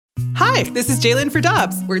Hi, this is Jalen for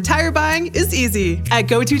Dobbs, where tire buying is easy. At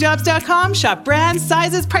GoToDobbs.com, shop brands,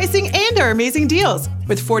 sizes, pricing, and our amazing deals.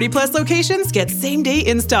 With 40-plus locations, get same-day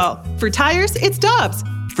install. For tires, it's Dobbs.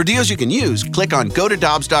 For deals you can use, click on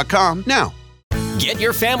GoToDobbs.com now. Get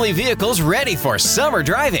your family vehicles ready for summer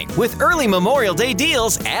driving with early Memorial Day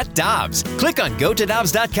deals at Dobbs. Click on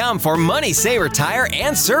GoToDobbs.com for money saver tire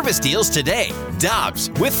and service deals today. Dobbs,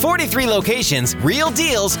 with 43 locations, real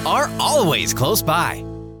deals are always close by.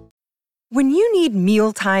 When you need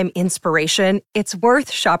mealtime inspiration, it's worth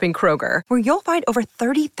shopping Kroger, where you'll find over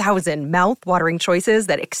 30,000 mouth-watering choices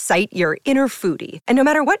that excite your inner foodie. And no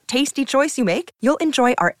matter what tasty choice you make, you'll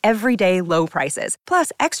enjoy our everyday low prices,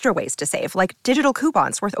 plus extra ways to save, like digital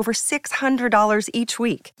coupons worth over $600 each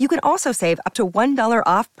week. You can also save up to $1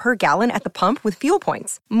 off per gallon at the pump with fuel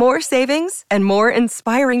points. More savings and more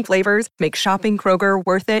inspiring flavors make shopping Kroger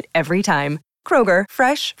worth it every time. Kroger,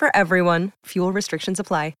 fresh for everyone. Fuel restrictions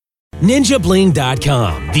apply.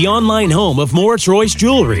 NinjaBling.com, the online home of Moritz Royce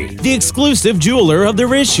Jewelry, the exclusive jeweler of The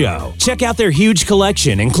Riz Show. Check out their huge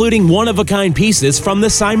collection, including one-of-a-kind pieces from the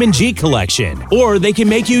Simon G collection. Or they can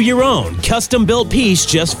make you your own custom-built piece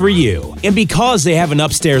just for you. And because they have an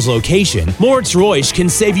upstairs location, Moritz Royce can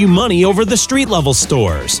save you money over the street-level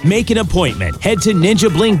stores. Make an appointment. Head to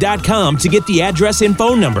NinjaBling.com to get the address and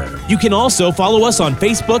phone number. You can also follow us on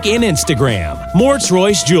Facebook and Instagram. Moritz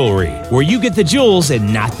Royce Jewelry, where you get the jewels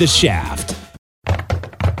and not the shaft. The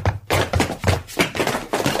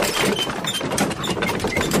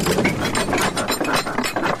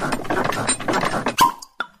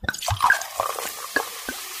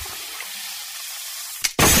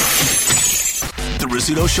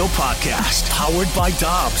Rizzuto Show podcast, powered by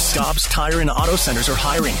Dobbs. Dobbs Tire and Auto Centers are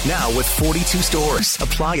hiring now with 42 stores.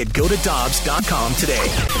 Apply at GoToDobbs.com today.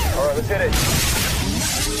 All right, let's hit it.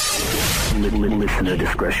 Listener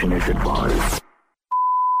discretion is advised.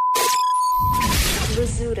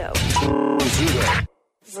 Rizzuto.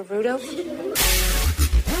 Rizzuto.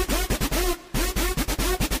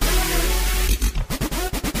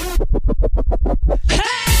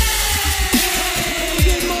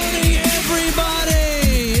 Good morning, everybody.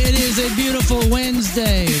 It is a beautiful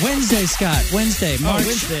Wednesday. Wednesday, Scott. Wednesday.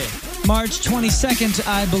 March 22nd,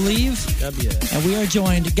 I believe. And we are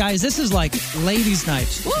joined. Guys, this is like ladies'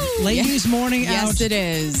 night. Woo! Ladies' morning out. Yes, it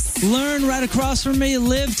is. Learn right across from me.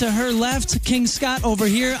 Liv to her left. King Scott over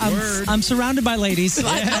here. I'm surrounded by ladies.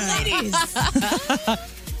 Ladies.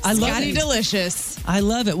 I love Scotty it. Delicious. I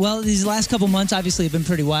love it. Well, these last couple months obviously have been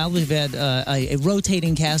pretty wild. We've had a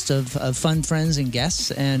rotating cast of fun friends and guests.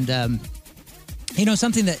 And, you know,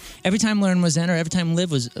 something that every time Lauren was in or every time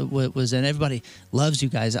Liv was in, everybody loves you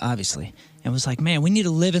guys, obviously. And was like, man, we need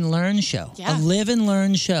a live and learn show. Yeah. A live and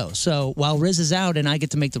learn show. So while Riz is out and I get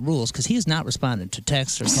to make the rules, because he has not responded to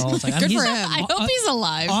texts or calls. Like, Good for him. I hope he's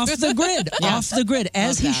alive. Off the grid. Yeah. Off the grid,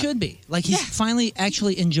 as he should be. Like, he's finally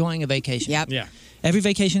actually enjoying a vacation. Yep. Yeah. Every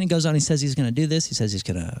vacation he goes on, he says he's going to do this. He says he's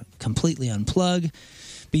going to completely unplug,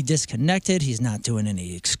 be disconnected. He's not doing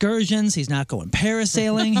any excursions. He's not going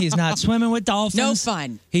parasailing. He's not swimming with dolphins. No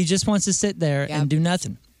fun. He just wants to sit there and do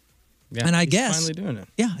nothing. Yeah, and I he's guess finally doing it.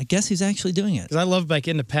 Yeah, I guess he's actually doing it. Because I love back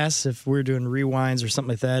in the past if we were doing rewinds or something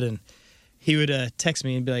like that, and he would text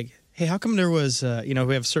me and be like, "Hey, how come there was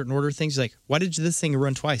we have certain order things?" He's like, "Why did this thing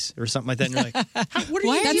run twice?" or something like that. And you're like, "What are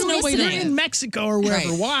Why you are you doing? listening? You're in Mexico or wherever.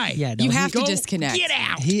 Right. Why?" Yeah, no, You he- have to Go disconnect. Get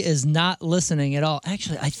out. He is not listening at all.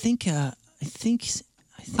 Actually, I think he's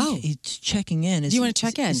checking in. Do you want to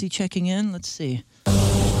check in? Is he checking in? Let's see.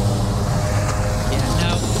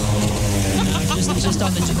 No, just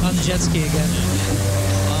on the jet ski again.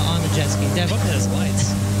 On the jet ski, definitely his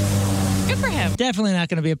lights. Good for him. Definitely not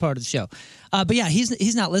going to be a part of the show. But yeah,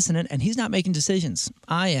 he's not listening and he's not making decisions.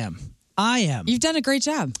 I am. You've done a great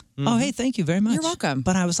job. Oh, hey, thank you very much. You're welcome.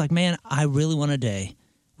 But I was like, man, I really want a day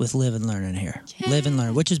with Live and Learn in here. Live and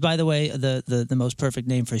Learn, which is, by the way, the most perfect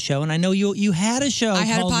name for a show. And I know you had a show I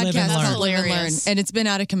had a called Live and podcast Learn. called Live and Learn, and it's been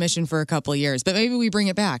out of commission for a couple of years. But maybe we bring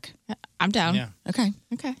it back. I'm down. Yeah. Okay.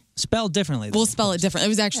 Spelled differently. We'll spell it different. It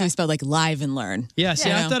was actually spelled like Live and Learn. Yeah,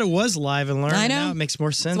 see, I thought it was Live and Learn. I and know. now it makes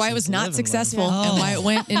more sense. That's why it was than not Live and Learn. successful and why it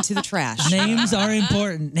went into the trash. Names are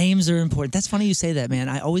important. Names are important. That's funny you say that, man.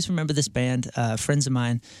 I always remember this band, friends of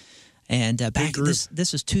mine. And back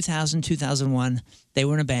this was 2000, 2001. They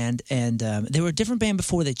were in a band, and they were a different band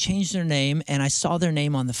before. They changed their name, and I saw their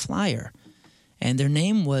name on the flyer. And their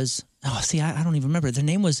name was, I don't even remember. Their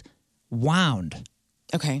name was Wound.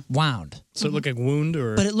 Okay. Wound. So it looked like wound,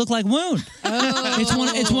 or But it looked like wound. Oh.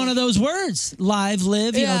 It's one of those words. Live,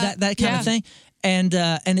 live, you know, that kind of thing. And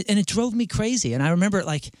it drove me crazy. And I remember,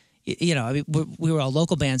 like, you know, I mean, we were all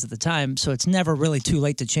local bands at the time, so it's never really too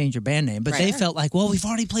late to change your band name. But they felt like, well, we've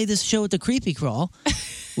already played this show at the Creepy Crawl.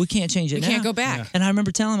 We can't change it now. We can't go back. Yeah. And I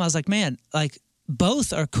remember telling them, I was like, man, like,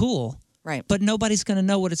 both are cool. Right. But nobody's going to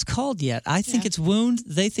know what it's called yet. I think it's Wound.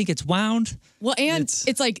 They think it's Wound. Well, and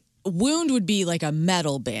it's like, Wound would be like a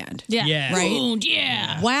metal band. Yeah. Right? Wound,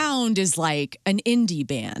 yeah. Wound is like an indie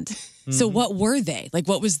band. Mm-hmm. So what were they? Like,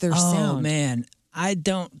 what was their sound? Oh, man. I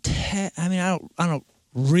don't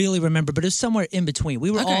really remember, but it was somewhere in between.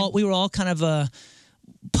 We were all kind of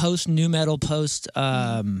post new metal, post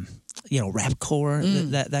rapcore,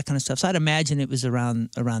 that kind of stuff. So I'd imagine it was around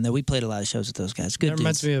there. We played a lot of shows with those guys. Good. That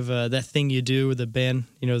reminds me of that thing you do with the band.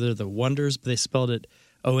 You know, they're the Wonders, but they spelled it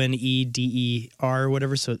Oneder,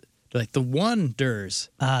 whatever. So they're like the Wonders,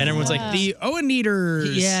 and everyone's like the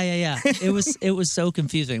Oneders. Yeah. It was so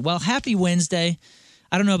confusing. Well, happy Wednesday.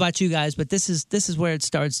 I don't know about you guys, but this is where it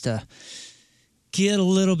starts to get a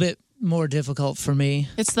little bit more difficult for me.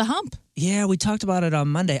 It's the hump. Yeah, we talked about it on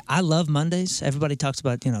Monday. I love Mondays. Everybody talks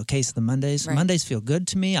about, case of the Mondays. Right. Mondays feel good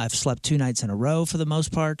to me. I've slept 2 nights in a row for the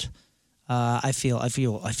most part. I feel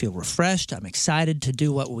refreshed. I'm excited to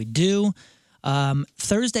do what we do.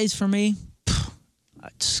 Thursdays for me, I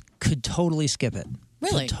just could totally skip it.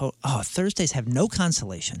 Really? Thursdays have no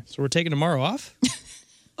consolation. So we're taking tomorrow off?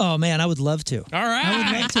 Oh, man, I would love to. All right. I would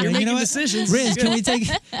love to. You're making what? decisions. Riz, can we take...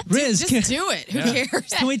 Riz, just do it. Who cares?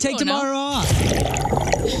 Can we take tomorrow off?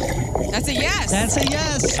 That's a yes. That's a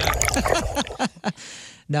yes.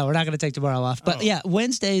 No, we're not going to take tomorrow off. But yeah,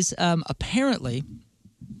 Wednesdays, apparently,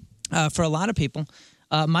 for a lot of people,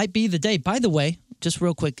 might be the day. By the way, just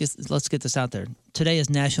real quick, let's get this out there. Today is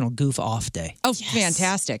National Goof Off Day. Oh, yes.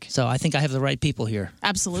 Fantastic. So I think I have the right people here.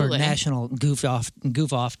 Absolutely. For National Goof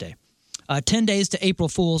Off Day. 10 days to April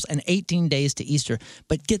Fools and 18 days to Easter.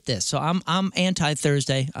 But get this. So I'm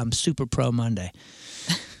anti-Thursday. I'm super pro Monday.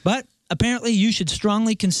 But apparently you should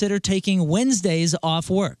strongly consider taking Wednesdays off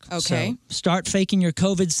work. Okay. So start faking your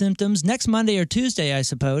COVID symptoms next Monday or Tuesday, I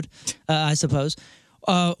suppose.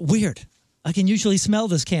 Weird. I can usually smell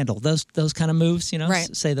this candle. Those kind of moves,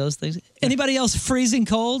 right. Say those things. Anybody else freezing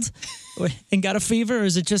cold and got a fever, or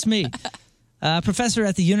is it just me? A professor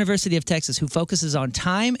at the University of Texas who focuses on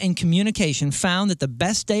time and communication found that the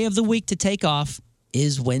best day of the week to take off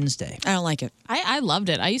is Wednesday. I don't like it. I loved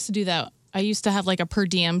it. I used to do that. I used to have like a per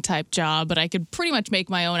diem type job, but I could pretty much make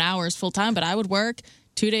my own hours full time. But I would work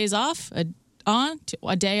 2 days off, a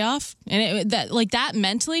day off. And that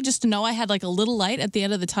mentally, just to know I had like a little light at the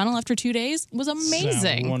end of the tunnel after 2 days was amazing.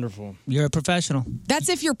 Sounds wonderful. You're a professional. That's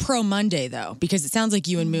if you're pro Monday, though, because it sounds like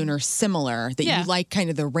you and Moon are similar, that you like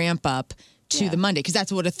kind of the ramp up to the Monday, because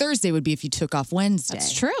that's what a Thursday would be if you took off Wednesday.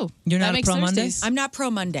 That's true. You're not a pro Monday? I'm not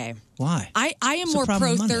pro Monday. Why? I am more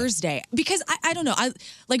pro Thursday because I don't know. I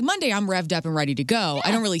like Monday. I'm revved up and ready to go. Yeah.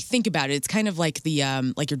 I don't really think about it. It's kind of like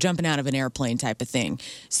the like you're jumping out of an airplane type of thing.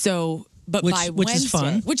 So, but by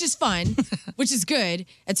Wednesday, which is fun, which is good,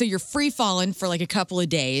 and so you're free falling for like a couple of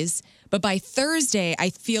days. But by Thursday, I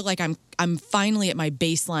feel like I'm finally at my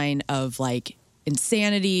baseline of like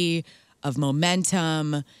insanity, of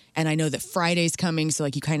momentum, and I know that Friday's coming, so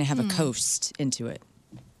like you kind of have a coast into it.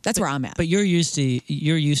 That's where I'm at. But you're used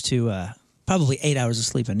to probably 8 hours of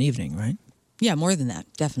sleep an evening, right? Yeah, more than that,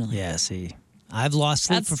 definitely. Yeah, see, I've lost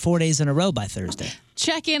sleep for 4 days in a row by Thursday.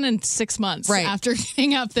 Check in 6 months right. after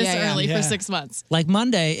getting up this early for 6 months. Like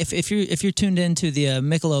Monday, if you're tuned into the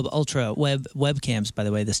Michelob Ultra webcams, by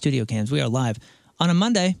the way, the studio cams, we are live. On a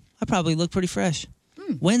Monday, I probably look pretty fresh.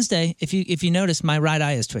 Wednesday, if you notice, my right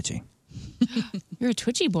eye is twitching. You're a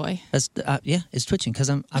twitchy boy. That's it's twitching because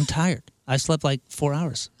I'm tired. I slept like 4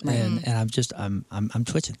 hours, and I'm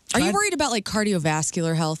twitching. Are you worried about like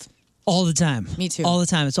cardiovascular health? All the time. Me too. All the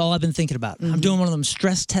time. It's all I've been thinking about. I'm doing one of them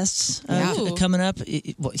stress tests coming up.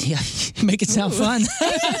 Make it sound fun.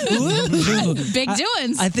 Big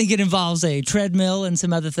doings. I think it involves a treadmill and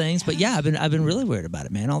some other things. But yeah, I've been really worried about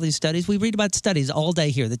it, man. All these studies. We read about studies all day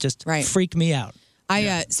here that just freak me out.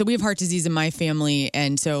 So we have heart disease in my family,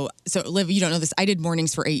 and so Liv, you don't know this. I did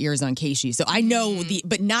mornings for 8 years on KSHE, so I know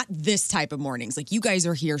but not this type of mornings. Like you guys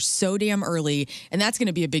are here so damn early, and that's going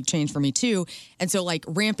to be a big change for me too. And so like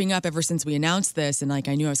ramping up ever since we announced this, and like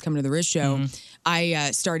I knew I was coming to the Riz show,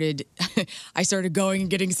 I started going and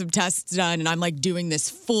getting some tests done, and I'm like doing this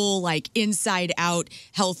full like inside out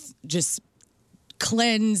health just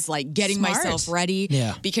cleanse, like getting myself ready.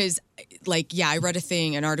 Yeah. Because I read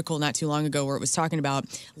an article not too long ago where it was talking about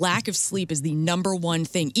lack of sleep is the number one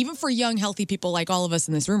thing, even for young, healthy people like all of us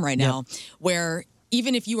in this room right now, where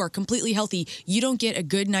even if you are completely healthy, you don't get a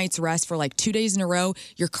good night's rest for like 2 days in a row,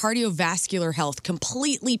 your cardiovascular health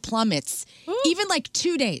completely plummets, even like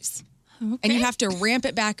 2 days. and you have to ramp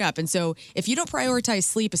it back up. And so if you don't prioritize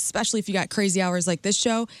sleep, especially if you got crazy hours like this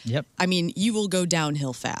show, I mean, you will go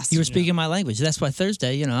downhill fast. You were speaking my language. That's why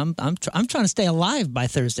Thursday, I'm trying to stay alive by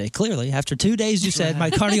Thursday. Clearly, after 2 days, you said my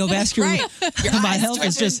cardiovascular, my health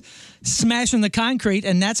is just smashing the concrete,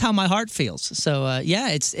 and that's how my heart feels. So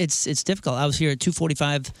it's difficult. I was here at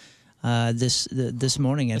 2:45 this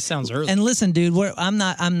morning. It sounds early. And listen, dude, I'm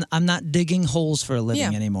not digging holes for a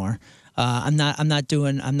living anymore. I'm not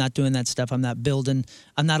doing that stuff. I'm not building.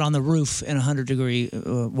 I'm not on the roof in 100-degree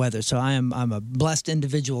weather. So I'm a blessed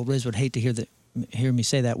individual. Riz would hate to hear me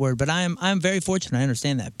say that word, but I'm very fortunate. I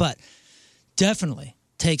understand that, but definitely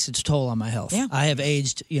takes its toll on my health. Yeah. I have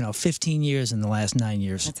aged 15 years in the last 9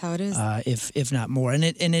 years. That's how it is. If not more, and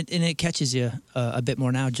it catches you a bit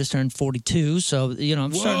more now. Just turned 42, so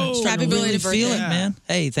I'm starting to really feel it, man.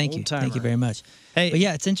 Hey, thank you very much. Hey, but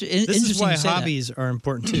yeah, it's interesting. This is why hobbies are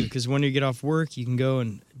important too, because when you get off work, you can go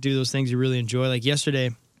and do those things you really enjoy. Like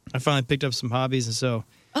yesterday, I finally picked up some hobbies, and so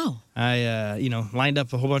I lined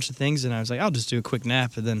up a whole bunch of things, and I was like, I'll just do a quick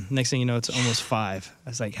nap. And then next thing you know, it's almost 5. I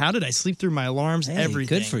was like, how did I sleep through my alarms?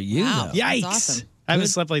 Everything. Good for you. Wow, though. Yikes! That's awesome. I haven't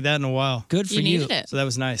slept like that in a while. Good for you. Needed it. So that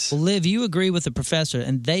was nice. Well, Liv, you agree with the professor,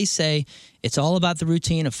 and they say it's all about the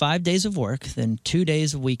routine of 5 days of work, then 2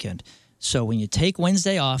 days of weekend. So when you take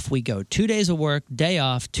Wednesday off, we go 2 days of work, day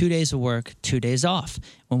off, 2 days of work, 2 days off.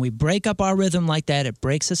 When we break up our rhythm like that, it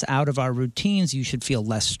breaks us out of our routines. You should feel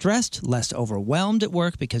less stressed, less overwhelmed at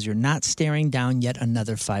work because you're not staring down yet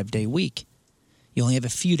another 5-day week. You only have a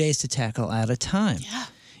few days to tackle at a time. Yeah.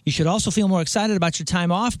 You should also feel more excited about your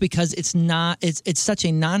time off because it's such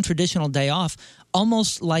a non-traditional day off,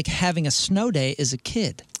 almost like having a snow day as a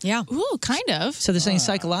kid. Yeah. Ooh, kind of. So they're saying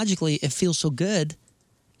psychologically it feels so good.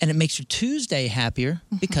 And it makes your Tuesday happier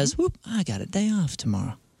because, I got a day off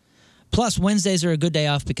tomorrow. Plus, Wednesdays are a good day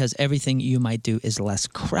off because everything you might do is less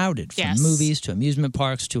crowded, from movies to amusement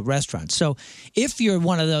parks to restaurants. So if you're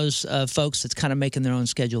one of those folks that's kind of making their own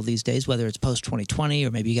schedule these days, whether it's post-2020 or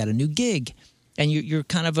maybe you got a new gig and you're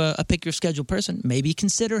kind of a pick-your-schedule person, maybe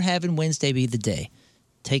consider having Wednesday be the day.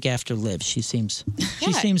 Take after Liv. She seems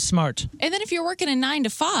smart. And then if you're working a 9 to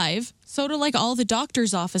 5, so do like all the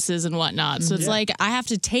doctor's offices and whatnot. So it's like I have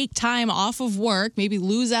to take time off of work, maybe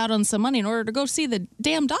lose out on some money in order to go see the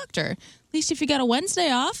damn doctor. At least if you got a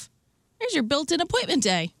Wednesday off, there's your built-in appointment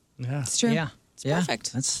day. Yeah, it's true. Yeah, it's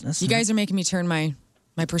perfect. That's you guys are making me turn my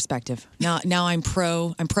perspective. Now I'm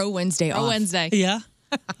pro Wednesday off. Pro Wednesday. Yeah.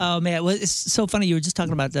 Oh man, well, it's so funny. You were just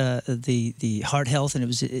talking about the heart health, and it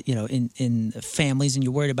was in families, and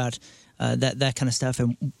you're worried about that kind of stuff.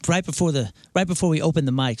 And right before we opened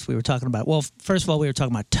the mics, we were talking about. Well, first of all, we were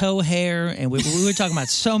talking about toe hair, and we were talking about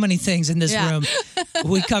so many things in this room.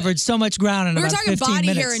 We covered so much ground in about 15 minutes. We were talking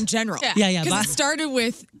body hair in general. Yeah. Because it started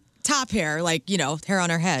with top hair, like hair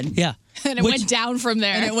on our head. Yeah. And it went down from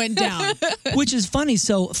there. And it went down. Which is funny.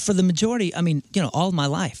 So for the majority, I mean, all my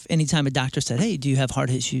life, anytime a doctor said, "Hey, do you have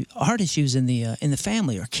heart issues in the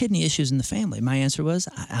family or kidney issues in the family?" My answer was,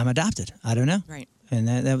 "I'm adopted. I don't know." Right. And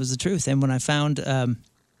that was the truth. And when I found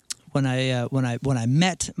when I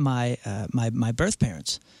met my birth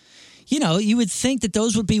parents, you would think that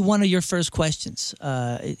those would be one of your first questions.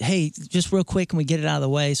 Hey, just real quick, can we get it out of the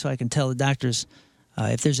way so I can tell the doctors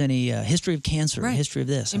if there's any history of cancer or history of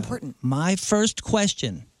this? Important. My first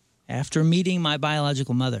question after meeting my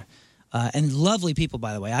biological mother, and lovely people,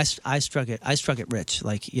 by the way, I struck it rich.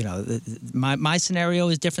 Like, my scenario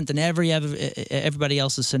is different than everybody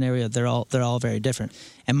else's scenario. They're all very different,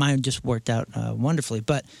 and mine just worked out wonderfully.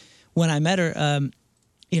 But when I met her,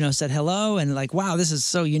 said hello and like, wow, this is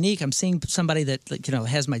so unique. I'm seeing somebody that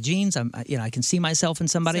has my genes. I can see myself in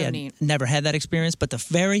somebody. So I neat. never had that experience. But the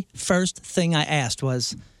very first thing I asked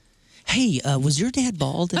was, "Hey, was your dad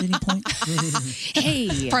bald at any point?"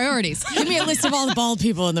 Hey, priorities. Give me a list of all the bald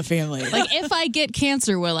people in the family. Like, if I get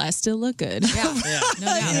cancer, will I still look good? Yeah. No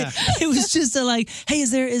doubt. It was just hey,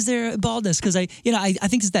 is there baldness? Because I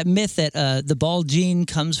think it's that myth that the bald gene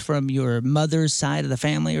comes from your mother's side of the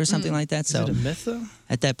family or something like that. So is it a myth though?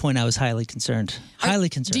 At that point, I was highly concerned.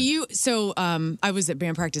 Do you? So I was at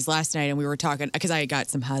band practice last night, and we were talking because I got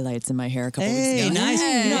some highlights in my hair a couple weeks ago. Nice.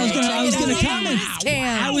 Hey, I was going to comment.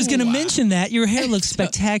 I was going to mention that your hair looks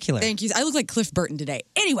spectacular. Thank you. I look like Cliff Burton today.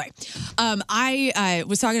 Anyway, I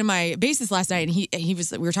was talking to my bassist last night, and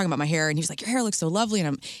we were talking about my hair, and he was like, "Your hair looks so lovely,"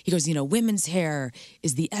 and he goes, "Women's hair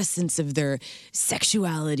is the essence of their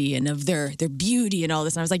sexuality and of their beauty and all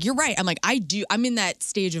this." And I was like, "You're right." I'm like, I'm in that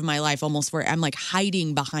stage of my life almost where I'm like hiding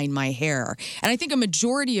behind my hair. And I think a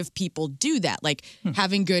majority of people do that. Like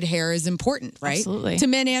having good hair is important, right? Absolutely. To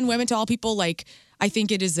men and women, to all people. Like, I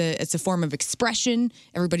think it's a form of expression.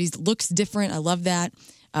 Everybody's looks different. I love that.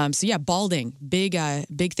 So yeah, balding, big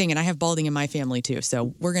thing. And I have balding in my family too.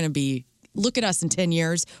 So we're going to be, look at us in 10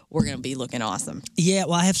 years, we're going to be looking awesome. Yeah,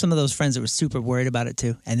 well, I have some of those friends that were super worried about it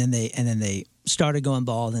too. And then they started going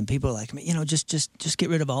bald, and people are like, just get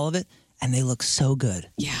rid of all of it. And they look so good.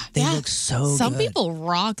 Yeah. They look so good. Some people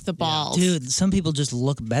rock the balls. Dude, some people just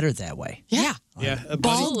look better that way. Yeah. Yeah.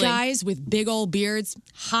 Bald guys with big old beards.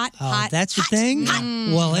 Hot. That's your thing?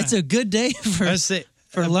 Well, it's a good day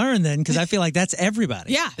for Learn then, because I feel like that's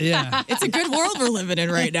everybody. Yeah. It's a good world we're living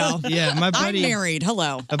in right now. Yeah, my buddy. I'm married.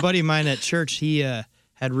 Hello. A buddy of mine at church, he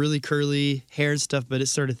had really curly hair and stuff, but it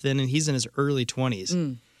started thinning. He's in his early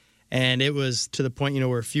 20s. And it was to the point,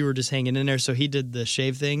 where a few were just hanging in there. So he did the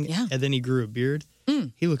shave thing, and then he grew a beard.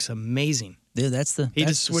 He looks amazing. Dude, he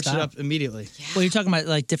just switched it up immediately. Yeah. Well, you're talking about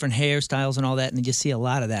like different hairstyles and all that, and you see a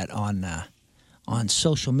lot of that on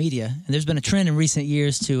social media. And there's been a trend in recent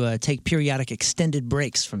years to take periodic extended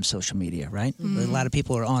breaks from social media, right? A lot of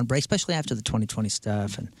people are on break, especially after the 2020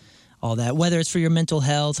 stuff and all that, whether it's for your mental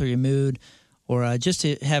health or your mood or just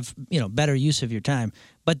to have, better use of your time.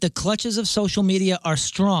 But the clutches of social media are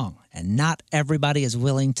strong, and not everybody is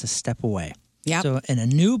willing to step away. Yep. So in a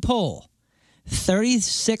new poll,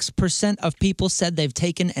 36% of people said they've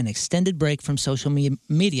taken an extended break from social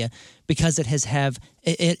media because it has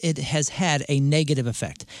had a negative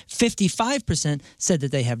effect. 55% said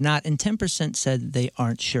that they have not, and 10% said they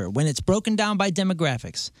aren't sure. When it's broken down by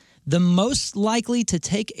demographics, the most likely to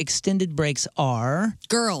take extended breaks are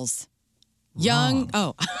girls. Young.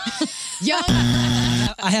 Wrong. Young.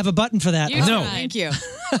 I have a button for that. No. Thank you.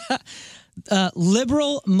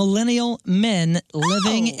 Liberal millennial men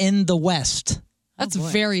living in the West. That's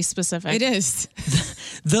very specific. It is.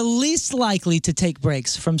 The least likely to take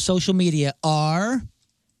breaks from social media are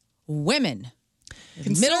women.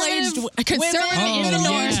 Middle-aged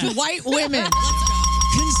white women.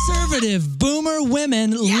 Conservative boomer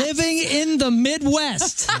women living in the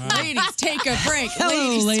Midwest. Ladies, take a break.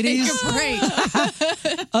 Hello, ladies. Take a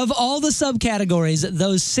break. Of all the subcategories,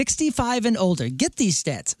 those 65 and older, get these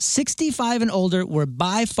stats. 65 and older were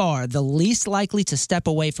by far the least likely to step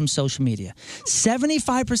away from social media.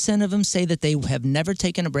 75% of them say that they have never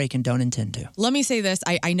taken a break and don't intend to. Let me say this.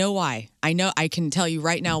 I know why. I can tell you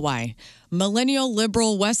right now why. Millennial,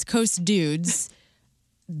 liberal, West Coast dudes,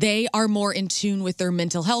 they are more in tune with their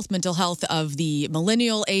mental health of the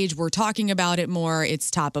millennial age. We're talking about it more. It's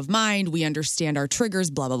top of mind. We understand our triggers,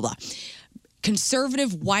 blah, blah, blah.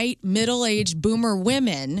 Conservative, white, middle-aged boomer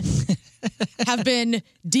women have been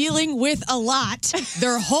dealing with a lot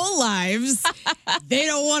their whole lives. They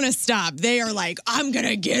don't want to stop. They are like, I'm going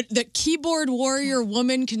to get the keyboard warrior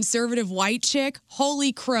woman, conservative white chick.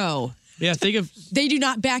 Holy crow. Yeah, think of... They do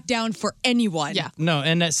not back down for anyone. Yeah. No,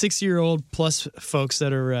 and that 60-year-old plus folks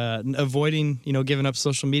that are avoiding, giving up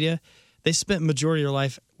social media, they spent majority of their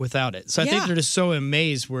life without it. So I think they're just so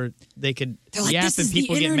amazed where they could yap and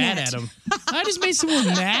people get mad at them. I just made someone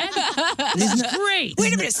mad? This is great.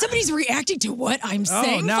 Wait a minute. Somebody's reacting to what I'm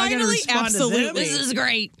saying now finally? I gotta respond Absolutely. to them. This is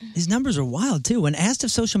great. These numbers are wild, too. When asked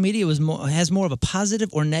if social media has more of a positive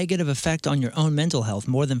or negative effect on your own mental health,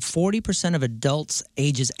 more than 40% of adults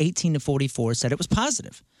ages 18 to 44 said it was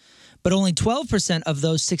positive. But only 12% of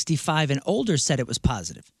those 65 and older said it was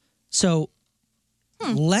positive. So...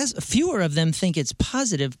 fewer of them think it's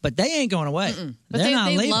positive, but they ain't going away. But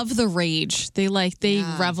they love the rage. They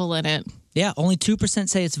revel in it. Yeah, only 2%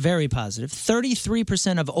 say it's very positive.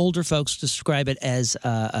 33% of older folks describe it as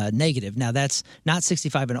negative. Now, that's not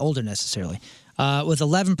 65 and older necessarily, with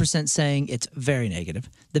 11% saying it's very negative.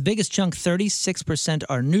 The biggest chunk, 36%,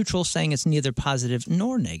 are neutral, saying it's neither positive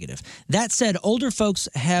nor negative. That said, older folks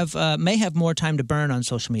may have more time to burn on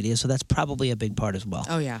social media, so that's probably a big part as well.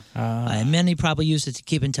 Oh, yeah. And many probably use it to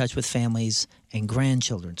keep in touch with families and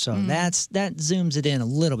grandchildren. So that zooms it in a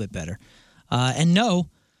little bit better. And no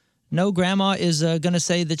grandma is going to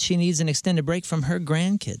say that she needs an extended break from her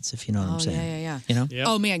grandkids, if you know what I'm saying. Yeah. Yep.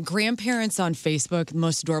 Oh, man, grandparents on Facebook,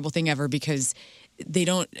 most adorable thing ever, because they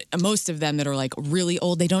don't, most of them that are like really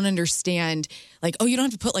old, they don't understand, like, oh, you don't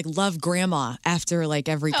have to put like love grandma after like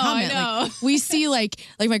every comment. I know. Like, we see like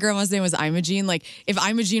my grandma's name was Imogene. Like if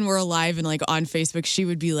Imogene were alive and like on Facebook, she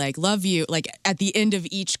would be like, love you, like at the end of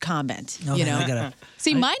each comment, you know?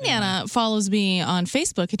 See, my Nana follows me on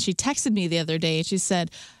Facebook, and she texted me the other day and she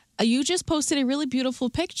said, you just posted a really beautiful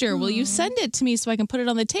picture. Will you send it to me so I can put it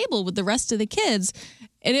on the table with the rest of the kids?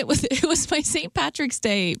 And it was my St. Patrick's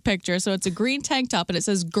Day picture. So it's a green tank top and it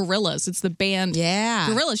says Gorillaz. It's the band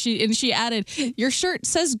Gorillaz. She added, your shirt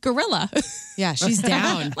says Gorilla. Yeah, she's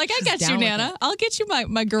down. Like, I got you, Nana. I'll get you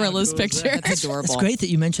my Gorillaz picture. That's adorable. It's great that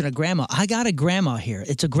you mentioned a grandma. I got a grandma here.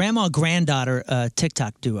 It's a grandma-granddaughter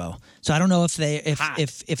TikTok duo. So I don't know if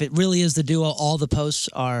it really is the duo. All the posts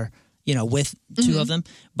are, with two of them.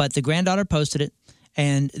 But the granddaughter posted it.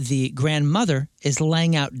 And the grandmother is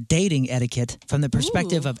laying out dating etiquette from the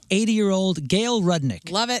perspective of 80-year-old Gail Rudnick.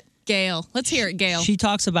 Love it. Gail. Let's hear it, Gail. She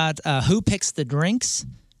talks about who picks the drinks,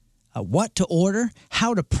 what to order,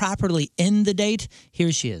 how to properly end the date.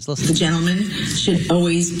 Here she is. Listen. The gentleman should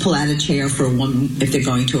always pull out a chair for a woman if they're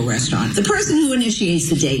going to a restaurant. The person who initiates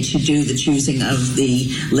the date should do the choosing of the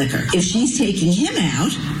liquor. If she's taking him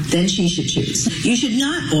out, then she should choose. You should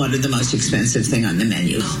not order the most expensive thing on the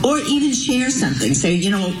menu or even share something. Say,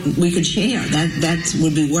 we could share. That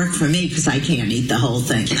would be work for me because I can't eat the whole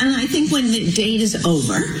thing. And I think when the date is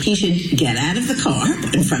over, he should get out of the car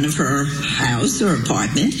in front of her house or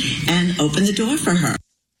apartment and open the door for her.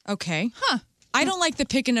 Okay. Huh. I don't like the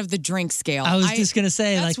picking of the drink scale. I was just going to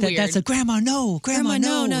say, that's a grandma, no. Grandma,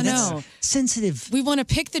 no. That's sensitive. We want to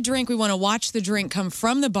pick the drink. We want to watch the drink come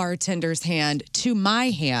from the bartender's hand to my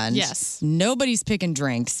hand. Yes. Nobody's picking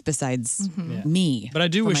drinks besides me. But I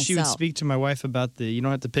do wish she would speak to my wife about you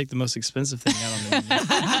don't have to pick the most expensive thing out on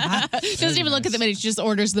the menu. Doesn't even look at the menu. She just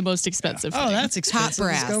orders the most expensive thing. Oh, that's expensive. Top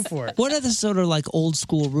brass. Let's go for it. What other sort of old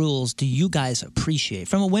school rules do you guys appreciate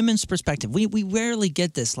from a women's perspective? We rarely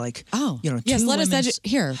get this yes, let us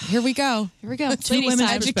here we go. Two women's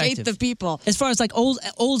educate the people. As far as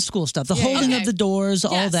old school stuff, the holding of the doors,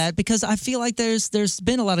 all that, because I feel like there's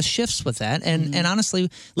been a lot of shifts with that, and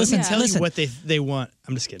honestly, listen, you what they want.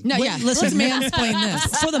 I'm just kidding. No, listen, let's mansplain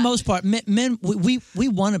this. For the most part, men, we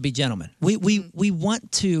want to be gentlemen. We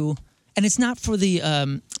want to. And it's not for the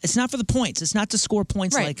points. It's not to score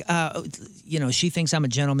points she thinks I'm a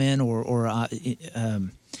gentleman or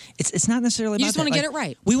it's not necessarily about you just want to get it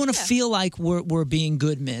right. We want to feel like we're being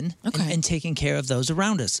good men and taking care of those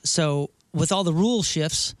around us. So with all the rule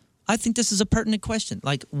shifts, I think this is a pertinent question.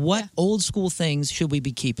 What old school things should we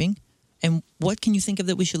be keeping, and what can you think of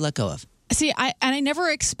that we should let go of? See, I never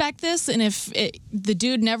expect this, and if the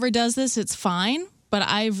dude never does this, it's fine. But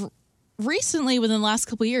I've recently, within the last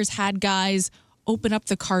couple of years, had guys open up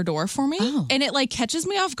the car door for me, and it catches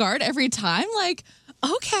me off guard every time.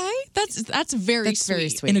 Okay, that's very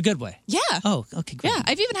sweet. In a good way. Yeah. Oh, okay, great. Yeah,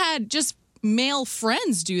 I've even had just male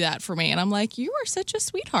friends do that for me, and I'm like, you are such a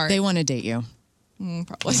sweetheart. They want to date you.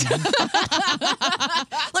 Probably. Let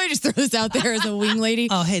me just throw this out there as a wing lady.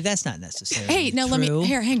 Oh, hey, that's not necessarily Hey, now true.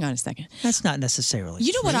 hang on a second. That's not necessarily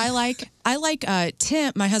You know true. what I like? I like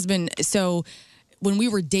Tim, my husband, so when we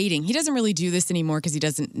were dating, he doesn't really do this anymore because he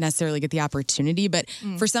doesn't necessarily get the opportunity. But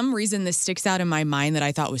for some reason, this sticks out in my mind that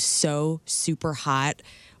I thought was so super hot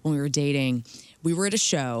when we were dating. We were at a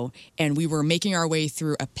show and we were making our way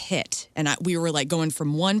through a pit. And we were going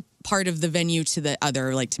from one part of the venue to the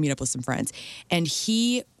other, to meet up with some friends. And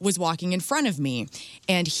he was walking in front of me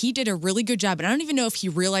and he did a really good job. And I don't even know if he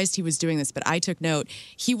realized he was doing this, but I took note.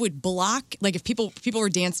 He would block, if people were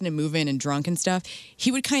dancing and moving and drunk and stuff,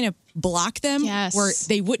 he would kind of block them where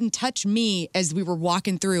they wouldn't touch me as we were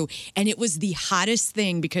walking through. And it was the hottest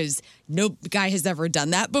thing because no guy has ever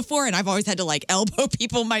done that before. And I've always had to elbow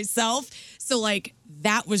people myself. So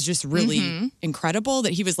that was just really incredible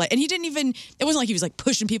that he was and he didn't even, it wasn't like he was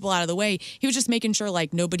pushing people out of the way. He was just making sure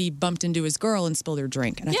nobody bumped into his girl and spilled her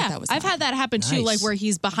drink. And I thought that was I've had that happen too, where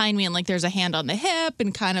he's behind me and there's a hand on the hip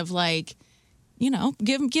and kind of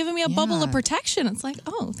giving me a bubble of protection. It's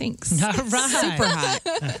oh, thanks. All right. Super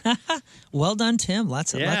hot. Well done, Tim.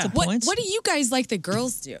 Lots of points. What do you guys like that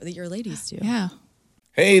girls do, that your ladies do? Yeah.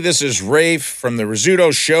 Hey, this is Rafe from the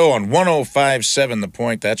Rizzuto Show on 105.7 The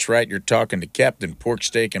Point. That's right, you're talking to Captain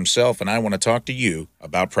Porksteak himself, and I want to talk to you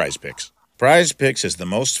about Prize Picks. Prize Picks is the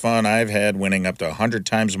most fun I've had, winning up to 100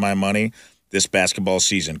 times my money this basketball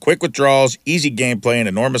season. Quick withdrawals, easy gameplay, an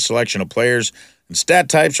enormous selection of players and stat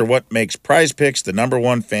types are what makes Prize Picks the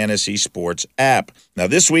 #1 fantasy sports app. Now,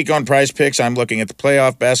 this week on Prize Picks, I'm looking at the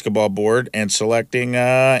playoff basketball board and selecting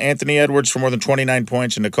Anthony Edwards for more than 29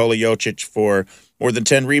 points and Nikola Jokic for more than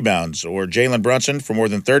 10 rebounds, or Jalen Brunson for more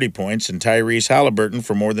than 30 points and Tyrese Halliburton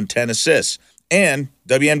for more than 10 assists. And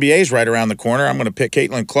WNBA's right around the corner. I'm going to pick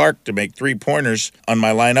Caitlin Clark to make 3-pointers on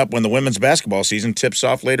my lineup when the women's basketball season tips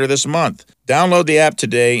off later this month. Download the app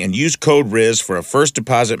today and use code RIZ for a first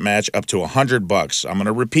deposit match up to $100. I'm going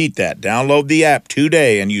to repeat that. Download the app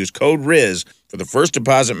today and use code RIZ for the first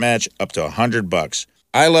deposit match up to $100.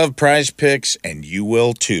 I love Prize Picks, and you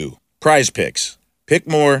will too. Prize Picks. Pick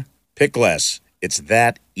more, pick less. It's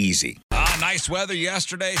that easy. Nice weather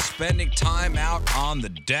yesterday, spending time out on the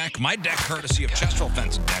deck. My deck courtesy of Chesterfield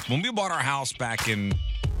Fence and Deck. When we bought our house back in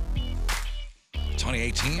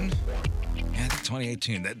 2018, yeah, I think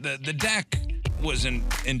 2018, the deck was in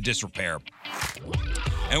disrepair.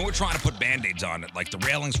 And we're trying to put Band-Aids on it. Like the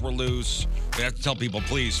railings were loose. We have to tell people,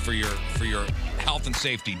 please, for your health and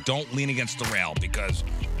safety, don't lean against the rail because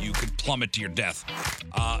you could plummet to your death.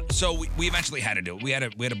 So we eventually had to do it. We had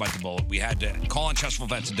to bite the bullet. We had to call on Chesterfield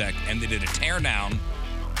Fence and Deck, and they did a tear down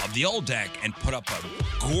of the old deck and put up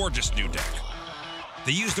a gorgeous new deck.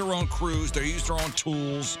 They used their own crews. They used their own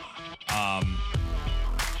tools.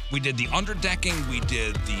 We did the underdecking. We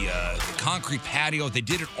did the concrete patio. They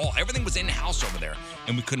did it all. Everything was in-house over there,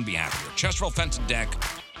 and we couldn't be happier. Chesterfield Fence and Deck,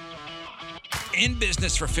 in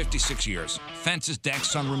business for 56 years. Fences,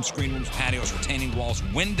 decks, sunrooms, screen rooms, patios, retaining walls,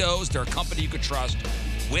 windows. They're a company you could trust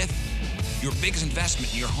with your biggest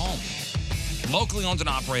investment in your home. Locally owned and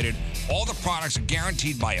operated. All the products are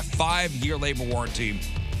guaranteed by a 5-year labor warranty.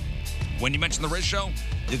 When you mention the Riz Show,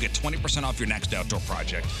 you'll get 20% off your next outdoor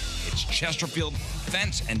project. It's Chesterfield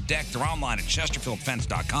Fence and Deck. They're online at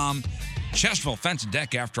chesterfieldfence.com. Chesterfield Fence and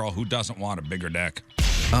Deck, after all, who doesn't want a bigger deck?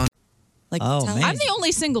 Like, man. I'm the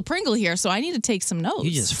only single Pringle here, so I need to take some notes.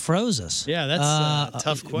 You just froze us. Yeah, that's a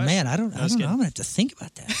tough question. Man, I don't know. I'm going to have to think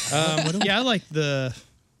about that. Yeah, I like the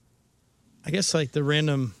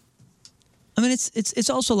random. I mean, it's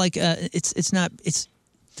also like it's not.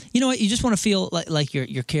 You know what? You just want to feel like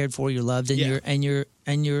you're cared for, you're loved,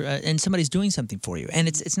 and somebody's doing something for you. And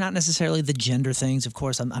it's not necessarily the gender things. Of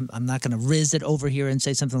course, I'm not going to riz it over here and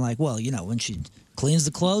say something like, well, you know, when she cleans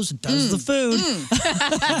the clothes, does the food,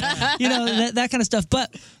 you know, that kind of stuff.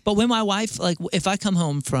 But when my wife, like, if I come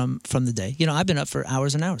home from the day, you know, I've been up for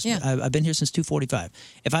hours and hours. Yeah. I've been here since 2:45.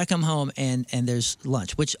 If I come home and there's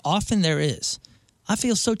lunch, which often there is, I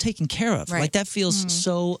feel so taken care of. Right. Like that feels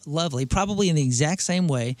so lovely. Probably in the exact same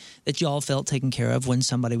way that y'all felt taken care of when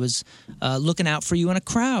somebody was looking out for you in a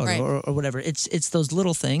crowd or whatever. It's those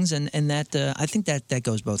little things, and that I think that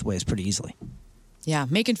goes both ways pretty easily. Yeah,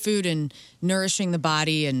 making food and nourishing the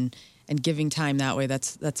body and giving time that way,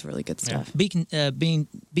 that's really good stuff. Yeah.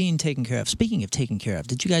 Being taken care of. Speaking of taken care of,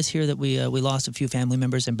 did you guys hear that we lost a few family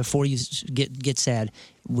members? And before you get sad,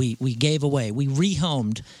 we gave away, we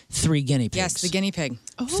rehomed 3 guinea pigs. Yes, the guinea pig.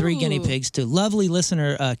 3 guinea pigs to lovely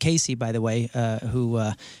listener Casey, by the way, who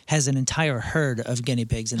has an entire herd of guinea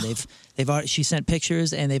pigs, and they've already, she sent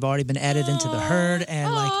pictures, and they've already been added into the herd,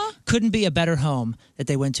 and like couldn't be a better home that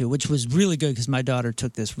they went to, which was really good because my daughter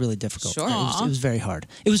took this really difficult. Sure. It was very hard.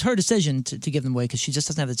 It was her decision to give them away because she just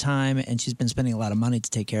doesn't have the time, and she's been spending a lot of money to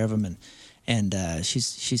take care of them, and she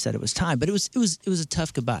said it was time, but it was a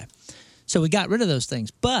tough goodbye. So we got rid of those things.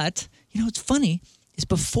 But you know what's funny is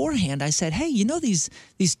beforehand I said, hey, you know these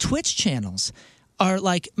Twitch channels are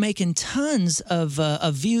like making tons of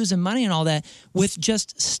views and money and all that with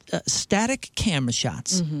just static camera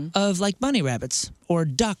shots of like bunny rabbits or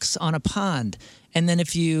ducks on a pond. And then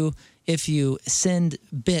if you send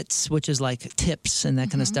bits, which is like tips and that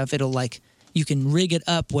kind of stuff, it'll like, you can rig it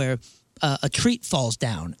up where a treat falls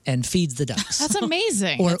down and feeds the ducks. That's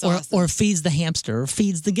amazing. Or feeds the hamster or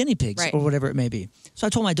feeds the guinea pigs or whatever it may be. So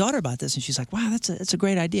I told my daughter about this, and she's like, wow, that's a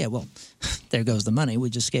great idea. Well, there goes the money.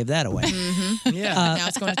 We just gave that away. Yeah. Now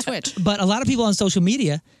it's going to Twitch. But a lot of people on social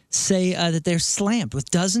media say that they're slammed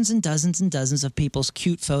with dozens and dozens and dozens of people's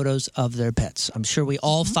cute photos of their pets. I'm sure we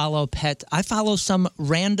all follow pet. I follow some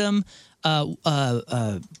random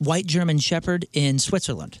white German Shepherd in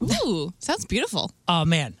Switzerland. Ooh, sounds beautiful. Oh,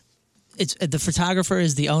 man. It's the photographer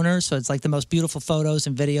is the owner, so it's like the most beautiful photos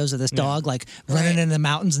and videos of this dog, like running in the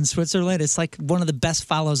mountains in Switzerland. It's like one of the best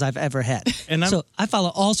follows I've ever had. And so I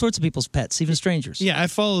follow all sorts of people's pets, even strangers. Yeah, I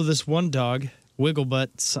follow this one dog,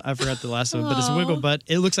 Wigglebutt. I forgot the last one, but it's Wigglebutt.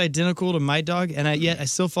 It looks identical to my dog, and I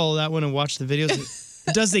still follow that one and watch the videos.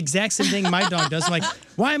 It does the exact same thing my dog does. I'm like,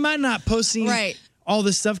 why am I not posting all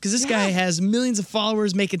this stuff? Because this guy has millions of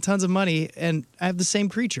followers making tons of money, and I have the same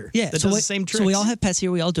creature that does the same tricks. So we all have pets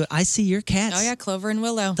here. We all do it. I see your cats. Oh, yeah, Clover and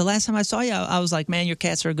Willow. The last time I saw you, I was like, man, your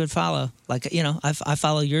cats are a good follow. Like, you know, I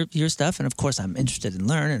follow your stuff, and of course I'm interested in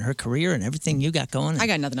learning her career and everything you got going. I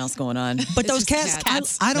got nothing else going on. But those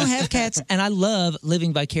cats. I don't have cats, and I love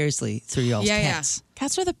living vicariously through y'all's cats. Yeah.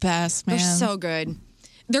 Cats are the best, man. They're so good.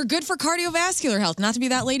 They're good for cardiovascular health. Not to be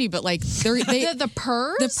that lady, but like the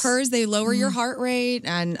purrs? The purrs, they lower your heart rate.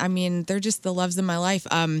 And I mean, they're just the loves of my life.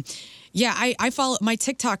 I follow, my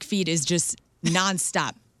TikTok feed is just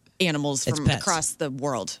nonstop animals from across the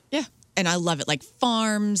world. Yeah. and I love it. Like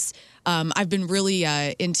farms. I've been really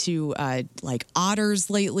into like otters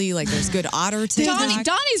lately. Like there's good otter TikTok.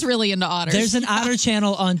 Donnie's really into otters. There's an otter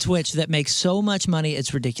channel on Twitch that makes so much money,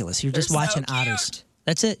 it's ridiculous. You're just watching otters.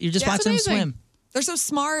 That's it. You're just watching them swim. They're so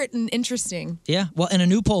smart and interesting. Yeah. Well, in a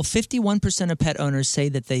new poll, 51% of pet owners say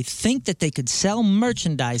that they think that they could sell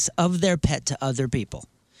merchandise of their pet to other people.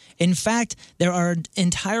 In fact, there are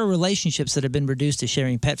entire relationships that have been reduced to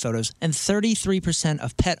sharing pet photos, and 33%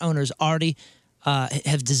 of pet owners already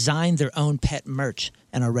have designed their own pet merch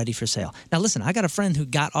and are ready for sale. Now, listen, I got a friend who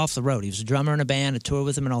got off the road. He was a drummer in a band, a tour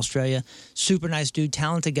with him in Australia. Super nice dude,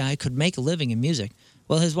 talented guy, could make a living in music.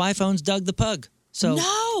 Well, his wife owns Doug the Pug. So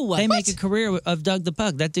they make a career of Doug the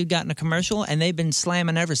Pug. That dude got in a commercial, and they've been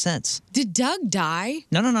slamming ever since. Did Doug die?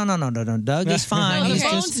 No. Doug is fine. No, He's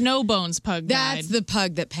bones, just, no bones pug died. That's the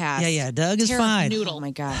pug that passed. Yeah, Doug is fine. Noodle. Oh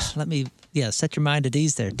my gosh. Let me set your mind at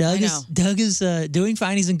ease there. Doug is doing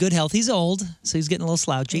fine. He's in good health. He's old, so he's getting a little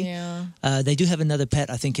slouchy. Yeah. They do have another pet,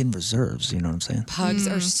 I think, in reserves. You know what I'm saying? Pugs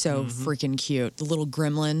are so freaking cute. The little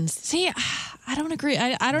gremlins. See, I don't agree.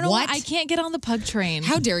 I don't know why I can't get on the pug train.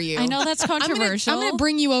 How dare you? I know that's controversial. I'm gonna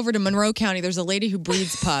bring you over to Monroe County. There's a lady who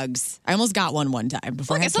breeds pugs. I almost got one time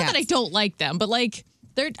before I had it's not cats. that I don't like them, but like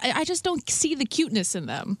I just don't see the cuteness in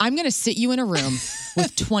them. I'm gonna sit you in a room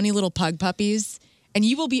with 20 little pug puppies, and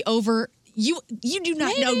you will be over. You do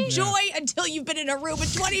not know joy until you've been in a room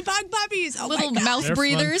with 20 pug puppies. Oh Little my God. mouth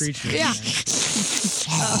breathers. Yeah.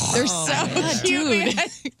 They're so cute.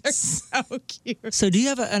 They're so cute. So do you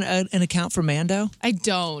have an account for Mando? I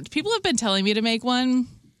don't. People have been telling me to make one,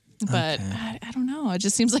 but I don't know. It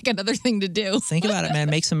just seems like another thing to do. Think about it, man.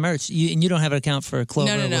 Make some merch. You don't have an account for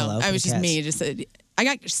Clover or Willow. I for was the just cats. me.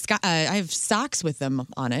 I have socks with them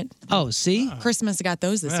on it. Oh, see? Christmas, I got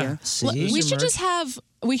those this year. See?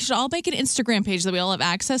 We should all make an Instagram page that we all have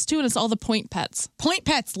access to, and it's all the Point Pets. Point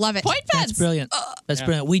Pets, love it. Point Pets. That's brilliant. That's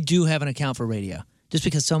brilliant. We do have an account for radio, just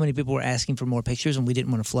because so many people were asking for more pictures, and we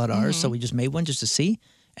didn't want to flood ours, so we just made one just to see.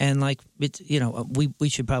 And like, we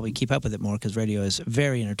should probably keep up with it more because radio is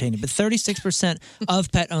very entertaining. But 36%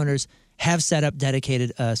 of pet owners have set up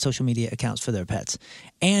dedicated social media accounts for their pets,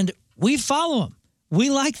 and we follow them. We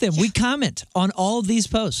like them. We comment on all of these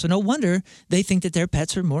posts. So no wonder they think that their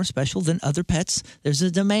pets are more special than other pets. There's a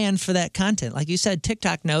demand for that content. Like you said,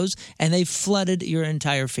 TikTok knows, and they've flooded your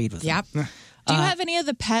entire feed with them. Yep. Do you have any of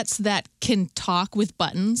the pets that can talk with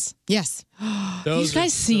buttons? Yes. Have you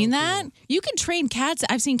guys seen that? Cool. You can train cats.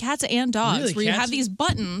 I've seen cats and dogs where you have these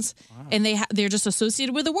buttons and they're just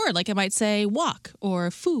associated with a word. Like it might say walk or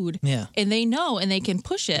food. Yeah. And they know and they can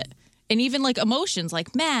push it. And even like emotions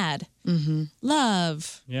like mad,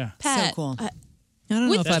 love, pet. So cool. I don't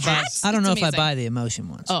know if I buy. I don't know if I buy the emotion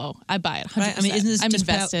ones. Oh, I buy it. 100%. Right? I mean, I'm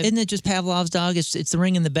invested. Isn't it just Pavlov's dog? It's the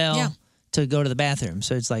ringing the bell to go to the bathroom.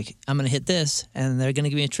 So it's like I'm going to hit this, and they're going to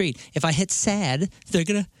give me a treat. If I hit sad, they're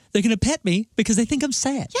gonna pet me because they think I'm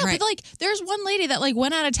sad. Yeah, but like there's one lady that like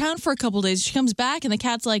went out of town for a couple days. She comes back, and the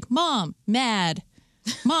cat's like, "Mom, mad,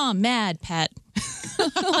 pet."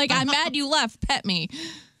 Like I'm mad you left. Pet me.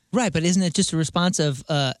 Right, but isn't it just a response of,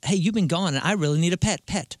 hey, you've been gone, and I really need a pet.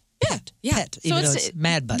 Pet. Even though it's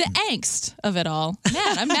mad button. The angst of it all.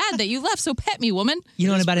 Mad. I'm mad that you left, so pet me, woman. You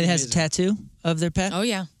know anybody that has a tattoo of their pet? Oh,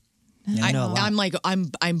 yeah. I know a lot. I'm like,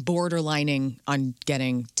 I'm borderlining on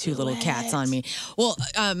getting two little cats on me. Well,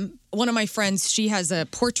 one of my friends, she has a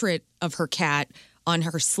portrait of her cat on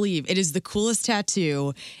her sleeve. It is the coolest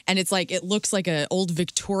tattoo, and it's like it looks like an old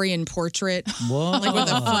Victorian portrait, like with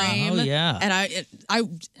a frame. Oh yeah. And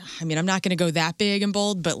I mean, I'm not going to go that big and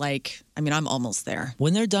bold, but like, I mean, I'm almost there.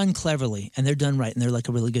 When they're done cleverly and they're done right, and they're like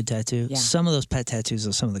a really good tattoo. Yeah. Some of those pet tattoos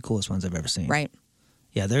are some of the coolest ones I've ever seen. Right.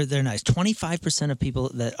 Yeah, they're nice. 25% of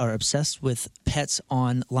people that are obsessed with pets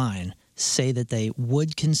online say that they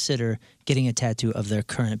would consider getting a tattoo of their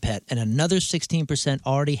current pet, and another 16%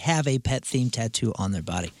 already have a pet-themed tattoo on their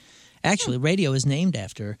body. Actually, Radio is named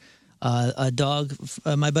after a dog.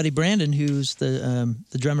 My buddy Brandon, who's the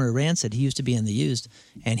drummer of Rancid, he used to be in The Used,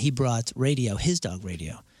 and he brought Radio, his dog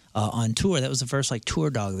Radio, on tour. That was the first tour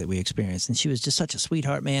dog that we experienced, and she was just such a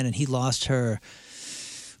sweetheart, man. And he lost her.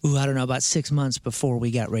 I don't know, about 6 months before we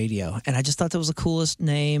got Radio. And I just thought that was the coolest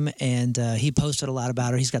name. And he posted a lot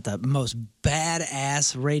about her. He's got the most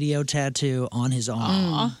badass Radio tattoo on his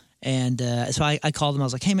arm. And so I called him. I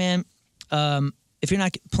was like, hey, man, if you're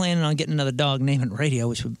not planning on getting another dog, name it Radio,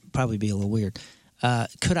 which would probably be a little weird.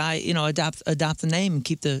 Could I, adopt the name and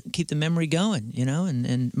keep the memory going,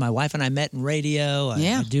 And my wife and I met in Radio.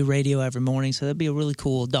 I do Radio every morning. So that'd be a really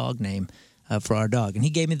cool dog name. For our dog, and he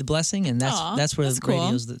gave me the blessing, and that's where that's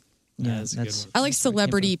Radio's Yeah, I like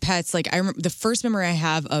celebrity pets. Like I remember the first memory I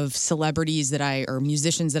have of celebrities or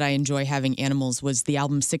musicians that I enjoy having animals was the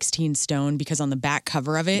album 16 Stone, because on the back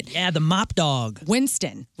cover of it, the mop dog,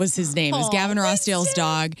 Winston was his name. It was Gavin Rossdale's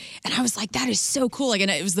dog, and I was like, that is so cool. Like, and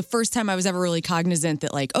it was the first time I was ever really cognizant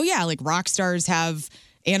that like, oh yeah, like rock stars have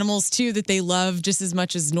animals too that they love just as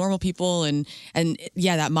much as normal people, and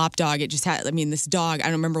yeah, that mop dog. It just had. I mean, this dog. I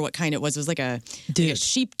don't remember what kind it was. It was like a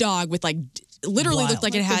sheep dog with like. Literally looked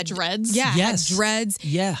like it had dreads. Yeah, yes. It had dreads.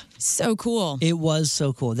 Yeah, so cool. It was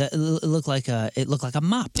so cool. That it looked like a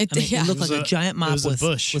mop. It looked like a giant mop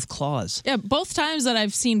with claws. Yeah, both times that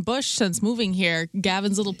I've seen Bush since moving here,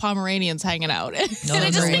 Gavin's little Pomeranian's hanging out, and it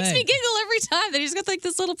just makes me giggle every time that he's got like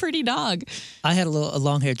this little pretty dog. I had a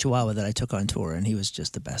long-haired Chihuahua that I took on tour, and he was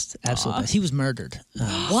just the best, absolute best. He was murdered.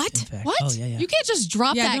 What? What? Oh yeah. You can't just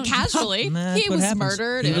drop that casually. He was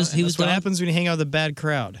murdered. He was what happens when you hang out with a bad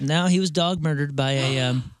crowd. No, he was dog murdered by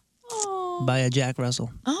a Jack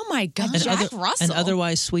Russell. Oh my God, Russell, an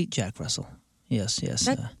otherwise sweet Jack Russell. Yes.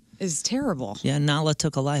 That is terrible. Yeah, Nala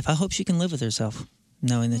took a life. I hope she can live with herself,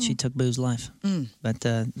 knowing that she took Boo's life. But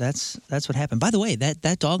that's what happened. By the way,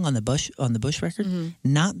 that dog on the Bush record,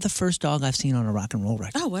 not the first dog I've seen on a rock and roll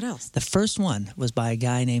record. Oh, what else? The first one was by a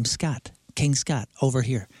guy named Scott. King Scott over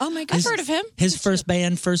here. Oh my God, I've heard of him. His first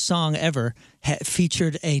song ever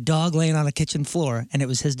featured a dog laying on a kitchen floor, and it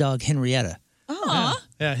was his dog Henrietta. Oh,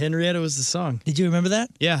 yeah, Henrietta was the song. Did you remember that?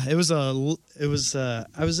 Yeah, I was in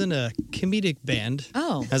a comedic band.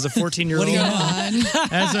 Oh, as a 14-year-old.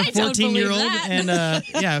 As a 14-year-old,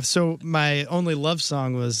 and so my only love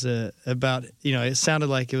song was about it sounded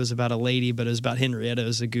like it was about a lady, but it was about Henrietta. It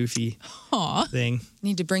was a goofy thing.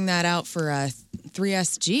 Need to bring that out for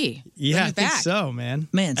 3SG. Yeah, I think so, man.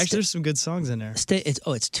 Actually, there's some good songs in there. It's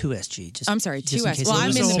 2SG. I'm sorry, 2SG. Well, I'm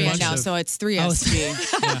in the band now, so it's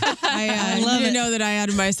 3SG. I didn't know that I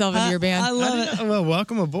added myself into your band. I love it. Well,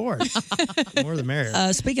 welcome aboard. More the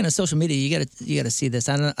merrier. Speaking of social media, you got to see this.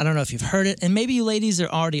 I don't know if you've heard it, and maybe you ladies are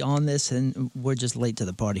already on this, and we're just late to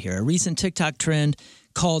the party here. A recent TikTok trend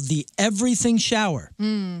called the everything shower.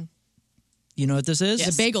 You know what this is? Yeah,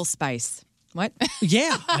 bagel spice. What?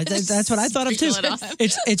 Yeah, that's what I thought of too.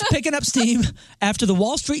 It's picking up steam after the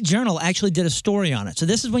Wall Street Journal actually did a story on it. So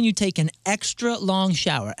this is when you take an extra long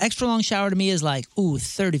shower. Extra long shower to me is like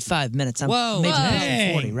 35 minutes.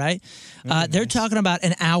 Maybe 40, right? They're talking about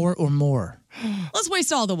an hour or more. Let's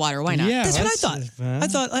waste all the water. Why not? Yeah, that's what I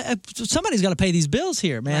thought. I thought somebody's got to pay these bills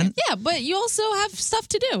here, man. Right. Yeah, but you also have stuff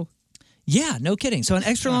to do. Yeah, no kidding. So an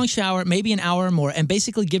extra long shower, maybe an hour or more, and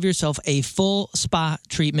basically give yourself a full spa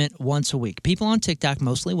treatment once a week. People on TikTok,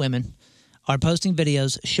 mostly women, are posting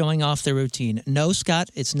videos showing off their routine. No,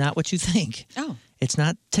 Scott, it's not what you think. Oh. It's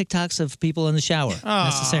not TikToks of people in the shower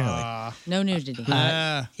necessarily. No nudity.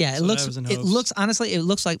 It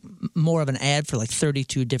looks like more of an ad for like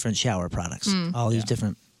 32 different shower products. All these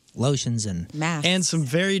different lotions and masks. And some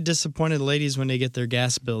very disappointed ladies when they get their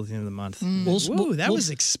gas bill at the end of the month. Whoa, that was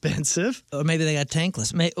expensive. Or maybe they got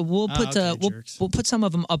tankless. We'll put some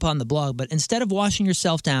of them up on the blog, but instead of washing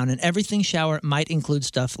yourself down, an everything shower might include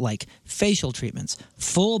stuff like facial treatments,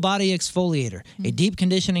 full body exfoliator, a deep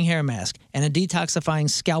conditioning hair mask, and a detoxifying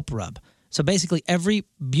scalp rub. So basically every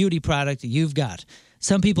beauty product you've got.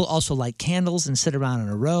 Some people also light candles and sit around in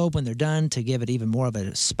a robe when they're done to give it even more of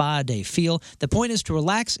a spa day feel. The point is to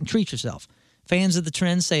relax and treat yourself. Fans of the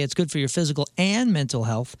trend say it's good for your physical and mental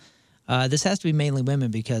health. This has to be mainly women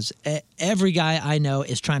because every guy I know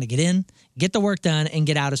is trying to get in, get the work done, and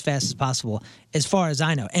get out as fast as possible, as far as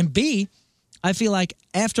I know. And B, I feel like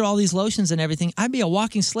after all these lotions and everything, I'd be a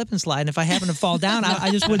walking slip and slide, and if I happen to fall down, I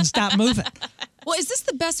just wouldn't stop moving. Well, is this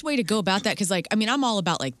the best way to go about that? Because, I'm all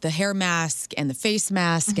about, the hair mask and the face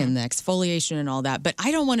mask and the exfoliation and all that. But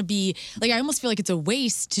I don't want to be, I almost feel like it's a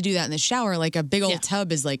waste to do that in the shower. Like, a big old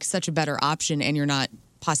tub is, such a better option, and you're not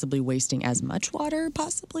possibly wasting as much water,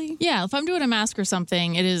 possibly. Yeah, if I'm doing a mask or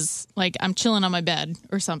something, it is, I'm chilling on my bed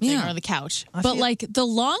or something, or the couch. The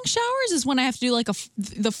long showers is when I have to do,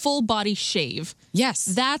 the full body shave. Yes.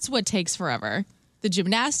 That's what takes forever. The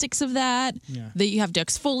gymnastics of that you have to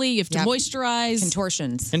exfoliate, you have to moisturize.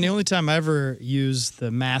 Contortions. And the only time I ever use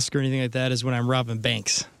the mask or anything like that is when I'm robbing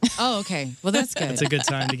banks. Oh, okay. Well, that's good. It's a good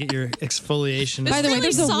time to get your exfoliation. By the way,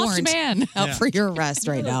 there's a warrant man out for your arrest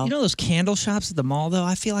right now. You know those candle shops at the mall, though?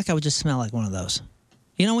 I feel like I would just smell like one of those.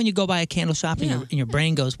 You know when you go by a candle shop and your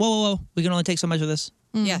brain goes, whoa, we can only take so much of this?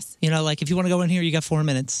 Yes. You know, if you want to go in here, you got 4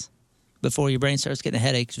 minutes before your brain starts getting a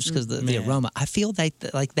headache just because of the aroma. I feel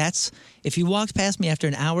like that's, if you walk past me after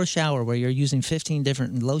an hour shower where you're using 15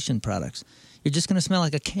 different lotion products, you're just going to smell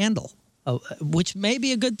like a candle, which may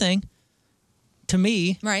be a good thing to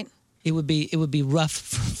me. Right. It would be rough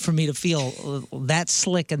for me to feel that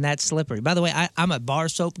slick and that slippery. By the way, I'm a bar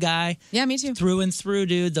soap guy. Yeah, me too. Through and through,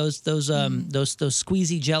 dude. Those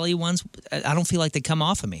squeezy jelly ones. I don't feel like they come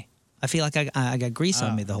off of me. I feel like I got grease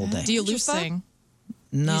on me the whole day. Do you loofah?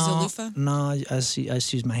 No, use a loofah? No. I just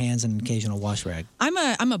use my hands and an occasional wash rag.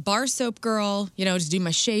 I'm a bar soap girl. To do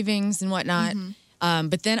my shavings and whatnot.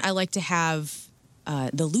 But then I like to have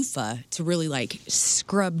the loofah to really like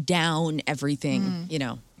scrub down everything.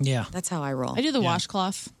 Yeah, that's how I roll. I do the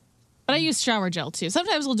washcloth, but I use shower gel too.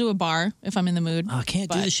 Sometimes we'll do a bar if I'm in the mood. I can't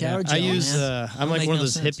do the shower gel. I use. I'm like one of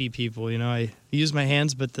those sense. hippie people. I use my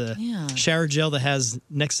hands, but the shower gel that has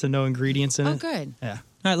next to no ingredients in it. Oh, good. Yeah.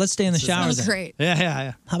 All right, let's stay in the shower. Sounds great.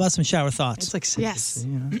 Yeah. How about some shower thoughts? It's like yes.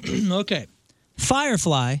 Okay.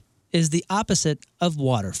 Firefly is the opposite of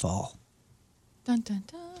waterfall. Dun, dun,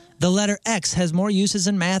 dun. The letter X has more uses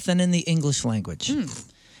in math than in the English language.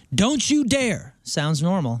 Don't you dare sounds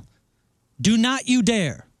normal. Do not you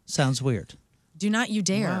dare sounds weird. Do not you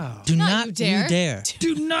dare. Wow. Do not you dare.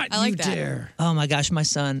 Do not I like you that. dare. Oh my gosh, my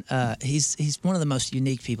son, he's one of the most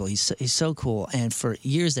unique people. He's so cool. And for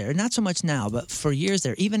years there, not so much now, but for years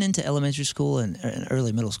there, even into elementary school and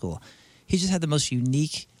early middle school, he just had the most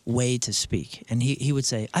unique way to speak. And he would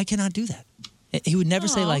say, I cannot do that. He would never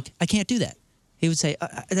say like, I can't do that. He would say,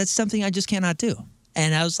 that's something I just cannot do.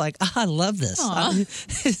 And I was like, I love this.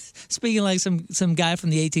 Speaking like some guy from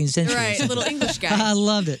the 18th century. Right, a little English guy. I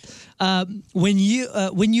loved it. When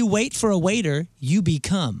you wait for a waiter, you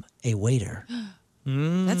become a waiter.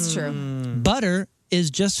 That's true. Butter is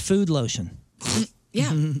just food lotion.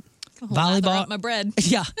 Yeah. Volleyball. My bread.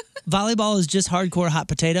 Yeah. Volleyball is just hardcore hot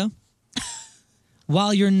potato.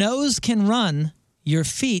 While your nose can run, your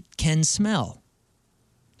feet can smell.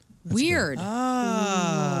 Weird.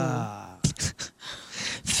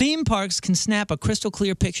 Theme parks can snap a crystal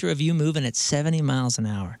clear picture of you moving at 70 miles an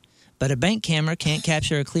hour. But a bank camera can't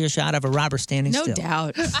capture a clear shot of a robber standing No still.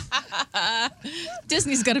 doubt.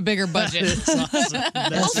 Disney's got a bigger budget.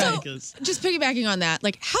 Also, just piggybacking on that,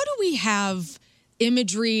 like, how do we have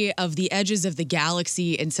imagery of the edges of the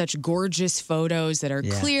galaxy in such gorgeous photos that are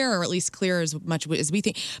clear, or at least clear as much as we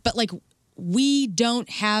think? But, like, we don't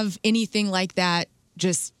have anything like that.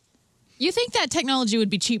 Just You think that technology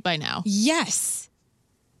would be cheap by now? Yes.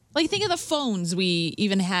 Like, think of the phones we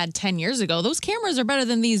even had 10 years ago. Those cameras are better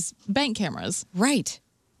than these bank cameras. Right.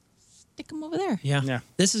 Stick them over there. Yeah.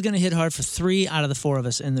 This is going to hit hard for 3 out of the 4 of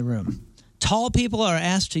us in the room. Tall people are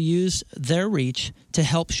asked to use their reach to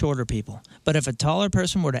help shorter people. But if a taller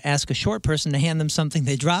person were to ask a short person to hand them something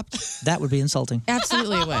they dropped, that would be insulting.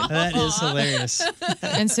 Absolutely it would. That is hilarious.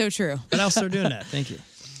 And so true. But I'll start doing that. Thank you.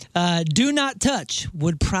 Do not touch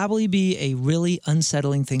would probably be a really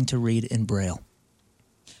unsettling thing to read in Braille.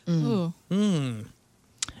 Ooh.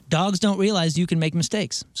 Dogs don't realize you can make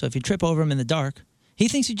mistakes. So if you trip over him in the dark, he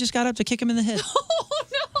thinks you just got up to kick him in the head.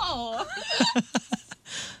 Oh,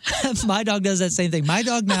 no. My dog does that same thing. My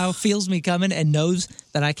dog now feels me coming and knows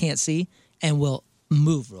that I can't see and will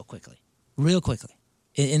move real quickly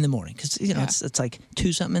in the morning. Because, it's like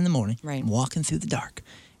 2-something in the morning. Right. I'm walking through the dark.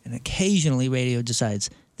 And occasionally radio decides,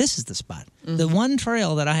 this is the spot. The one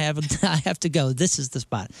trail that I have to go, this is the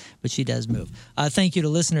spot. But she does move. Thank you to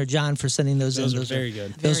listener John for sending those in. Those are very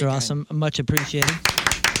good. Those Very are good. awesome. Much appreciated.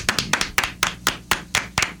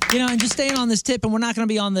 And just staying on this tip, and we're not going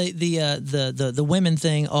to be on the women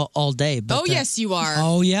thing all day. But, yes, you are.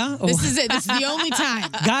 Oh, yeah? Oh. This is it. This is the only time.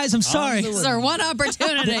 Guys, I'm sorry. This is our one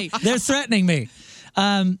opportunity. They're threatening me.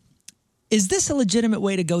 Is this a legitimate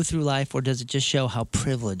way to go through life, or does it just show how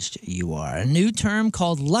privileged you are? A new term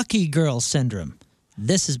called lucky girl syndrome.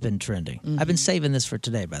 This has been trending. I've been saving this for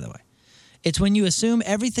today, by the way. It's when you assume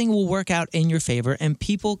everything will work out in your favor and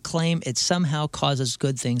people claim it somehow causes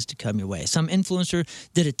good things to come your way. Some influencer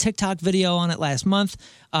did a TikTok video on it last month,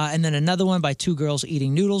 and then another one by 2 girls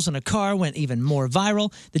eating noodles in a car went even more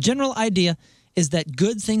viral. The general idea is that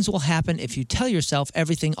good things will happen if you tell yourself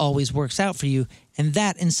everything always works out for you, and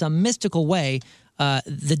that in some mystical way,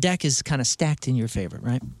 the deck is kind of stacked in your favor,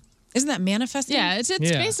 right? Isn't that manifesting? Yeah, it's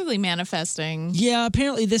basically manifesting. Yeah,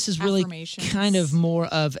 apparently this is really kind of more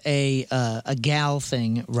of a gal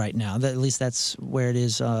thing right now. At least that's where it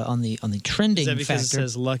is on the trending factor. Is that because factor. it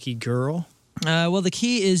says lucky girl? Well, the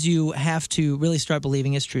key is you have to really start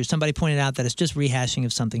believing it's true. Somebody pointed out that it's just rehashing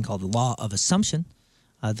of something called the law of assumption.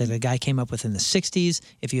 that a guy came up with in the 60s.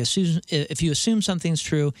 If you assume something's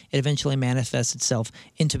true, it eventually manifests itself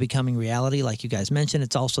into becoming reality, like you guys mentioned.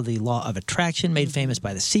 It's also the law of attraction made famous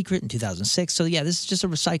by The Secret in 2006. So, yeah, this is just a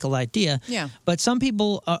recycled idea. Yeah. But some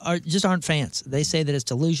people aren't fans. They say that it's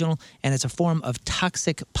delusional and it's a form of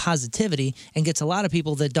toxic positivity and gets a lot of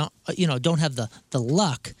people that don't have the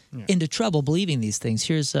luck into trouble believing these things.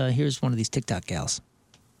 Here's one of these TikTok gals.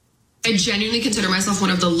 I genuinely consider myself one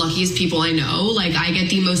of the luckiest people I know. Like, I get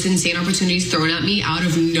the most insane opportunities thrown at me out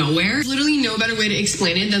of nowhere. There's literally no better way to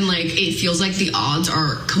explain it than, like, it feels like the odds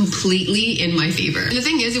are completely in my favor. And the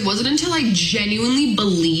thing is, it wasn't until I genuinely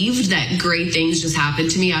believed that great things just happened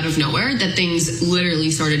to me out of nowhere that things literally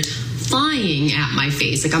started flying at my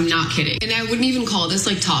face. Like, I'm not kidding. And I wouldn't even call this,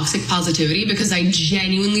 like, toxic positivity because I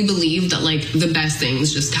genuinely believe that, like, the best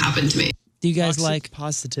things just happened to me. Do you guys like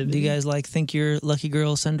positivity? Do you guys think you're lucky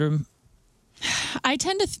girl syndrome? I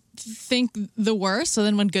tend to think the worst, so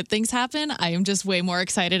then when good things happen, I am just way more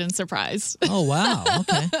excited and surprised. Oh, wow.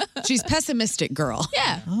 Okay. She's pessimistic girl.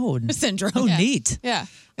 Yeah. Oh, syndrome. Oh, yeah. neat. Yeah.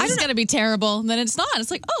 It's going to be terrible, and then it's not.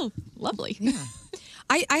 It's like, oh, lovely. Yeah.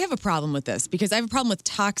 I have a problem with this because I have a problem with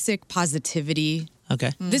toxic positivity.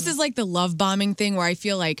 Okay. This is like the love bombing thing where I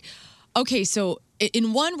feel like, okay, so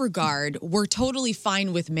in one regard, we're totally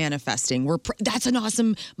fine with manifesting. That's an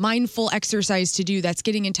awesome mindful exercise to do. That's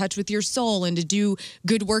getting in touch with your soul and to do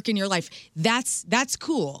good work in your life. That's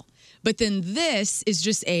cool. But then this is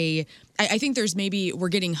just I think there's we're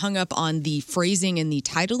getting hung up on the phrasing and the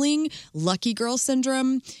titling, lucky girl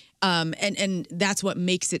syndrome. And that's what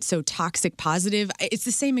makes it so toxic positive. It's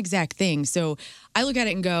the same exact thing. So I look at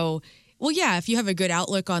it and go, well, yeah, if you have a good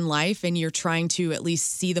outlook on life and you're trying to at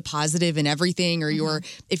least see the positive in everything, or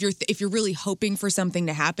if you're really hoping for something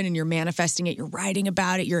to happen and you're manifesting it, you're writing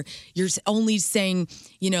about it, you're only saying,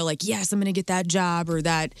 like, yes, I'm going to get that job or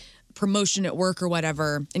that promotion at work or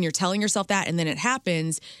whatever, and you're telling yourself that, and then it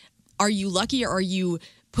happens. Are you lucky, or are you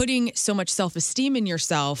putting so much self-esteem in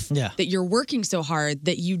yourself that you're working so hard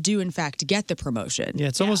that you do, in fact, get the promotion? Yeah,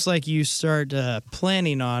 it's almost like you start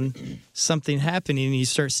planning on something happening and you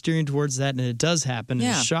start steering towards that, and it does happen. And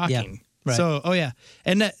it's shocking. Yeah. Right. So,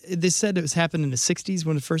 and they said it was happened in the 60s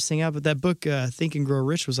when the first thing out, but that book, Think and Grow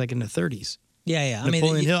Rich, was like in the 30s. Yeah.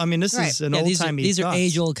 Napoleon Hill. I mean, this is an old-timey These are thoughts.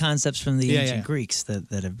 age-old concepts from the ancient Greeks that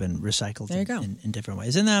have been recycled in different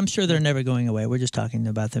ways. And I'm sure they're never going away. We're just talking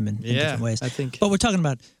about them in different ways. I think. But we're talking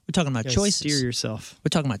about choices. Steer yourself. We're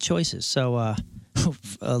talking about choices. So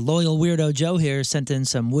loyal weirdo Joe here sent in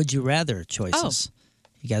some would you rather choices.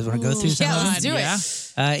 You guys want to go through some of them?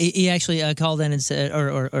 Let's do it. He actually called in and said,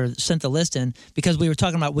 or sent the list in, because we were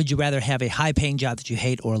talking about would you rather have a high-paying job that you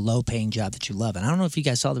hate or a low-paying job that you love. And I don't know if you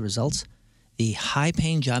guys saw the results. The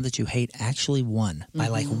high-paying job that you hate actually won by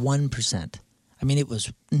like 1%. I mean, it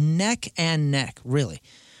was neck and neck, really.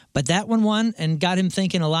 But that one won and got him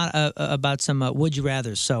thinking a lot about some would you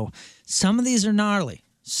rathers. So some of these are gnarly.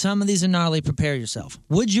 Prepare yourself.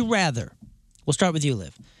 Would you rather? We'll start with you,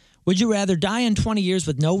 Liv. Would you rather die in 20 years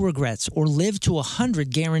with no regrets or live to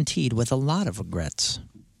 100 guaranteed with a lot of regrets?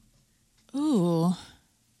 Ooh.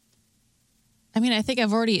 I mean, I think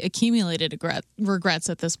I've already accumulated regrets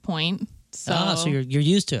at this point. So you're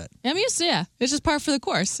used to it. I'm used to it. It's just par for the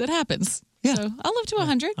course. It happens. Yeah. So I'll live to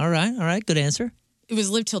 100. All right. Good answer. It was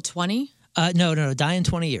live till 20? No. Die in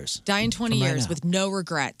 20 years. Die in 20 years with no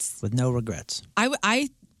regrets. With no regrets. I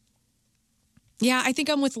think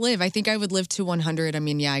I'm with Liv. I think I would live to 100. I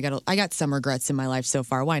mean, I got some regrets in my life so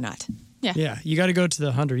far. Why not? Yeah. You got to go to the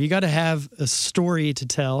 100. You got to have a story to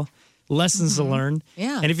tell, lessons to learn.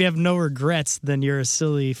 Yeah. And if you have no regrets, then you're a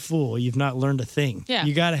silly fool. You've not learned a thing. Yeah.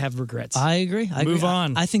 You got to have regrets. I agree. Move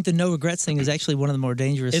on. I think the no regrets thing is actually one of the more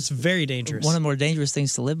dangerous. It's very dangerous. One of the more dangerous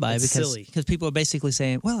things to live by because people are basically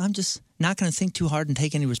saying, well, I'm just not going to think too hard and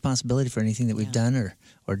take any responsibility for anything that we've done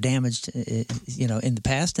or damaged, in the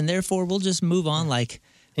past. And therefore, we'll just move on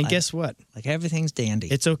And guess what? Like everything's dandy.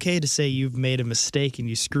 It's okay to say you've made a mistake and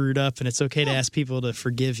you screwed up, and it's okay to ask people to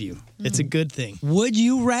forgive you. It's a good thing. Would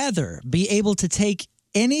you rather be able to take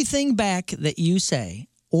anything back that you say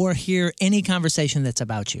or hear any conversation that's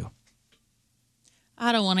about you?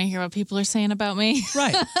 I don't want to hear what people are saying about me.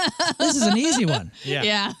 Right. This is an easy one.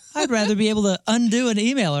 Yeah. I'd rather be able to undo an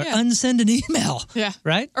email or unsend an email. Yeah.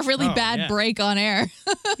 Right? Or really bad break on air.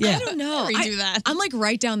 Yeah. I don't know. Redo that. I'm like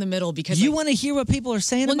right down the middle because you want to hear what people are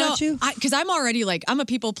saying about you? Because I'm already I'm a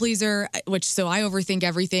people pleaser, so I overthink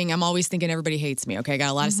everything. I'm always thinking everybody hates me. Okay, I got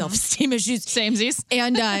a lot of self-esteem issues, Samesies,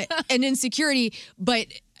 and insecurity. But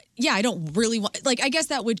I don't really want, like, I guess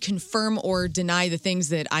that would confirm or deny the things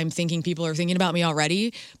that I'm thinking people are thinking about me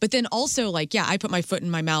already. But then also, like, I put my foot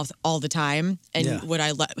in my mouth all the time. And would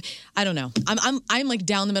I I don't know. I'm like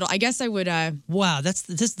down the middle. I guess I would. Wow, this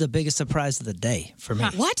is the biggest surprise of the day for me.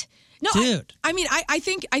 What? No, dude. I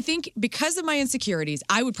think because of my insecurities,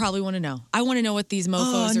 I would probably want to know. I want to know what these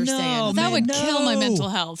mofos are saying. That would kill my mental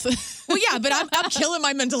health. Well, yeah, but I'm killing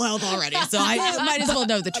my mental health already, so I might as well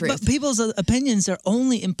know the truth. But people's opinions are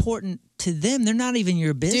only important to them. They're not even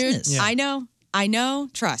your business. Dude, I know.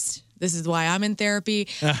 Trust. This is why I'm in therapy.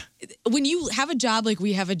 When you have a job like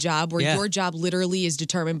we have a job where your job literally is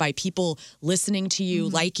determined by people listening to you,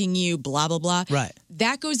 liking you, blah, blah, blah. Right.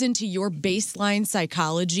 That goes into your baseline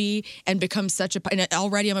psychology and becomes and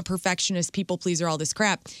already I'm a perfectionist, people pleaser, all this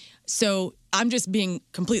crap. So I'm just being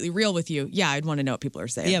completely real with you. Yeah, I'd want to know what people are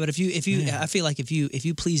saying. Yeah, but if you, I feel like if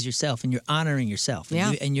you please yourself and you're honoring yourself,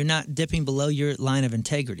 and you're not dipping below your line of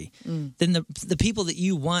integrity, then the people that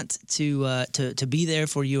you want to be there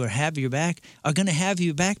for you or have your back are going to have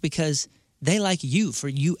you back because they like you for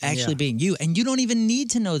you actually being you, and you don't even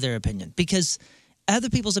need to know their opinion because other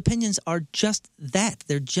people's opinions are just that.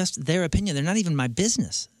 They're just their opinion. They're not even my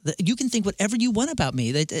business. You can think whatever you want about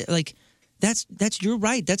me. That's your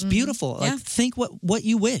right. That's beautiful. Like, think what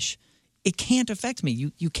you wish. It can't affect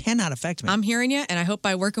me. You cannot affect me. I'm hearing you, and I hope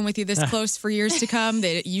by working with you this close for years to come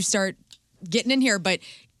that you start getting in here. But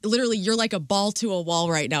literally, you're like a ball to a wall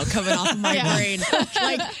right now, coming off of my brain.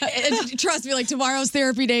 Like, trust me, like tomorrow's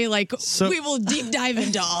therapy day. Like, we will deep dive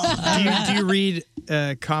into all. Do you read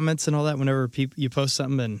comments and all that whenever you post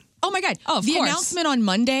something and? Oh my God. The announcement on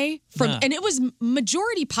Monday and it was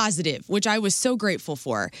majority positive, which I was so grateful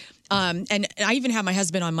for. And I even had my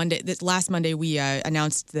husband on Monday. This last Monday, we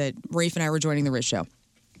announced that Rafe and I were joining the Riz Show.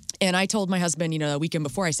 And I told my husband, the weekend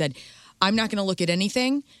before, I said, I'm not going to look at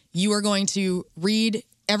anything. You are going to read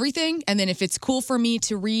everything. And then if it's cool for me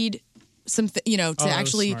to read something, to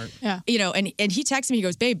actually, and he texted me, he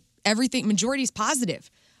goes, babe, everything, majority is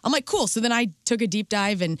positive. I'm like, cool. So then I took a deep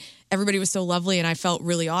dive and everybody was so lovely and I felt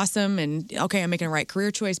really awesome and okay, I'm making a right career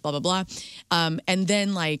choice, blah, blah, blah. And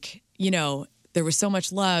then there was so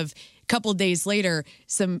much love. A couple of days later,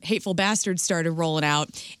 some hateful bastards started rolling out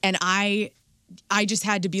and I just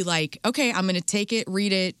had to be like, okay, I'm going to take it,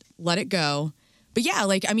 read it, let it go. But yeah,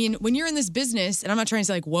 when you're in this business, and I'm not trying to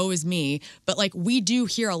say woe is me, but we do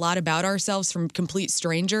hear a lot about ourselves from complete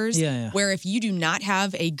strangers. Where if you do not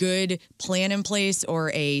have a good plan in place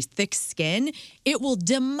or a thick skin, it will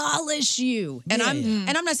demolish you. And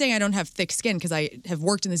I'm not saying I don't have thick skin because I have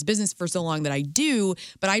worked in this business for so long that I do,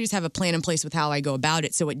 but I just have a plan in place with how I go about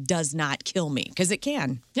it so it does not kill me because it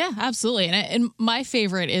can. Yeah, absolutely. And my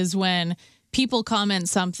favorite is when people comment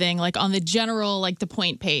something on the general, the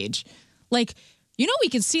point page. We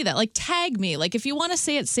can see that. Tag me. If you want to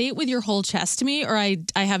say it with your whole chest to me, or I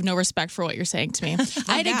have no respect for what you're saying to me.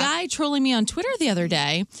 I had a guy trolling me on Twitter the other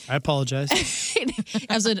day. I apologize.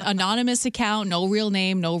 As an anonymous account, no real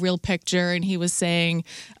name, no real picture, and he was saying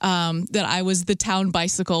that I was the town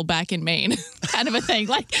bicycle back in Maine, kind of a thing.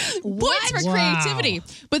 Points for creativity.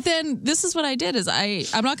 But then this is what I did: is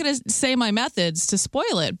I'm not going to say my methods to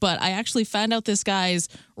spoil it, but I actually found out this guy's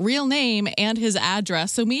real name and his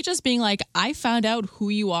address. So me just being I found out who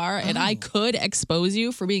you are and I could expose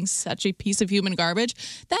you for being such a piece of human garbage,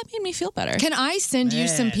 that made me feel better. Can I send you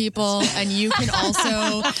some people and you can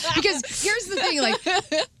also, because here's the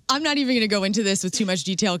thing, I'm not even going to go into this with too much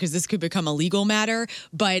detail because this could become a legal matter,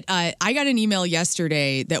 but I got an email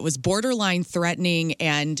yesterday that was borderline threatening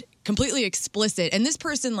and completely explicit. And this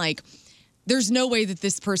person, there's no way that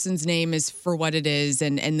this person's name is for what it is,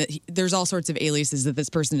 and there's all sorts of aliases that this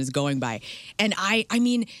person is going by. And I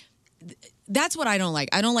mean, that's what I don't like.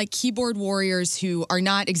 I don't like keyboard warriors who are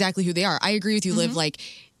not exactly who they are. I agree with you, Liv.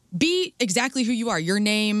 Be exactly who you are. Your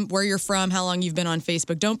name, where you're from, how long you've been on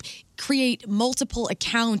Facebook. Don't create multiple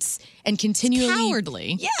accounts and continually... It's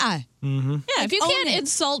cowardly. Yeah. Mm-hmm. Yeah, if you can't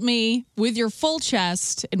insult me with your full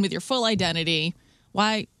chest and with your full identity,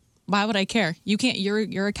 why would I care? You can't.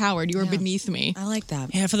 You're a coward. You're beneath me. I like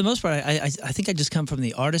that. Yeah, for the most part, I think I just come from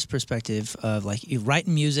the artist perspective of you're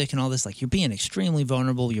writing music and all this. You're being extremely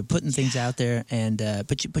vulnerable. You're putting things out there, and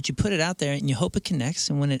but you put it out there and you hope it connects.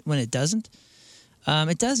 And when it doesn't,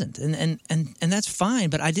 it doesn't. And that's fine.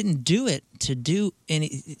 But I didn't do it to do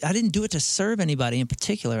any. I didn't do it to serve anybody in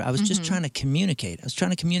particular. I was just trying to communicate. I was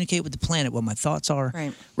trying to communicate with the planet what my thoughts are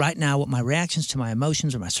right now, what my reactions to my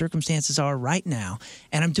emotions or my circumstances are right now.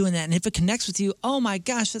 And I'm doing that. And if it connects with you, oh my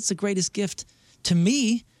gosh, that's the greatest gift to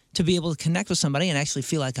me to be able to connect with somebody and actually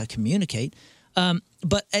feel like I communicate.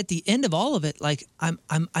 But at the end of all of it,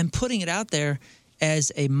 I'm putting it out there.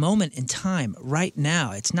 as a moment in time right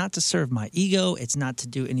now. It's not to serve my ego. It's not to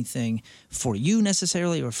do anything for you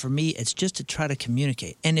necessarily or for me. It's just to try to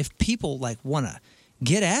communicate. And if people like want to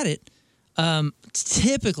get at it,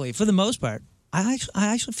 typically, for the most part, I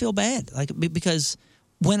actually feel bad, like, because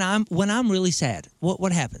when I'm really sad,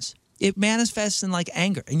 what happens? It manifests in like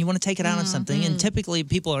anger, and you want to take it out on something. And typically,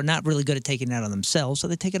 people are not really good at taking it out on themselves, so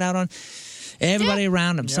they take it out on everybody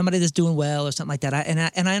around them, somebody that's doing well or something like that.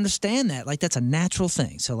 And I understand that, like, that's a natural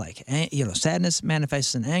thing. So like, sadness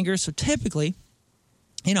manifests in anger. So typically,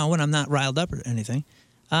 when I'm not riled up or anything,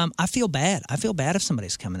 I feel bad. I feel bad if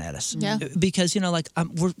somebody's coming at us. Yeah. Because,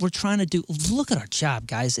 we're trying to look at our job,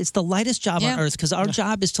 guys. It's the lightest job on earth, because our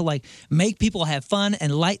job is to, like, make people have fun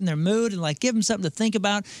and lighten their mood and, like, give them something to think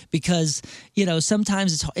about, because,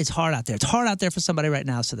 sometimes it's hard out there. It's hard out there for somebody right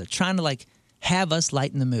now, so they're trying to, like, have us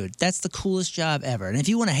lighten the mood. That's the coolest job ever. And if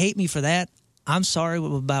you want to hate me for that, I'm sorry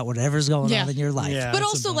about whatever's going on in your life. Yeah, but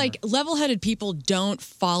also, like, level-headed people don't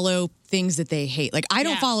follow things that they hate. Like, I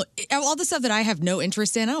don't follow all the stuff that I have no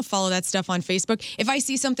interest in. I don't follow that stuff on Facebook. If I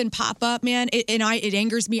see something pop up, man, it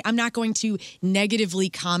angers me, I'm not going to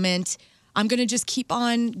negatively comment. I'm going to just keep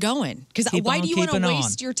on going. Because why do you want to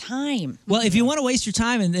waste your time? Well, if you want to waste your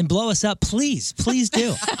time and blow us up, please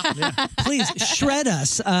do. Please shred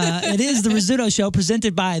us. It is the Rizzuto Show,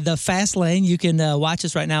 presented by The Fast Lane. You can watch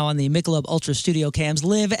us right now on the Michelob Ultra Studio cams.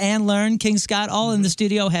 Live and learn. King Scott, all in the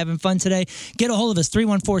studio, having fun today. Get a hold of us,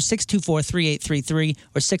 314-624-3833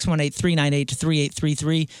 or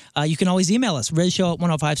 618-398-3833. You can always email us,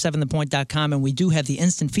 rizshow@1057thepoint.com, and we do have the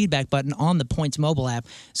instant feedback button on the Points mobile app,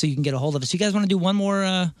 so you can get a hold of us. You guys want to do one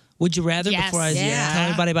more Would You Rather before I tell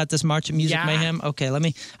everybody about this March of Music Mayhem? Okay,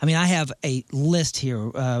 I have a list here.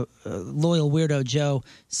 Loyal Weirdo Joe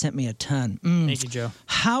sent me a ton. Thank you, Joe.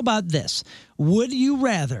 How about this? Would you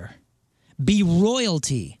rather be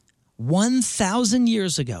royalty 1,000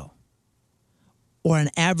 years ago or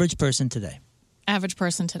an average person today? Average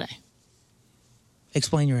person today.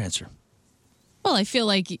 Explain your answer. Well, I feel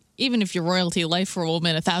like even if you're royalty, life for a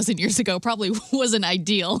woman 1,000 years ago probably wasn't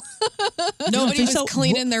ideal. Nobody was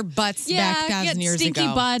cleaning their butts back 1,000 years stinky ago.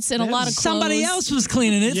 Stinky butts and a lot of clothes. Somebody else was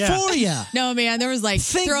cleaning it for you. No, man, there was like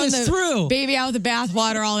throwing the baby out with the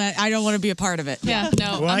bathwater, all that. I don't want to be a part of it. Yeah,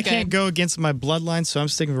 no. Well, I can't go against my bloodline, so I'm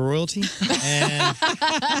sticking with royalty.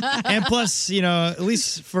 And plus, at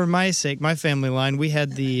least for my sake, my family line, we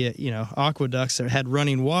had the, aqueducts that had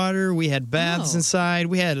running water. We had baths inside.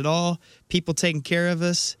 We had it all. People taking care of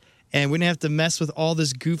us. And we didn't have to mess with all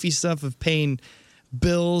this goofy stuff of paying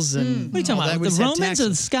bills and What are you talking about? The Romans or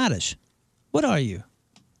the Scottish? What are you?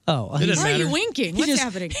 Oh, why are you winking? What's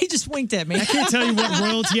happening? He just winked at me. I can't tell you what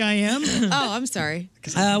royalty I am. Oh, I'm sorry.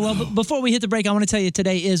 Before we hit the break, I want to tell you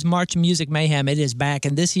today is March Music Mayhem. It is back,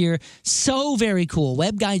 and this year, so very cool.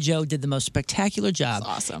 Web Guy Joe did the most spectacular job.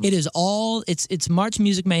 That's awesome. It is it's March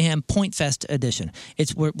Music Mayhem Point Fest edition.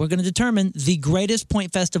 We're going to determine the greatest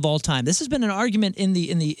Point Fest of all time. This has been an argument in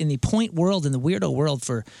the point world, in the weirdo world,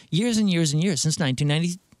 for years and years and years, since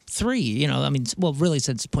 1993. Really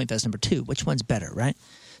since Point Fest number 2. Which one's better, right?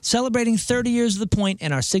 Celebrating 30 years of the Point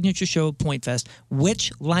and our signature show, Point Fest.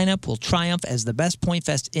 Which lineup will triumph as the best Point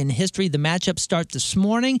Fest in history? The matchups start this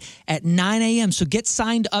morning at 9 a.m., so get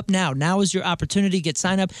signed up now. Now is your opportunity. Get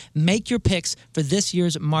signed up. Make your picks for this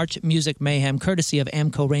year's March Music Mayhem, courtesy of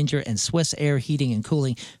Amco Ranger and Swiss Air Heating and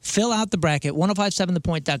Cooling. Fill out the bracket,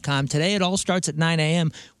 1057thepoint.com. Today it all starts at 9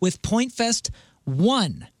 a.m. with Point Fest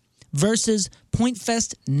 1 versus Point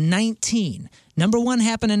Fest 19. Number 1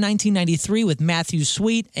 happened in 1993 with Matthew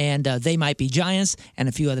Sweet and They Might Be Giants and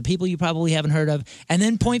a few other people you probably haven't heard of. And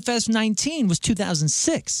then Point Fest 19 was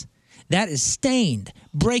 2006. That is Stained,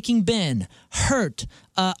 Breaking Ben, Hurt,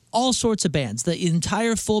 all sorts of bands. The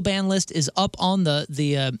entire full band list is up on the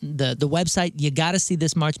website. You got to see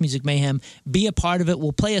this March Music Mayhem. Be a part of it.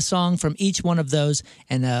 We'll play a song from each one of those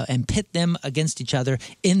and pit them against each other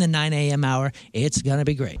in the 9 a.m. hour. It's going to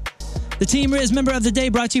be great. The Team Riz Member of the Day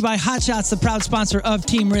brought to you by Hot Shots, the proud sponsor of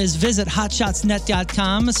Team Riz. Visit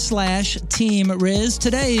hotshotsnet.com/Team Riz.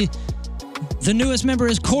 Today, the newest member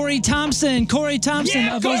is Corey Thompson. Corey Thompson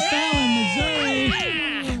of O'Fallon, Missouri.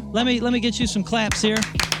 Let me get you some claps here.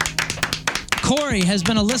 Corey has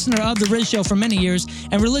been a listener of The Riz Show for many years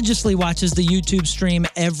and religiously watches the YouTube stream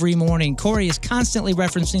every morning. Corey is constantly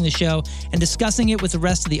referencing the show and discussing it with the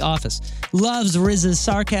rest of the office. Loves Riz's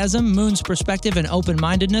sarcasm, Moon's perspective and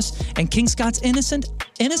open-mindedness, and King Scott's innocence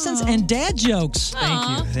and dad jokes.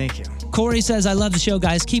 Thank you. Corey says, I love the show,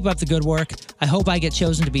 guys. Keep up the good work. I hope I get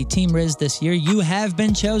chosen to be Team Riz this year. You have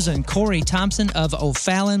been chosen. Corey Thompson of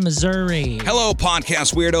O'Fallon, Missouri. Hello,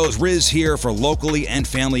 podcast weirdos. Riz here for locally and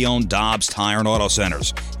family-owned Dobbs Tire Tire and Auto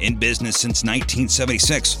Centers, in business since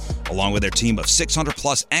 1976, along with their team of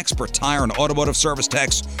 600-plus expert tire and automotive service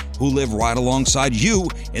techs who live right alongside you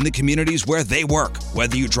in the communities where they work.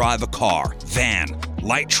 Whether you drive a car, van,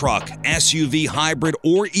 light truck, SUV, hybrid,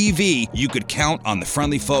 or EV, you could count on the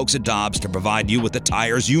friendly folks at Dobbs to provide you with the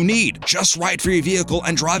tires you need, just right for your vehicle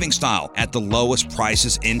and driving style, at the lowest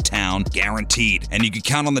prices in town, guaranteed. And you can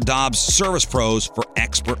count on the Dobbs service pros for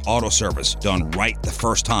expert auto service, done right the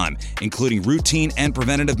first time, including routine and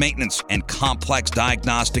preventative maintenance and complex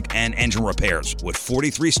diagnostic and engine repairs. With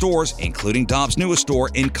 43 stores, including Dobbs' newest store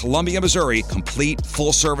in Columbia, Missouri, complete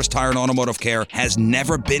full-service tire and automotive care has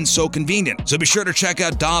never been so convenient. So be sure to check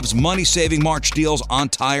out Dobbs' money-saving March deals on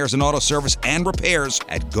tires and auto service and repairs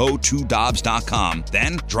at GoToDobbs.com.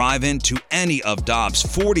 Then drive into any of Dobbs'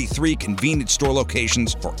 43 convenience store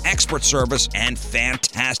locations for expert service and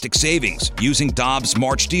fantastic savings using Dobbs'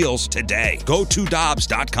 March deals today.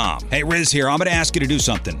 GoToDobbs.com. Hey, Riz here. I'm going to ask you to do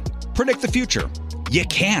something. Predict the future. You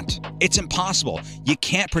can't. It's impossible. You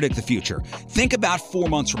can't predict the future. Think about 4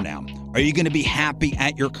 months from now. Are you going to be happy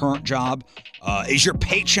at your current job? Is your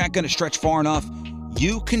paycheck going to stretch far enough?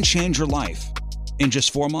 You can change your life in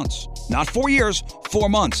just 4 months. Not 4 years, 4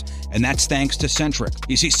 months. And that's thanks to Centric.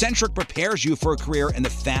 You see, Centric prepares you for a career in the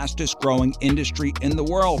fastest growing industry in the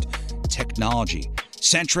world, technology.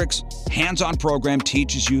 Centric's hands-on program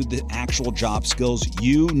teaches you the actual job skills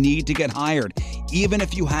you need to get hired, even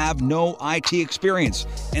if you have no IT experience.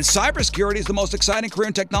 And cybersecurity is the most exciting career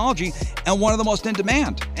in technology and one of the most in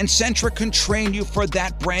demand. And Centric can train you for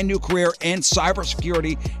that brand new career in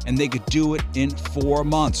cybersecurity, and they could do it in 4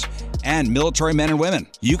 months. And military men and women,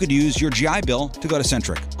 you could use your GI Bill to go to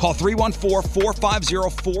Centric. Call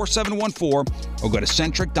 314-450-4714 or go to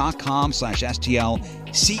centric.com/STL,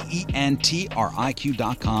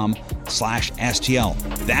 CENTRIQ.com/STL.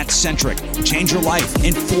 That's Centric. Change your life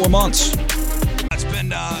in 4 months. It's been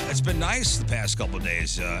nice the past couple of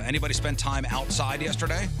days. Anybody spend time outside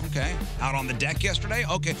yesterday? Okay. Out on the deck yesterday?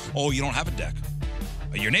 Okay. Oh, you don't have a deck.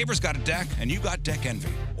 Your neighbor's got a deck, and you got deck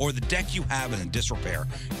envy. Or the deck you have is in disrepair.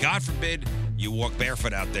 God forbid you walk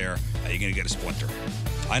barefoot out there, you're going to get a splinter.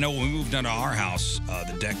 I know when we moved into our house,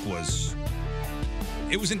 the deck was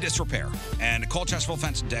in disrepair. And at Cole Chesterfield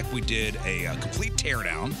Fence and Deck, we did a complete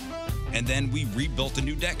teardown, and then we rebuilt a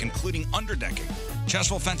new deck, including underdecking.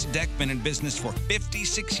 Chesterfield Fence and Deck, been in business for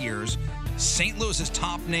 56 years. St. Louis's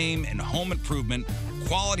top name in home improvement.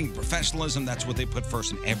 Quality and professionalism, that's what they put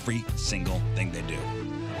first in every single thing they do.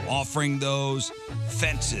 Offering those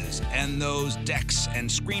fences and those decks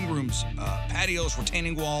and screen rooms, patios,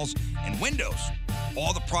 retaining walls, and windows.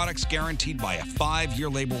 All the products guaranteed by a 5-year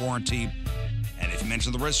labor warranty. And if you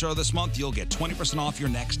mention the Riz Show this month, you'll get 20% off your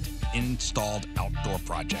next installed outdoor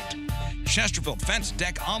project. Chesterfield Fence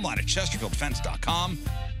Deck, online at chesterfieldfence.com.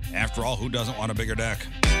 After all, who doesn't want a bigger deck?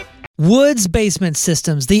 Woods Basement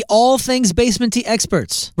Systems, the all things basement-y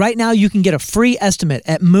experts. Right now, you can get a free estimate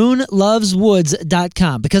at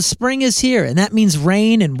moonloveswoods.com because spring is here, and that means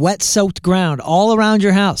rain and wet-soaked ground all around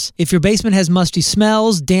your house. If your basement has musty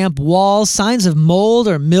smells, damp walls, signs of mold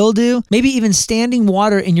or mildew, maybe even standing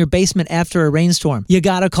water in your basement after a rainstorm, you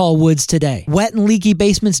gotta call Woods today. Wet and leaky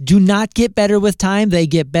basements do not get better with time, they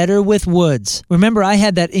get better with Woods. Remember, I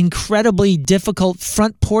had that incredibly difficult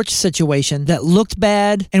front porch situation that looked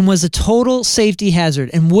bad and was a total safety hazard,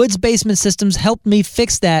 and Woods Basement Systems helped me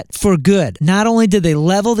fix that for good. Not only did they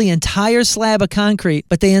level the entire slab of concrete,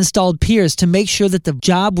 but they installed piers to make sure that the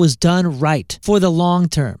job was done right for the long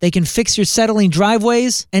term. They can fix your settling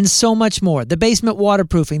driveways and so much more. The basement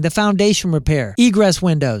waterproofing, the foundation repair, egress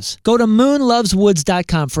windows. Go to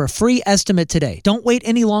moonloveswoods.com for a free estimate today. Don't wait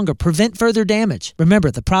any longer. Prevent further damage. Remember,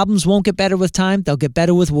 the problems won't get better with time. They'll get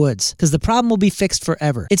better with Woods, because the problem will be fixed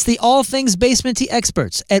forever. It's the all things basement-y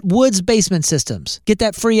experts at Woods Basement Systems. Get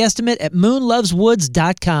that free estimate at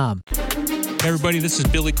moonloveswoods.com. Hey everybody, this is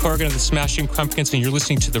Billy Corgan of the Smashing Pumpkins, and you're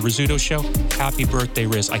listening to The Rizzuto Show. Happy birthday,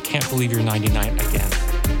 Riz. I can't believe you're 99 again.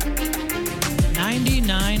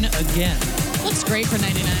 99 again. Looks great for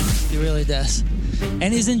 99. He really does.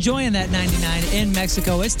 And he's enjoying that 99 in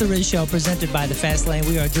Mexico. It's The Riz Show, presented by The Fast Lane.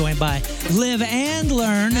 We are joined by Live and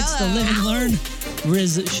Learn. It's the Live and Learn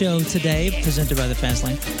Riz Show today, presented by The Fast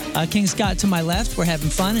Lane. King Scott to my left. We're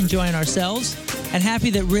having fun, enjoying ourselves, and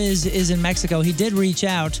happy that Riz is in Mexico. He did reach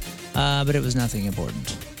out, but it was nothing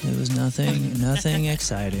important. It was nothing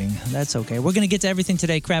exciting. That's okay. We're going to get to everything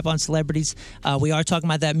today. Crap on celebrities. We are talking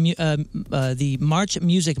about that the March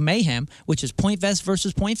Music Mayhem, which is Point Fest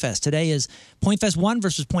versus Point Fest. Today is Point Fest 1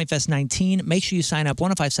 versus Point Fest 19. Make sure you sign up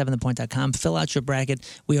 1057thepoint.com. Fill out your bracket.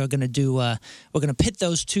 We are going to do. We're going to pit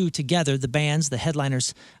those two together, the bands, the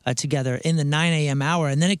headliners together in the 9 a.m. hour,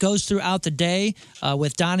 and then it goes throughout the day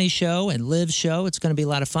with Donnie's show and Liv's show. It's going to be a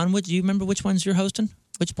lot of fun. Do you remember which ones you're hosting?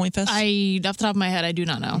 Which Point Fest? Off the top of my head, I do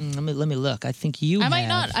not know. Let me look. I think I might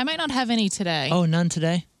not have any today. Oh, none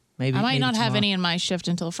today? Maybe I might not tomorrow. have any in my shift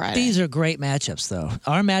until Friday. These are great matchups, though.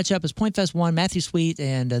 Our matchup is Point Fest 1, Matthew Sweet,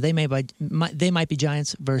 and They Might Be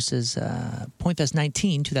Giants versus Point Fest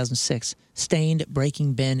 19, 2006, Stained,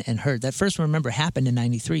 Breaking Ben, and Hurt. That first one, remember, happened in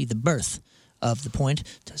 93, the birth of the Point.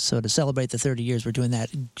 So to celebrate the 30 years, we're doing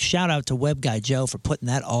that. Shout out to Web Guy Joe for putting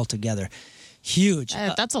that all together. Huge.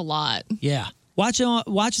 That's a lot. Yeah. Watch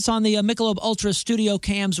us on the Michelob Ultra Studio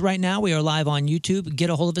cams right now. We are live on YouTube. Get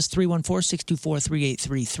a hold of us,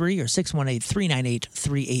 314-624-3833 or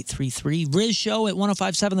 618-398-3833. RizShow at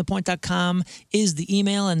 1057thepoint.com is the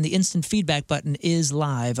email, and the instant feedback button is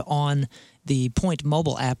live on the Point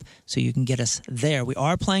mobile app, so you can get us there. We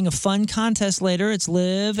are playing a fun contest later. It's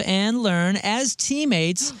Live and Learn as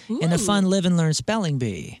teammates in a fun Live and Learn spelling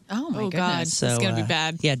bee. Oh, my God. goodness. So, it's going to be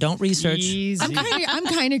bad. Yeah, don't research. I'm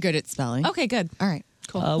kind of good at spelling. Okay, good. All right.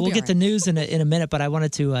 Cool. We'll get the news in a minute, but I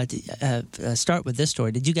wanted to start with this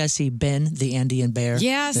story. Did you guys see Ben, the Andean bear?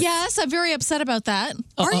 Yes, I'm very upset about that.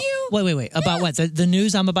 Are you? Wait. About what? The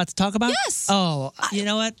news I'm about to talk about? Yes. Oh, you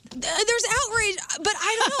know what? There's outrage, but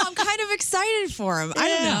I don't know. I'm kind of excited for him. I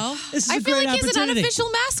don't know. This is I a feel great like he's an opportunity.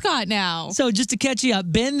 unofficial mascot now. So just to catch you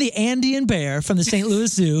up, Ben, the Andean bear from the St.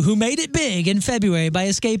 Louis Zoo, who made it big in February by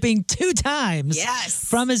escaping 2 times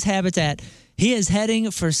from his habitat. He is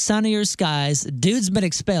heading for sunnier skies. Dude's been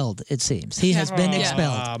expelled, it seems. He has been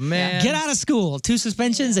expelled. Oh, man. Get out of school. 2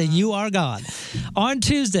 suspensions and you are gone. On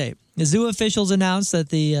Tuesday, the zoo officials announced that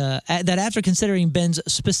that after considering Ben's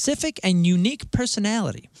specific and unique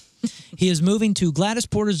personality, he is moving to Gladys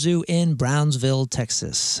Porter Zoo in Brownsville,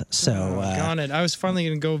 Texas. So, darn it. I was finally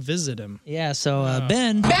going to go visit him. Yeah, so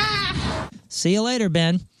Ben, see you later,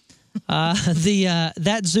 Ben.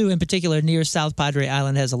 That zoo in particular near South Padre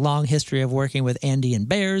Island has a long history of working with Andean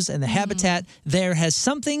bears, and the habitat there has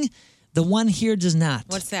something the one here does not.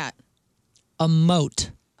 What's that? A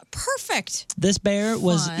moat. Perfect. This bear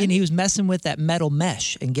he was messing with that metal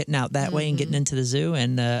mesh and getting out that way and getting into the zoo,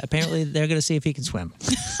 and apparently they're going to see if he can swim.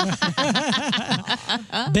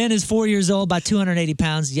 Ben is 4 years old, about 280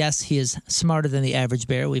 pounds. Yes, he is smarter than the average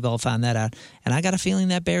bear. We've all found that out. And I got a feeling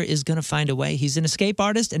that bear is going to find a way. He's an escape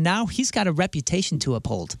artist, and now he's got a reputation to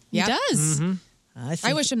uphold. He does. Mm-hmm.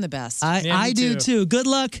 I wish him the best. I do too. Good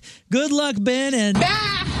luck, Ben, and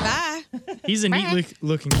bye. He's a neat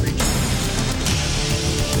looking creature.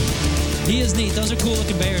 He is neat. Those are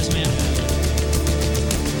cool-looking bears, man.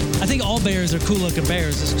 I think all bears are cool-looking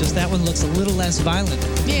bears. It's just that one looks a little less violent.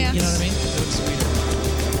 Yeah. You know what I mean?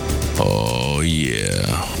 Oh,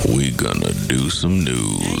 yeah. We're gonna do some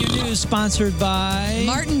news. And your news sponsored by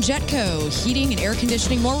Martin Jetco, heating and air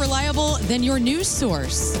conditioning more reliable than your news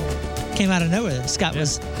source. Came out of nowhere. Scott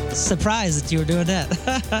was surprised that you were doing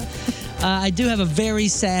that. I do have a very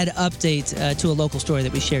sad update to a local story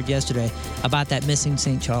that we shared yesterday about that missing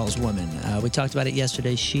St. Charles woman. We talked about it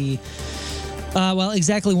yesterday. She,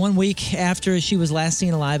 exactly 1 week after she was last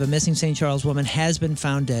seen alive, a missing St. Charles woman has been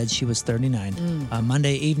found dead. She was 39.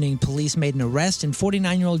 Monday evening, police made an arrest, and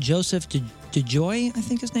 49-year-old Joseph DeJoy, I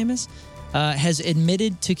think his name is, has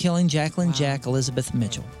admitted to killing Jacqueline Jack Elizabeth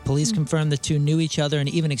Mitchell. Police confirmed the two knew each other and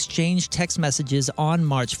even exchanged text messages on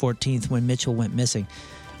March 14th when Mitchell went missing.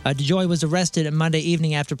 DeJoy was arrested Monday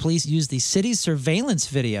evening after police used the city's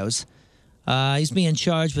surveillance videos. He's being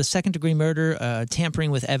charged with second-degree murder, tampering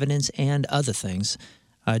with evidence, and other things.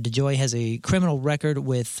 DeJoy has a criminal record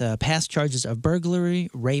with past charges of burglary,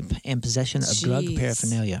 rape, and possession of drug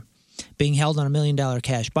paraphernalia. Being held on $1 million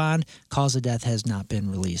cash bond, cause of death has not been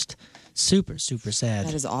released. Super, super sad.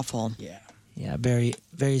 That is awful. Yeah, very,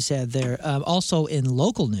 very sad there. Also in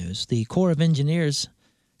local news, the Corps of Engineers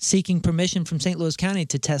seeking permission from St. Louis County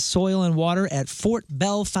to test soil and water at Fort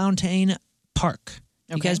Bellefontaine Park.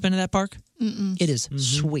 You guys been to that park? Mm-mm. It is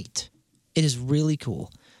sweet. It is really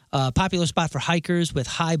cool. Popular spot for hikers with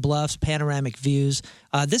high bluffs, panoramic views.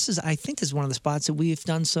 I think this is one of the spots that we've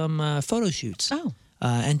done some photo shoots. Oh.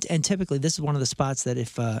 And typically this is one of the spots that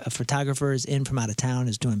if a photographer is in from out of town,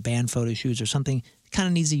 is doing band photo shoots or something, kind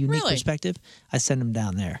of needs a unique perspective, I send them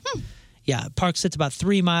down there. Yeah, park sits about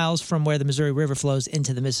 3 miles from where the Missouri River flows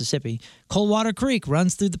into the Mississippi. Coldwater Creek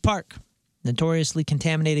runs through the park. Notoriously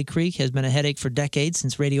contaminated creek has been a headache for decades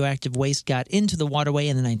since radioactive waste got into the waterway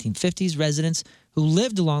in the 1950s. Residents who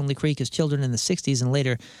lived along the creek as children in the 60s and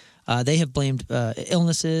later, they have blamed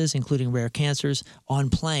illnesses, including rare cancers, on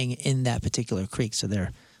playing in that particular creek. So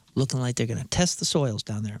they're looking like they're going to test the soils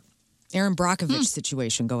down there. Aaron Brockovich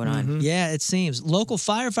situation going on. Yeah, it seems. Local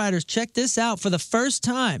firefighters, check this out. For the first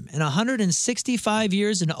time in 165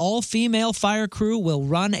 years, an all-female fire crew will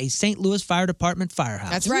run a St. Louis Fire Department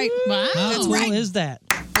firehouse. That's right. Wow. How That's cool right. is that?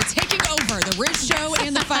 We're taking over the Riz Show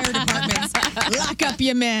and the fire departments. Lock up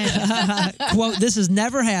your men. Quote, this has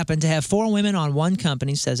never happened to have 4 women on one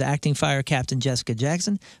company, says acting fire captain Jessica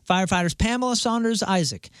Jackson. Firefighters Pamela Saunders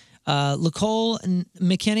Isaac, Nicole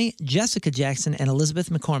McKinney, Jessica Jackson, and Elizabeth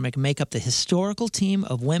McCormick make up the historical team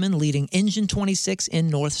of women leading Engine 26 in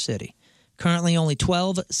North City. Currently, only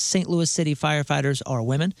 12 St. Louis City firefighters are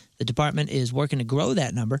women. The department is working to grow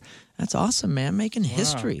that number. That's awesome, man. Making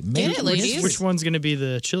history. Which one's going to be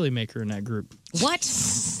the chili maker in that group? What?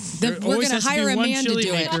 We're going to hire a man to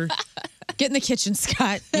do it. Get in the kitchen,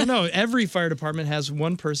 Scott. No, every fire department has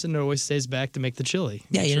one person that always stays back to make the chili.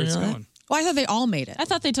 Yeah, you sure know it's that? going. Well, I thought they all made it. I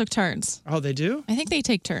thought they took turns. Oh, they do? I think they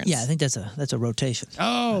take turns. Yeah, I think that's a rotation.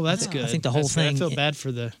 Oh, that's good. I think the whole thing. I feel bad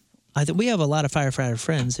for the... I think we have a lot of firefighter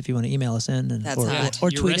friends. If you want to email us in or your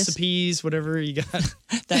tweet us. recipes, whatever you got.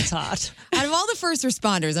 That's hot. Out of all the first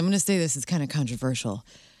responders, I'm going to say this is kind of controversial.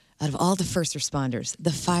 Out of all the first responders,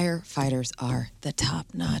 the firefighters are the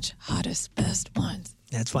top-notch, hottest, best ones.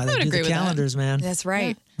 That's why they do the calendars, man. That's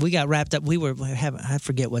right. We got wrapped up. I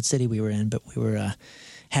forget what city we were in, but we were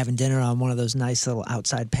having dinner on one of those nice little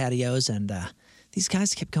outside patios, and these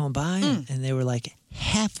guys kept going by, and they were like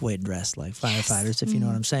halfway dressed like firefighters, if you know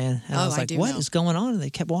what I'm saying. And I was like, what is going on? And they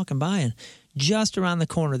kept walking by, and just around the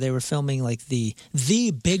corner, they were filming like the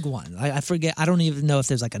big one. I forget. I don't even know if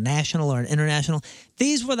there's like a national or an international.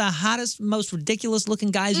 These were the hottest, most ridiculous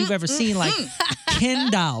looking guys you've ever seen, like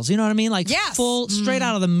Ken dolls. You know what I mean? Like full, straight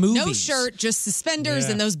out of the movies. No shirt, just suspenders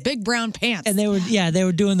and those big brown pants. And they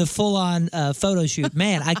were doing the full on photo shoot.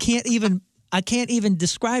 Man, I can't even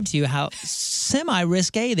describe to you how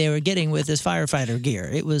semi-risque they were getting with this firefighter gear.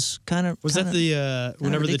 It was kind of... Was that the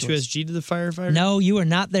whenever ridiculous. the 2SG did the firefighter? No, you were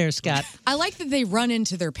not there, Scott. I like that they run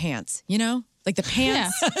into their pants, you know? Like the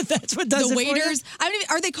pants. That's what does the it for you? waders. I mean,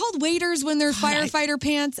 are they called waders when they're firefighter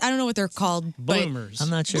pants? I don't know what they're called. Bloomers.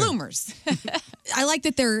 I'm not sure. Bloomers. I like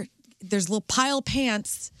that there's little pile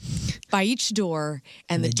pants by each door,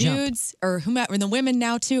 and the dudes, or whomever, and the women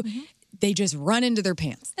now too, they just run into their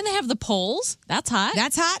pants. And they have the poles. That's hot.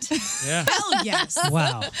 That's hot? Yeah. Hell yes.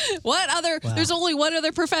 Wow. What other? There's only one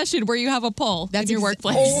other profession where you have a pole in your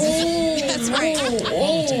workplace. That's right.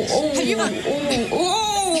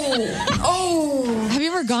 Have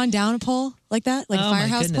you ever gone down a pole like that? Like a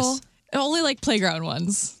firehouse pole? Only like playground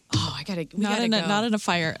ones. Oh, I gotta. Not in a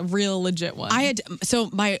a real legit one. I had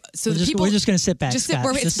We're just gonna sit back. Just sit.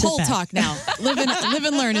 Scott. It's pole talk now. Live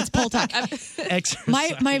and learn. It's pole talk.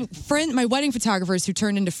 My wedding photographers who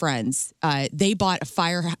turned into friends. They bought a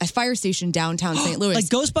fire station downtown St. Louis, like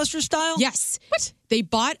Ghostbusters style. Yes. What? They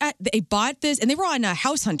bought this, and they were on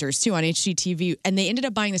House Hunters too on HGTV, and they ended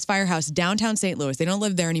up buying this firehouse downtown St. Louis. They don't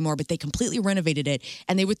live there anymore, but they completely renovated it,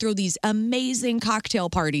 and they would throw these amazing cocktail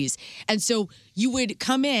parties. And so you would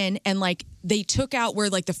come in, and like they took out where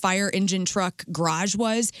like the fire engine truck garage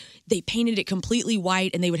was. They painted it completely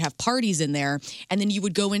white, and they would have parties in there. And then you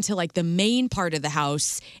would go into like the main part of the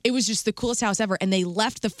house. It was just the coolest house ever. And they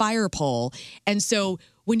left the fire pole, and so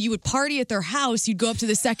when you would party at their house, you'd go up to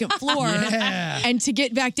the second floor, and to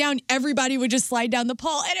get back down, everybody would just slide down the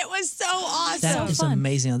pole, and it was so awesome. That is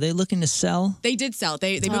amazing. Are they looking to sell? They did sell.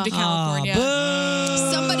 They moved to California.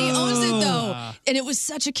 Somebody owns it though, and it was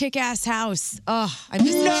such a kick-ass house. Oh, I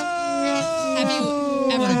miss it. Have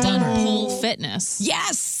you ever done pole fitness?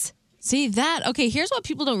 Yes. See that? Okay, here's what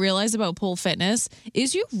people don't realize about pole fitness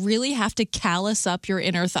is you really have to callus up your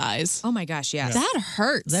inner thighs. Oh my gosh, yes. That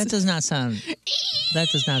hurts. That does not sound.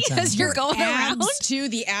 Because you're going around around to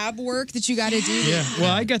the ab work that you got to do. Yeah.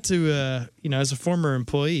 Well, I got to, as a former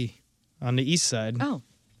employee on the east side. Oh.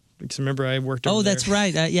 Because remember, I worked over that's there.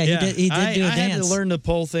 right. He did do a dance. I had to learn the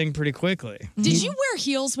pole thing pretty quickly. Did you wear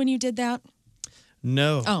heels when you did that?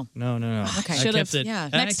 No. Oh. No. Okay. Should have. Yeah.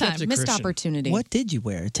 Next time. Missed opportunity. What did you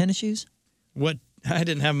wear? Tennis shoes? What? I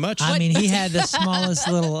didn't have much. I mean, he had the smallest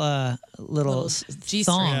little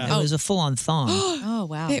thong. Yeah. It was a full-on thong. Oh,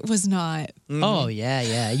 wow. It was not. Mm-hmm. Oh,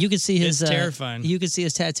 yeah. You could see his... It's terrifying. You could see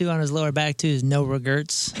his tattoo on his lower back, too. His no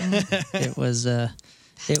regrets. It was... I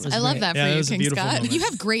love that for you, King Scott. You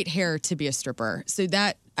have great hair to be a stripper. So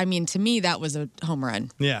that I mean, to me, that was a home run.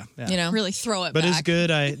 Yeah. You know? Really throw it but back. it's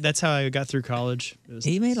good. That's how I got through college.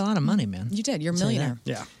 He made a lot of money, man. You did. You're a millionaire.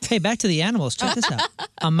 Yeah. Hey, back to the animals. Check this out.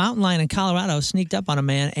 A mountain lion in Colorado sneaked up on a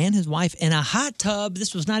man and his wife in a hot tub.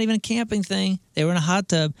 This was not even a camping thing. They were in a hot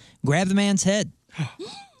tub. Grabbed the man's head.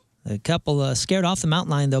 The couple scared off the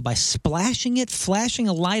mountain lion, though, by splashing it, flashing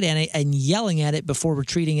a light at it, and yelling at it before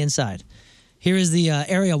retreating inside. Here is the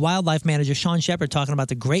area wildlife manager, Sean Shepard, talking about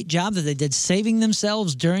the great job that they did saving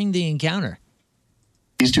themselves during the encounter.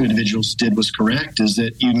 These two individuals did was correct, is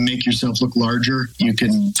that you make yourself look larger. You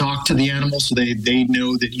can talk to the animals so they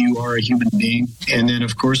know that you are a human being. And then,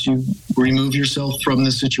 of course, you remove yourself from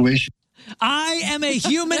the situation. I am a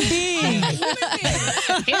human being.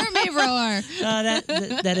 Hear me roar.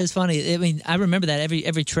 That is funny. I mean, I remember that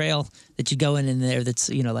every trail that you go in there that's,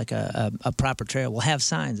 you know, like a proper trail will have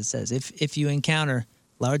signs that says if you encounter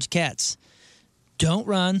large cats, don't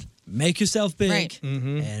run, make yourself big, Right.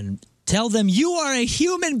 and tell them you are a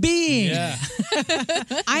human being. Yeah.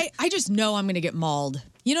 I just know I'm going to get mauled.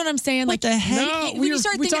 You know what I'm saying? What the heck? No, when you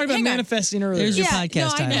start we thinking, talked about hang on. manifesting earlier. There's your Yeah, podcast no,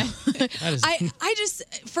 I title. know. I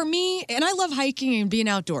just, for me, and I love hiking and being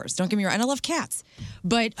outdoors. Don't get me wrong. And I love cats.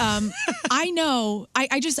 But I know,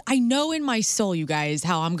 I know in my soul, you guys,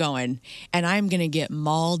 how I'm going. And I'm going to get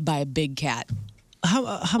mauled by a big cat.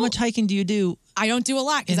 How much hiking do you do? I don't do a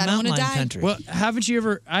lot because I don't want to die. Country? Well, haven't you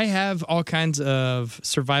ever? I have all kinds of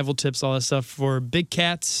survival tips, all that stuff for big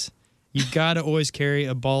cats. You got to always carry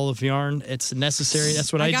a ball of yarn. It's necessary.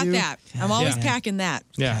 That's what I do. I got that. I'm always packing that.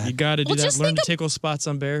 Yeah, you got to do Well, that. just Learn think to tickle spots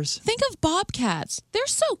on bears. Think of bobcats. They're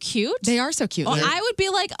so cute. They are so cute. Oh, I would be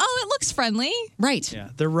like, oh, it looks friendly. Right. Yeah,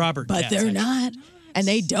 they're Robert But cats. they're not. And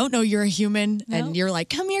they don't know you're a human. No. And you're like,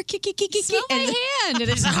 come here, kiki. Smell my hand. And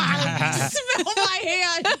it's smell my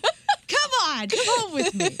hand. Come on, come home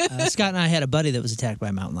with me. Scott and I had a buddy that was attacked by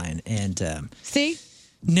a mountain lion, and See?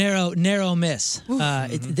 narrow miss.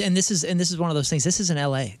 And this is one of those things. This is in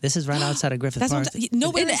L.A. This is right outside of Griffith That's Park. what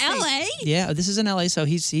nobody In LA? Yeah, this is in L.A. So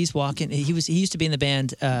he's walking. He used to be in the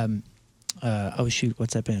band.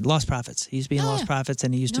 What's that band? Lost Prophets. He used to be in Lost Prophets,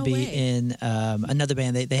 and he used to be in another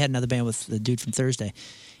band. They had another band with the dude from Thursday,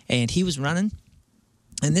 and he was running.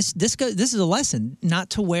 And this is a lesson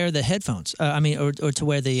not to wear the headphones. Or to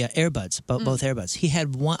wear the earbuds, both earbuds. He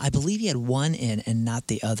had one. I believe he had one in and not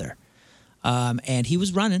the other. And he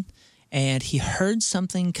was running, and he heard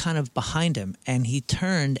something kind of behind him, and he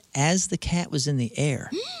turned as the cat was in the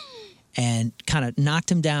air. And kind of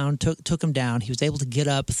knocked him down, took him down. He was able to get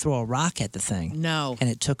up, throw a rock at the thing. No. And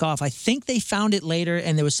it took off. I think they found it later,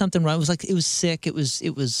 and there was something wrong. It was like it was sick. It was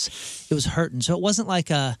hurting. So it wasn't like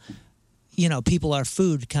a, people are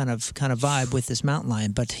food kind of vibe with this mountain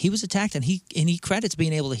lion. But he was attacked, and he credits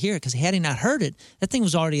being able to hear it, because had he not heard it, that thing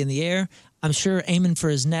was already in the air. I'm sure aiming for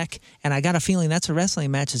his neck, and I got a feeling that's a wrestling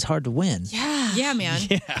match that's hard to win. Yeah, man.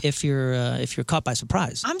 If you're caught by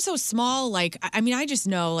surprise. I'm so small. Like, I just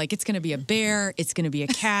know, like, it's going to be a bear, it's going to be a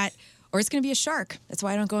cat, or it's going to be a shark. That's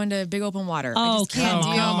why I don't go into big open water. I just can't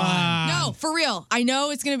deal. Come on. No, for real. I know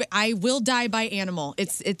it's going to be. I will die by animal.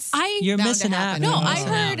 You're bound missing to out. happen. No, No, I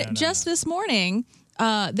no, heard just this morning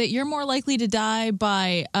that you're more likely to die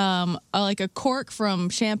by like a cork from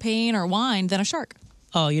champagne or wine than a shark.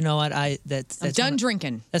 Oh, you know what? That's I'm done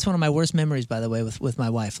drinking. That's one of my worst memories, by the way, with my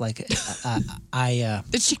wife. Like,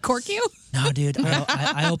 Did she cork you? No, dude.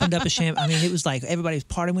 I opened up a champagne. I mean, it was like everybody was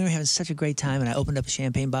partying. We were having such a great time, and I opened up a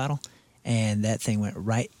champagne bottle, and that thing went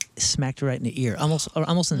smacked her right in the ear, almost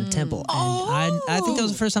in the temple. And I think that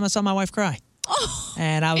was the first time I saw my wife cry. Oh,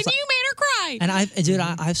 and I was. And you made her cry.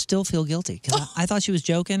 And I still feel guilty because I thought she was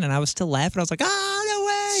joking, and I was still laughing. I was like, oh, no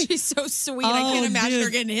way. She's so sweet. I can't imagine her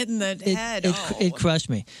getting hit in the head. It crushed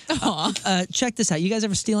me. Check this out. You guys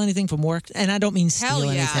ever steal anything from work? And I don't mean steal Hell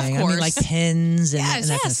yeah, anything. of I mean like course. pens and that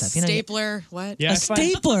kind of stuff. You know, Stapler. What? Yeah, a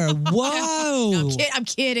stapler. Whoa. No, I'm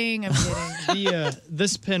kidding.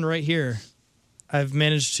 This pen right here, I've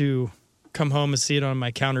managed to come home and see it on my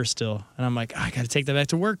counter still. And I'm like, I got to take that back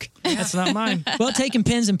to work. That's not mine. Well, taking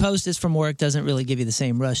pens and Post-its from work doesn't really give you the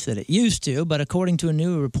same rush that it used to. But according to a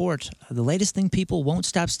new report, the latest thing people won't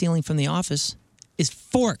stop stealing from the office is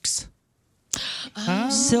forks.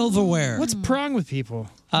 Silverware. What's wrong with people?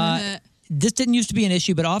 This didn't used to be an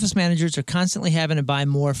issue, but office managers are constantly having to buy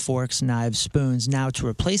more forks, knives, spoons now to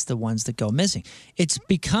replace the ones that go missing. It's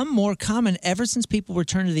become more common ever since people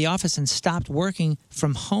returned to the office and stopped working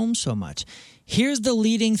from home so much. Here's the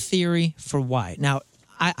leading theory for why. Now,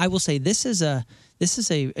 I will say this is a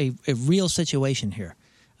real situation here.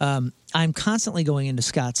 I'm constantly going into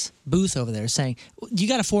Scott's booth over there saying, you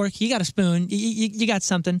got a fork, you got a spoon, you got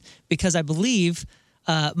something, because I believe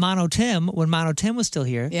Mono Tim, when Mono Tim was still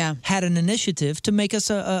here, had an initiative to make us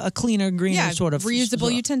a cleaner, greener sort of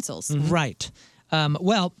reusable utensils. Right.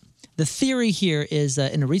 Well, the theory here is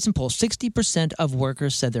in a recent poll, 60% of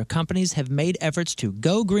workers said their companies have made efforts to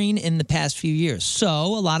go green in the past few years. So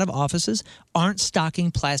a lot of offices aren't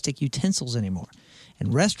stocking plastic utensils anymore.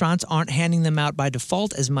 And restaurants aren't handing them out by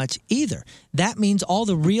default as much either. That means all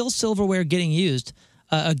the real silverware gets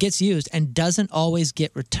used and doesn't always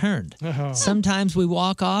get returned. Oh. Sometimes we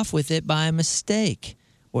walk off with it by mistake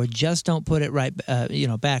or just don't put it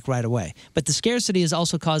back right away. But the scarcity is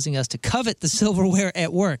also causing us to covet the silverware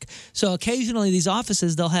at work. So occasionally these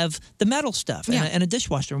offices, they'll have the metal stuff and a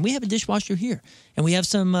dishwasher. And we have a dishwasher here. And we have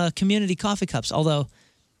some community coffee cups, although...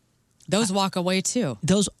 Those walk away, too.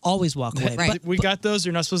 Those always walk away. Right. We got those.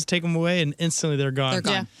 You're not supposed to take them away, and instantly they're gone. They're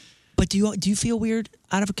gone. Yeah. But do you feel weird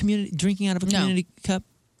drinking out of a community cup?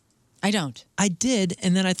 I don't. I did,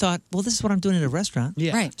 and then I thought, well, this is what I'm doing at a restaurant.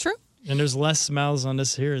 Yeah. Right. True. And there's less smells on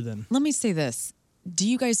this here than... Let me say this. Do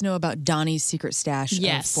you guys know about Donnie's secret stash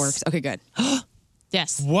of forks? Okay, good.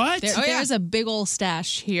 Yes. What? There's a big old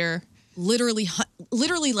stash here. Literally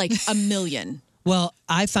like a million. Well,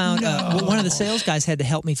 I found one of the sales guys had to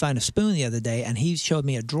help me find a spoon the other day, and he showed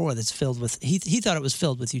me a drawer that's filled with... He thought it was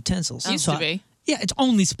filled with utensils. Used to be. Yeah, it's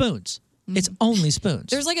only spoons. It's only spoons.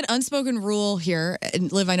 There's like an unspoken rule here.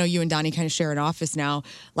 And Liv, I know you and Donnie kind of share an office now.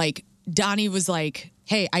 Like, Donnie was like,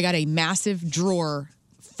 hey, I got a massive drawer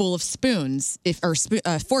full of spoons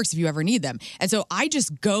forks if you ever need them. And so I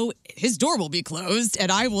just go, his door will be closed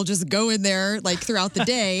and I will just go in there like throughout the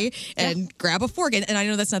day and grab a fork. And I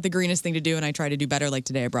know that's not the greenest thing to do, and I try to do better. Like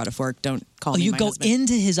today I brought a fork. Don't call me you my go husband.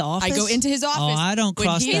 into his office? I go into his office. Oh, I don't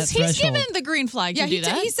cross that threshold. He's given the green flag to do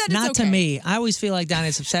that. He said it's Not okay. to me. I always feel like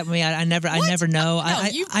Donnie's upset with me. I never know.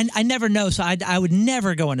 I never know, so I would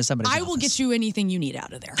never go into somebody's office. I will get you anything you need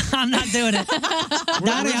out of there. I'm not doing it.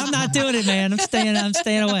 Donnie, I'm not doing it, man. I'm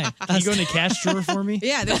staying away. Can you go in the cash drawer for me?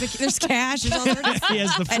 Yeah, there's cash. There's all He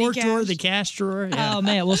has the fork drawer, the cash drawer. Yeah. Oh,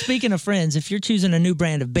 man. Well, speaking of friends, if you're choosing a new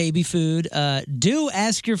brand of baby food, do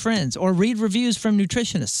ask your friends or read reviews from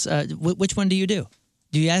nutritionists. Which one do you do?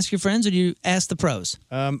 Do you ask your friends or do you ask the pros?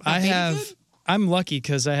 I'm lucky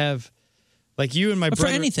because I have, like you and my brother.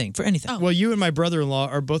 For anything. Oh. Well, you and my brother-in-law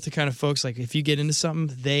are both the kind of folks, like if you get into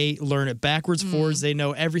something, they learn it backwards, forwards. They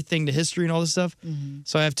know everything, the history and all this stuff.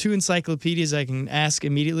 So I have two encyclopedias I can ask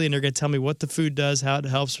immediately, and they're going to tell me what the food does, how it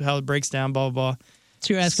helps, how it breaks down, blah, blah, blah.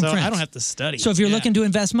 So you're asking friends. I don't have to study. So if you're looking to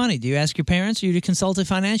invest money, do you ask your parents or do you consult a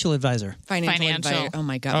financial advisor? Financial advisor. Oh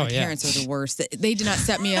my God, my parents are the worst. They did not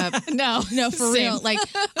set me up. No, for real. Like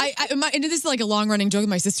and this is like a long running joke with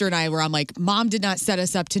my sister and I, where I'm like, Mom did not set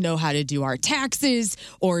us up to know how to do our taxes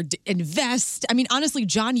or invest. I mean, honestly,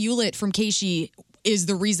 John Hewlett from Keishi is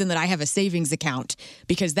the reason that I have a savings account,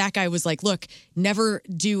 because that guy was like, look, never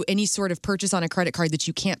do any sort of purchase on a credit card that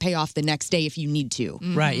you can't pay off the next day if you need to.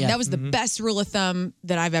 Right, yeah. That was the best rule of thumb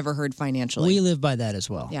that I've ever heard financially. We live by that as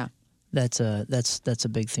well. Yeah. That's a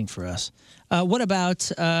big thing for us. What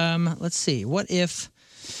about, let's see, what if,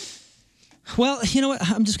 well, you know what,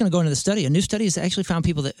 I'm just going to go into the study. A new study has actually found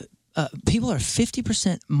people that people are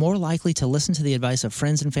 50% more likely to listen to the advice of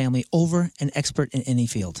friends and family over an expert in any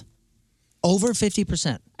field. Over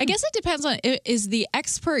 50%. I guess it depends on, is the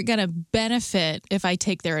expert going to benefit if I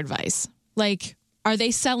take their advice? Like, are they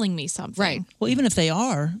selling me something? Right. Well, even if they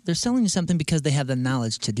are, they're selling you something because they have the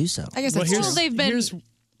knowledge to do so. I guess that's true.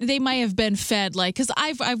 They might have been fed, like, because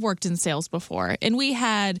I've worked in sales before, and we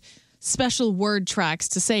had special word tracks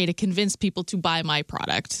to say to convince people to buy my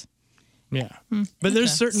product. Yeah. But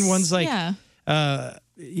there's certain ones like,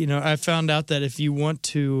 I found out that if you want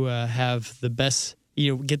to have the best,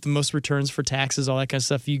 get the most returns for taxes, all that kind of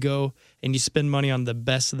stuff, you go and you spend money on the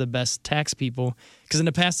best of the best tax people. Because in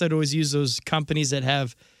the past, I'd always use those companies that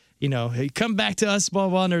have, hey, come back to us, blah,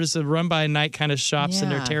 blah, and they're just a run-by-night kind of shops,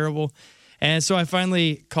 and they're terrible. And so I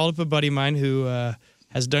finally called up a buddy of mine who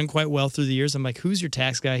has done quite well through the years. I'm like, who's your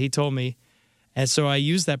tax guy? He told me. And so I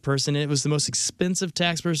used that person. It was the most expensive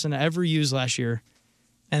tax person I ever used last year.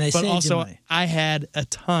 And but also, I had a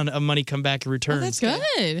ton of money come back in returns. Oh,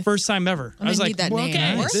 that's good. First time ever. I was like, well,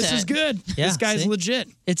 okay, this is good. Yeah, this guy's legit.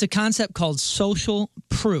 It's a concept called social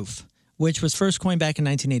proof, which was first coined back in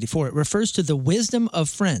 1984. It refers to the wisdom of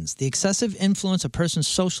friends, the excessive influence a person's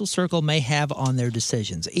social circle may have on their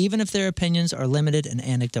decisions, even if their opinions are limited and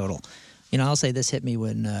anecdotal. I'll say this hit me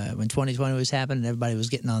when 2020 was happening and everybody was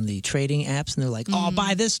getting on the trading apps, and they're like, oh,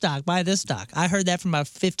 buy this stock, buy this stock. I heard that from about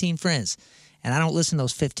 15 friends. And I don't listen to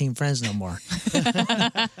those 15 friends no more.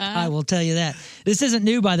 I will tell you that. This isn't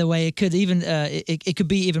new, by the way. It could even it could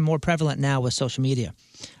be even more prevalent now with social media.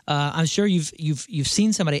 I'm sure you've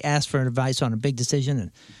seen somebody ask for advice on a big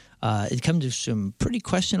decision, and it comes to some pretty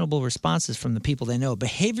questionable responses from the people they know.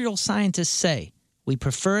 Behavioral scientists say we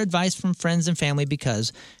prefer advice from friends and family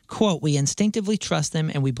because, quote, we instinctively trust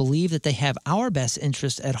them and we believe that they have our best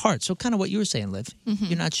interest at heart. So kind of what you were saying, Liv. Mm-hmm.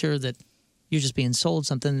 You're not sure that you're just being sold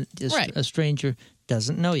something. Right. A stranger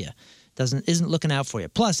doesn't know you, isn't looking out for you.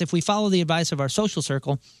 Plus, if we follow the advice of our social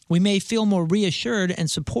circle, we may feel more reassured and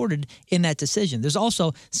supported in that decision. There's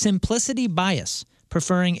also simplicity bias,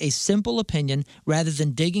 preferring a simple opinion rather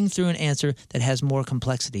than digging through an answer that has more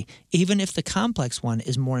complexity, even if the complex one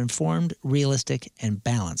is more informed, realistic, and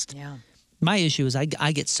balanced. Yeah. My issue is I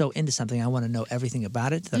get so into something, I want to know everything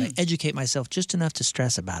about it, that I educate myself just enough to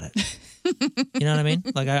stress about it. You know what I mean?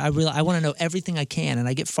 Like I want to know everything I can, and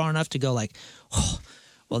I get far enough to go like, oh,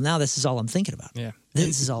 well, now this is all I'm thinking about. Yeah.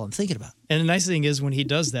 This is all I'm thinking about. And the nice thing is when he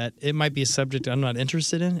does that, it might be a subject I'm not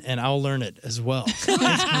interested in, and I'll learn it as well. It's great.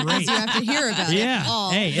 You have to hear about Yeah. it all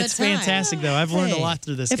Hey, the it's time. fantastic, though. I've learned a lot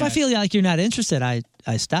through this If guy. I feel like you're not interested, I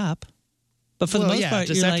stop. But for the most part,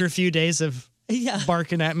 just you're after like, a few days of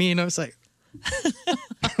barking at me, it's like,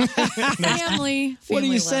 Family. what are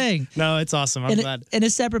you love. saying? no, it's awesome. I'm In glad. a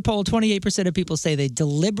separate poll, 28% of people say they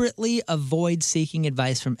deliberately avoid seeking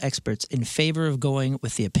advice from experts in favor of going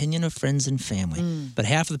with the opinion of friends and family. But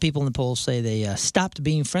half of the people in the poll say they stopped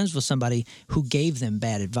being friends with somebody who gave them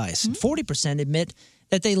bad advice. 40% admit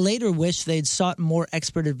that they later wish they'd sought more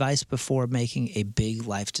expert advice before making a big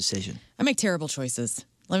life decision. I make terrible choices.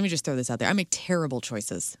 Let me just throw this out there. I make terrible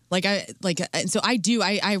choices. So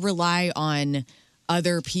I rely on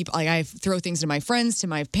other people. Like I throw things to my friends, to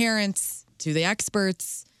my parents, to the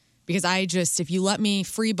experts, because if you let me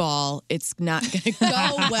free ball, it's not going to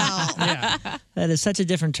go well. That is such a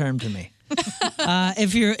different term to me.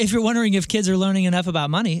 If you're wondering if kids are learning enough about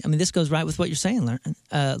money, I mean, this goes right with what you're saying.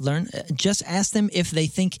 Learn. Just ask them if they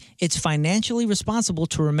think it's financially responsible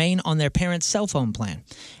to remain on their parents' cell phone plan,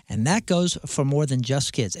 and that goes for more than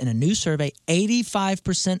just kids. In a new survey,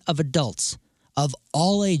 85% of adults of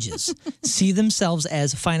all ages see themselves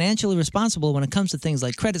as financially responsible when it comes to things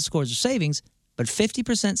like credit scores or savings. But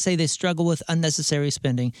 50% say they struggle with unnecessary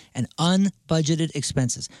spending and unbudgeted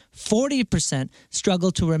expenses. 40% struggle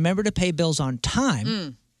to remember to pay bills on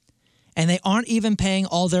time, and they aren't even paying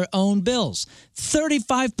all their own bills.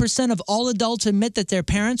 35% of all adults admit that their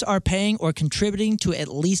parents are paying or contributing to at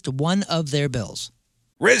least one of their bills.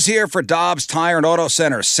 Riz here for Dobbs Tire and Auto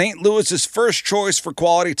Center, St. Louis's first choice for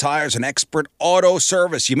quality tires and expert auto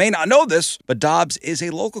service. You may not know this, but Dobbs is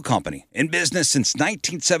a local company in business since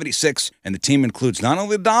 1976, and the team includes not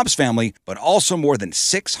only the Dobbs family, but also more than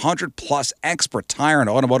 600-plus expert tire and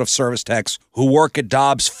automotive service techs who work at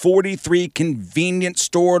Dobbs' 43 convenient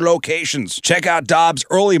store locations. Check out Dobbs'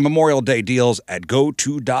 early Memorial Day deals at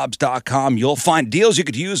GoToDobbs.com. You'll find deals you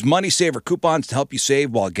could use, money saver coupons to help you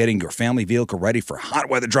save while getting your family vehicle ready for hot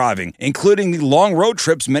weather driving, including the long road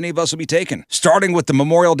trips many of us will be taking, starting with the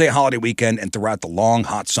Memorial Day holiday weekend and throughout the long,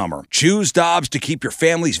 hot summer. Choose Dobbs to keep your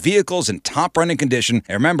family's vehicles in top running condition.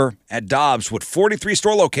 And remember, at Dobbs, with 43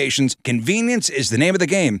 store locations, convenience is the name of the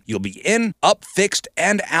game. You'll be in, up, fixed,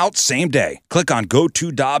 and out same day. Click on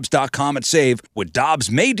GoToDobbs.com and save with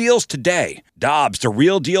Dobbs May deals today. Dobbs, the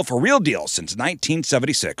real deal for real deals since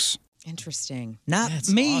 1976. Interesting. Not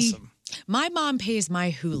me. Awesome. My mom pays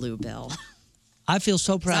my Hulu bill. I feel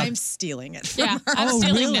so proud. I'm stealing it from Yeah, her. I'm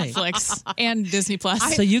stealing really? Netflix and Disney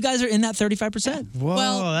Plus. So you guys are in that 35%? Whoa,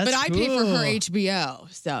 Well, that's but I pay for her cool.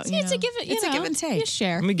 HBO, so See, it's a give it. it's a give and take. You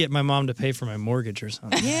share. Let me get my mom to pay for my mortgage or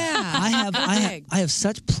something. Yeah, I have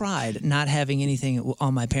such pride not having anything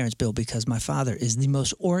on my parents' bill because my father is the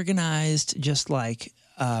most organized, just like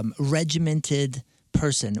regimented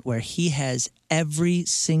person where he has every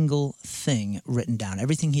single thing written down,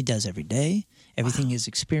 everything he does every day, everything he's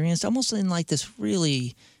experienced, almost in like this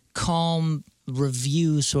really calm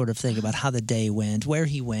review sort of thing about how the day went, where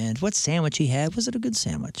he went, what sandwich he had, was it a good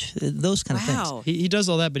sandwich, those kind of things. He does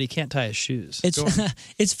all that, but he can't tie his shoes.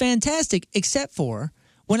 It's fantastic, except for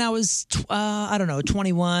when I was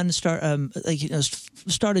 21,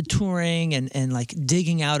 started touring and like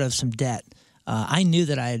digging out of some debt. I knew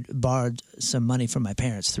that I had borrowed some money from my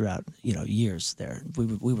parents throughout years there.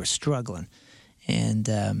 We were struggling. And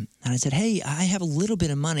I said, hey, I have a little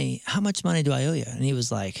bit of money. How much money do I owe you? And he was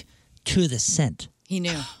like, to the cent. he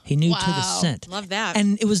knew. He knew to the cent. Love that.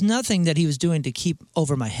 And it was nothing that he was doing to keep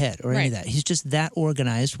over my head or any of that. He's just that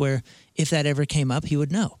organized where if that ever came up, he would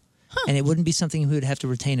know. And it wouldn't be something he would have to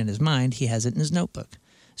retain in his mind. He has it in his notebook.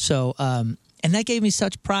 So, and that gave me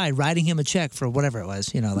such pride writing him a check for whatever it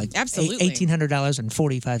was, like Absolutely.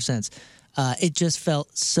 $1,800.45. It just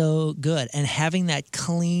felt so good. And having that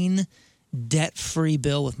clean debt-free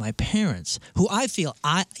bill with my parents, who I feel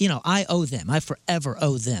I owe them. I forever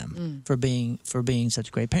owe them for being such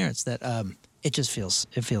great parents. That it feels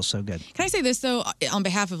so good. Can I say this though, on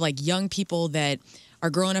behalf of like young people that are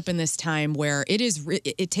growing up in this time where it's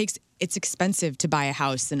expensive to buy a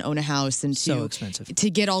house and own a house and so expensive to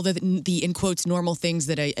get all the in quotes normal things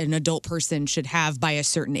that an adult person should have by a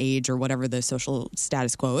certain age or whatever the social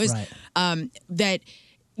status quo is. Right. That.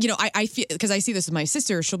 I feel, because I see this with my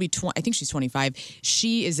sister. She'll be I think she's 25.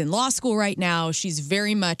 She is in law school right now. She's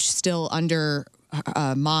very much still under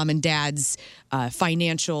mom and dad's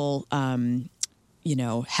financial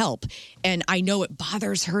help. And I know it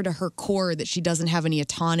bothers her to her core that she doesn't have any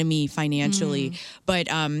autonomy financially. But,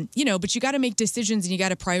 but you got to make decisions and you got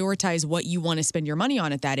to prioritize what you want to spend your money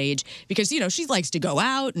on at that age. Because, she likes to go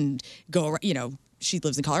out and go, she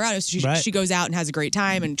lives in Colorado, so she goes out and has a great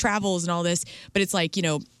time and travels and all this. But it's like,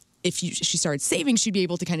 if she started saving, she'd be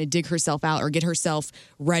able to kind of dig herself out or get herself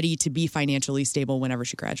ready to be financially stable whenever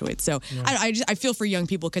she graduates. So I feel for young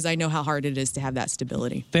people because I know how hard it is to have that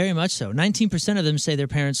stability. Very much so. 19% of them say their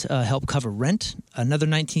parents help cover rent. Another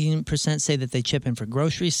 19% say that they chip in for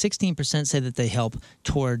groceries. 16% say that they help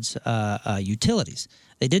towards utilities.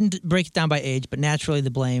 They didn't break it down by age, but naturally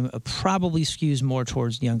the blame probably skews more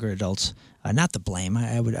towards younger adults. Not the blame.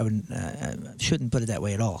 I shouldn't put it that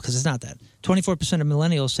way at all because it's not that. 24% of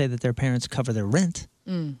millennials say that their parents cover their rent.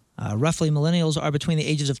 Roughly, millennials are between the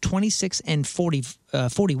ages of 26 and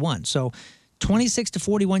 41. So 26 to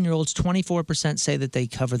 41-year-olds, 24% say that they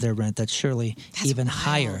cover their rent. That's surely even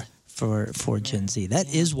higher for Gen Z. That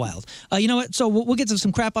is wild. You know what? So we'll get to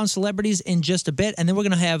some crap on celebrities in just a bit, and then we're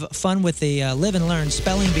going to have fun with the Live and Learn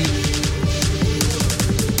Spelling Bee.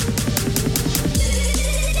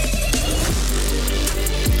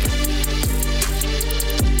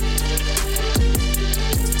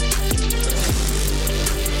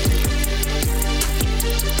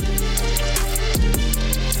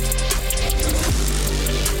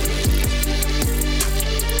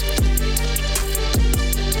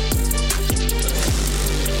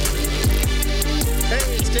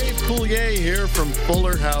 Here from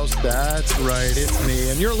Fuller House. That's right, it's me.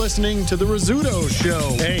 And you're listening to The Rizzuto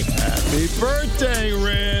Show. Hey, happy birthday,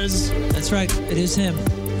 Riz. That's right, it is him.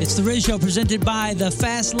 It's The Riz Show presented by The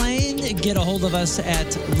Fast Lane. Get a hold of us at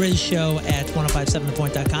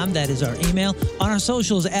RizShow@1057thepoint.com. That is our email. On our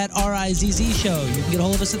socials at RIZZ Show. You can get a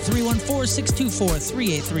hold of us at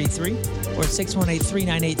 314-624-3833 or at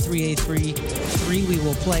 618-398-3833. We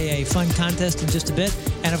will play a fun contest in just a bit.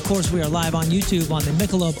 And, of course, we are live on YouTube on the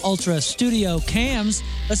Michelob Ultra Studio Cams.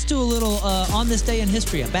 Let's do a little On This Day in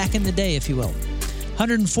History, back in the day, if you will.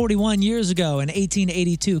 141 years ago in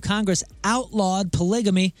 1882, Congress outlawed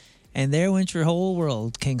polygamy, and there went your whole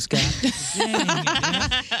world, King Scott.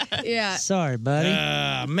 Yeah. Sorry, buddy.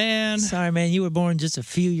 Man. Sorry, man. You were born just a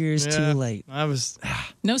few years too late. I was...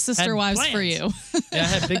 No sister wives for you. Yeah, I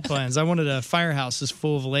had big plans. I wanted a firehouse just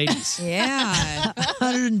full of ladies. Yeah.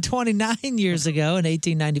 129 years ago in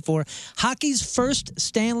 1894, hockey's first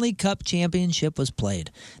Stanley Cup championship was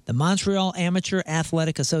played. The Montreal Amateur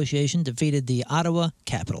Athletic Association defeated the Ottawa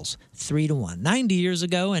Capitals 3-1. 90 years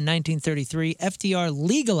ago in 1933, FDR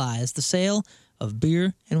legalized the sale of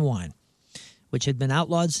beer and wine, which had been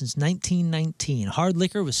outlawed since 1919. Hard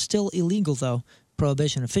liquor was still illegal, though.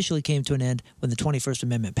 Prohibition officially came to an end when the 21st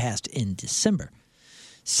Amendment passed in December.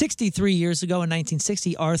 63 years ago in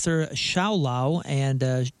 1960, Arthur Schawlow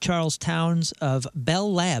and Charles Towns of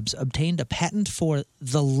Bell Labs obtained a patent for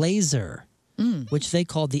the laser, which they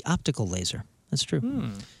called the optical laser. That's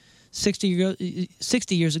true. 60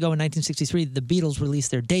 years ago in 1963, the Beatles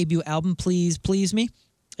released their debut album, Please Please Me.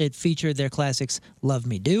 It featured their classics, Love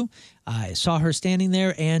Me Do, I Saw Her Standing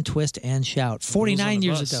There, and Twist and Shout. 49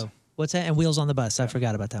 years ago. What's that? And Wheels on the Bus. I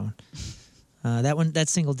forgot about that one. That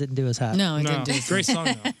single didn't do as hot. No, it didn't do as Great song,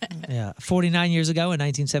 though. Yeah. 49 years ago in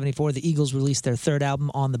 1974, the Eagles released their third album,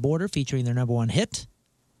 On the Border, featuring their number one hit.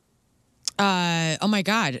 Oh, my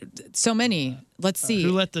God. So many. Let's see.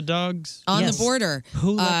 Who Let the Dogs... On the Border.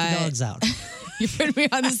 Who Let the Dogs Out? You put me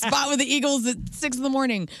on the spot with the Eagles at 6 in the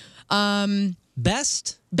morning.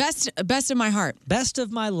 Best of my heart. Best of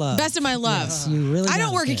my love. Best of my love. Yes, you really I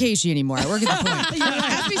don't work at Casey anymore. I work at the Point.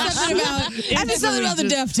 Ask me something about the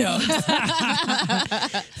Deftones.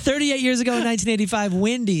 38 years ago in 1985,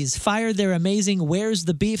 Wendy's fired their amazing Where's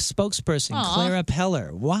the Beef spokesperson, Clara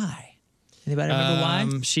Peller. Why? Anybody remember why?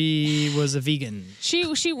 She was a vegan.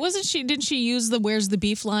 Didn't she use the "Where's the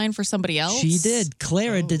beef" line for somebody else? She did.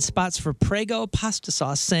 Clara did spots for Prego pasta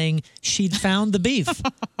sauce saying she'd found the beef.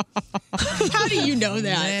 How do you know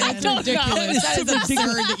that? That's ridiculous. That is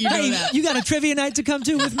absurd that you know that. You got a trivia night to come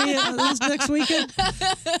to with me this next weekend?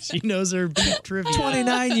 She knows her beef trivia.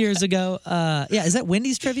 29 years ago. Is that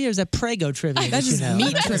Wendy's trivia or is that Prego trivia? That's just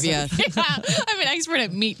meat trivia. Yeah, I'm an expert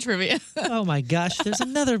at meat trivia. Oh my gosh, there's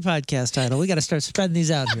another podcast title. We got to start spreading these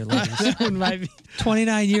out here, ladies.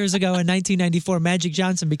 29 years ago in 1994, Magic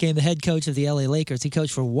Johnson became the head coach of the LA Lakers. He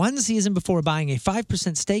coached for one season before buying a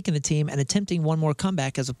 5% stake in the team and attempting one more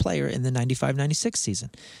comeback as a player in the 95-96 season.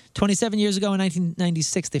 27 years ago in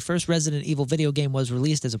 1996, the first Resident Evil video game was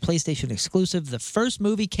released as a PlayStation exclusive. The first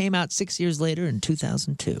movie came out 6 years later in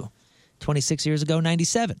 2002. 26 years ago,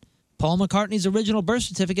 97, Paul McCartney's original birth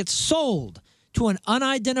certificate sold to an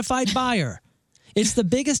unidentified buyer. It's the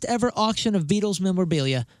biggest ever auction of Beatles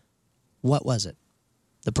memorabilia. What was it?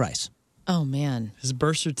 The price. Oh, man. His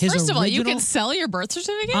birth certificate. First of all, you can sell your birth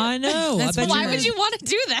certificate? I know. Why would you want to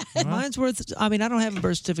do that? Mine's worth, I don't have a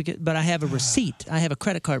birth certificate, but I have a receipt. I have a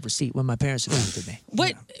credit card receipt when my parents gave it to me.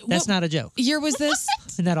 What? That's not a joke. Year was this?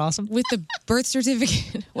 Isn't that awesome? With the birth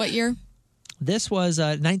certificate. What year? This was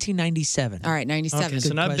 1997. All right, 97. Okay,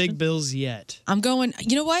 so not big bills yet. I'm going,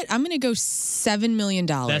 you know what? I'm going to go $7 million.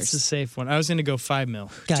 That's a safe one. I was going to go $5 million.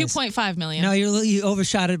 $2.5 million. No, you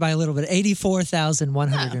overshot it by a little bit.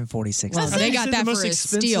 $84,146. Well, they got that for a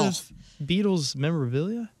steal. Beatles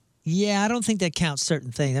memorabilia? Yeah, I don't think that counts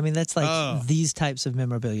certain things. I mean, that's like these types of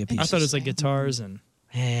memorabilia pieces. I thought it was like guitars and...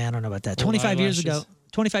 Yeah, I don't know about that. 25 years ago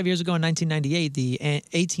in 1998, the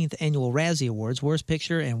 18th annual Razzie Awards, Worst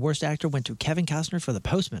Picture and Worst Actor went to Kevin Costner for The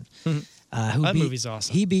Postman. That movie's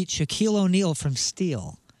awesome. He beat Shaquille O'Neal from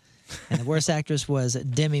Steel. And the worst actress was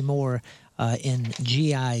Demi Moore in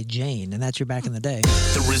G.I. Jane. And that's your back in the day.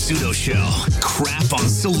 The Rizzuto Show. Crap on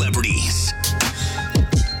celebrities.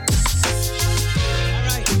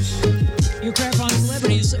 Your Crap on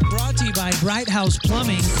Celebrities brought to you by Bright House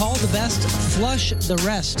Plumbing. Call the best, flush the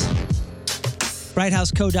rest.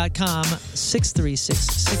 BrightHouseCo.com,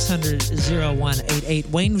 636-600-0188.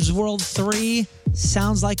 Wayne's World 3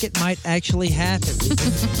 sounds like it might actually happen. We've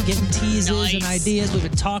been getting teases and ideas. We've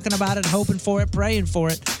been talking about it, hoping for it, praying for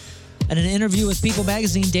it. In an interview with People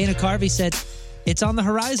Magazine, Dana Carvey said, it's on the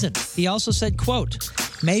horizon. He also said, quote,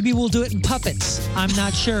 maybe we'll do it in puppets. I'm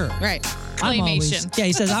not sure. Right. Claymation.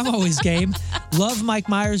 He says, I'm always game. Love Mike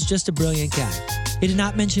Myers, just a brilliant guy. He did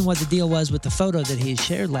not mention what the deal was with the photo that he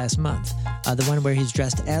shared last month, the one where he's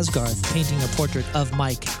dressed as Garth, painting a portrait of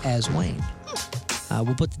Mike as Wayne.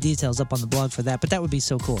 We'll put the details up on the blog for that, but that would be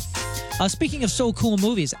so cool. Speaking of so cool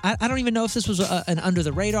movies, I don't even know if this was an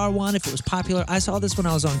under-the-radar one, if it was popular. I saw this when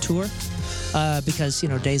I was on tour because,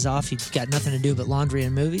 days off, you've got nothing to do but laundry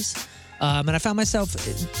and movies. And I found myself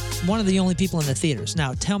one of the only people in the theaters.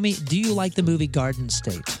 Now, tell me, do you like the movie Garden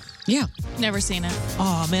State? Yeah. Never seen it.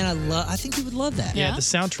 Oh, man, I think you would love that. Yeah, the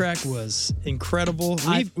soundtrack was incredible.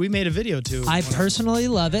 We made a video, too. I personally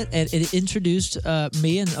love it. And it introduced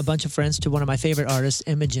me and a bunch of friends to one of my favorite artists,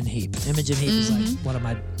 Imogen Heap. Imogen Heap is like one of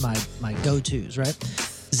my go-tos, right?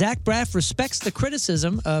 Zach Braff respects the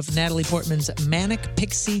criticism of Natalie Portman's manic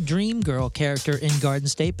pixie dream girl character in Garden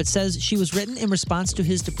State, but says she was written in response to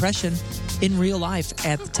his depression in real life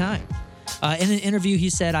at the time. In an interview, he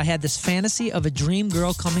said, I had this fantasy of a dream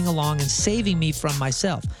girl coming along and saving me from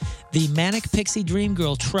myself. The manic pixie dream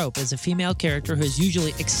girl trope is a female character who is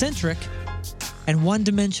usually eccentric and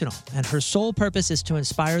one-dimensional, and her sole purpose is to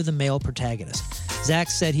inspire the male protagonist. Zach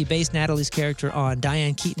said he based Natalie's character on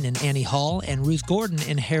Diane Keaton in Annie Hall and Ruth Gordon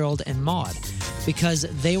in Harold and Maude because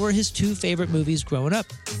they were his two favorite movies growing up.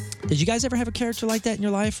 Did you guys ever have a character like that in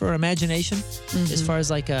your life or imagination? As far as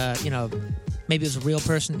like, maybe it was a real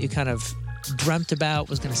person that you kind of dreamt about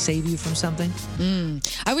was going to save you from something?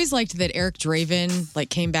 I always liked that Eric Draven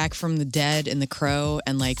came back from the dead in The Crow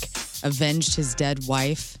and avenged his dead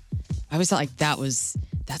wife. I always thought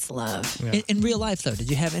that's love. Yeah. In real life, though, did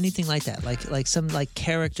you have anything like that? Like some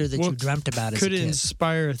character that you dreamt about as a kid? Could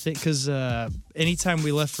inspire a thing, because anytime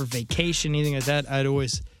we left for vacation, anything like that, I'd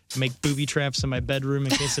always make booby traps in my bedroom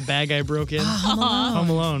in case a bad guy broke in. Home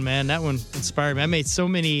Alone, man, that one inspired me. I made so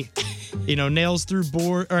many, nails through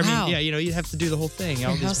board. Or you have to do the whole thing.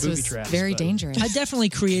 All these booby traps. Very dangerous. I definitely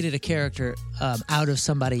created a character out of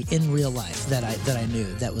somebody in real life that I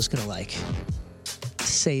knew that was going to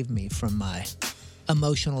save me from my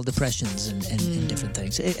emotional depressions and different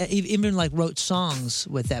things. Even wrote songs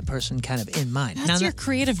with that person kind of in mind. That's your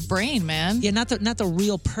creative brain, man. Yeah, not the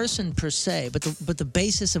real person per se, but the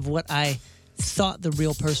basis of what I thought the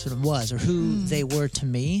real person was or who they were to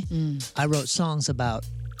me, I wrote songs about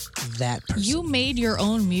that person. You made your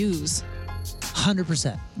own muse.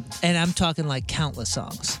 100%. And I'm talking like countless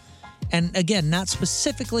songs. And again, not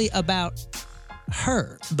specifically about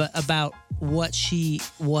her, but about what she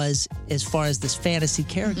was as far as this fantasy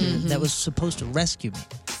character that was supposed to rescue me,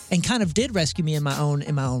 and kind of did rescue me in my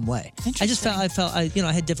own way. I just felt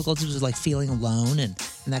I had difficulties with like feeling alone and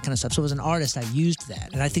that kind of stuff. So as an artist, I used that,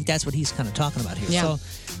 and I think that's what he's kind of talking about here. Yeah.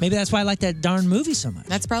 So maybe that's why I like that darn movie so much.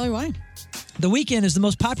 That's probably why. The Weeknd is the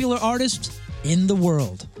most popular artist in the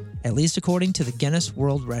world, at least according to the Guinness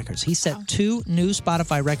World Records. He set 2 new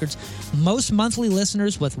Spotify records, most monthly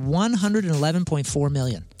listeners with 111.4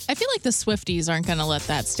 million. I feel like the Swifties aren't going to let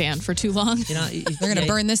that stand for too long. You know, they're going to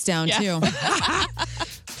burn this down too.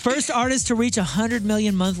 First artist to reach 100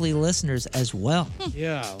 million monthly listeners as well.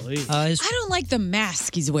 Yeah. I don't like the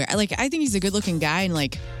mask he's wearing. I think he's a good-looking guy, and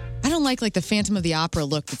I don't like the Phantom of the Opera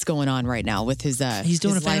look that's going on right now with his. He's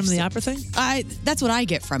doing a Phantom of the Opera thing? That's what I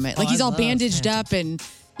get from it. Like he's all bandaged up and.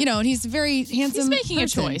 And he's very handsome. He's making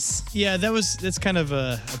person. a choice. Yeah, that's kind of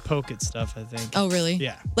a poke at stuff, I think. Oh, really?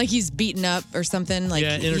 Yeah. Like he's beaten up or something. Like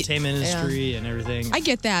entertainment industry and everything. I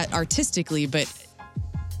get that artistically, but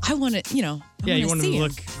I want to, you want him to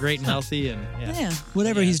look him. great and healthy, and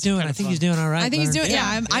whatever he's doing, I think he's doing all right. I think he's doing.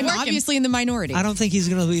 Yeah, I'm obviously in the minority. I don't think he's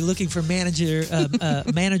going to be looking for manager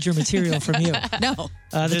material from you. No.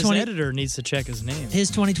 His editor needs to check his name. His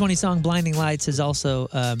 2020 song "Blinding Lights" has also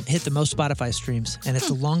hit the most Spotify streams, and it's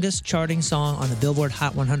the longest charting song on the Billboard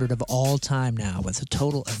Hot 100 of all time now, with a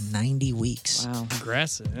total of 90 weeks. Wow,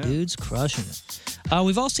 aggressive! Yeah. Dude's crushing it.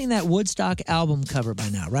 We've all seen that Woodstock album cover by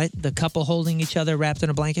now, right? The couple holding each other wrapped in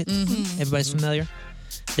a blanket. Everybody's familiar.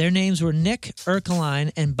 Their names were Nick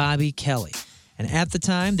Ercoline and Bobby Kelly. And at the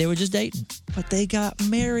time, they were just dating. But they got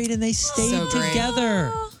married and they stayed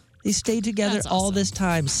together. They stayed together all this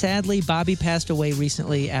time. Sadly, Bobby passed away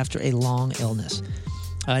recently after a long illness.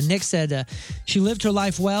 Nick said she lived her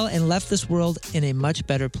life well and left this world in a much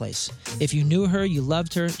better place. If you knew her, you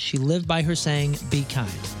loved her. She lived by her saying, be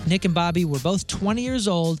kind. Nick and Bobby were both 20 years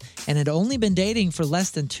old and had only been dating for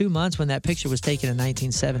less than 2 months when that picture was taken in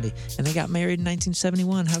 1970. And they got married in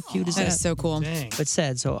 1971. How cute is that? That is so cool. Dang. But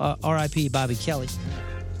sad. So R.I.P. Bobby Kelly.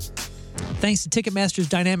 Thanks to Ticketmaster's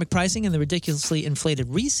dynamic pricing and the ridiculously inflated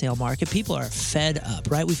resale market, people are fed up,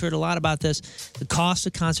 right? We've heard a lot about this, the cost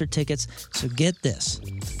of concert tickets. So get this.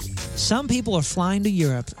 Some people are flying to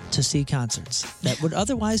Europe to see concerts that would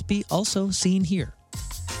otherwise be also seen here.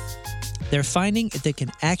 They're finding they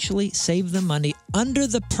can actually save them money under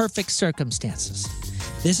the perfect circumstances.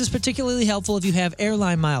 This is particularly helpful if you have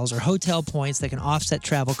airline miles or hotel points that can offset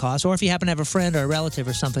travel costs, or if you happen to have a friend or a relative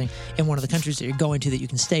or something in one of the countries that you're going to that you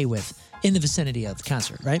can stay with in the vicinity of the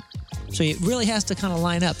concert, right? So it really has to kind of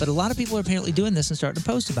line up, but a lot of people are apparently doing this and starting to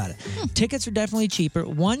post about it. Tickets are definitely cheaper.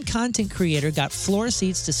 One content creator got floor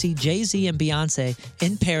seats to see Jay-Z and Beyonce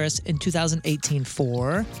in Paris in 2018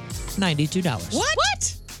 for $92.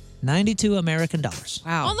 What? 92 American dollars.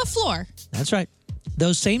 Wow. On the floor. That's right.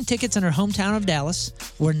 Those same tickets in her hometown of Dallas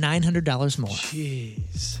were $900 more.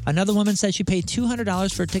 Jeez. Another woman said she paid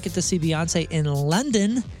 $200 for a ticket to see Beyonce in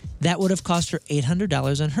London. That would have cost her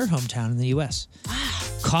 $800 in her hometown in the U.S.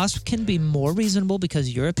 Costs can be more reasonable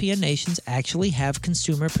because European nations actually have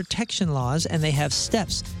consumer protection laws, and they have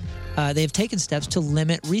steps. They have taken steps to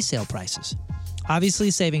limit resale prices.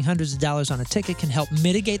 Obviously, saving hundreds of dollars on a ticket can help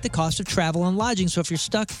mitigate the cost of travel and lodging. So if you're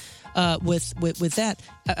stuck with that,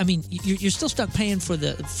 I mean, you're still stuck paying for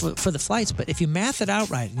the flights. But if you math it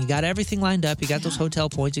out right and you got everything lined up, you got those hotel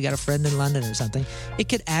points, you got a friend in London or something, it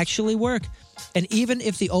could actually work. And even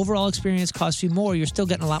if the overall experience costs you more, you're still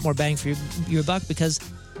getting a lot more bang for your buck because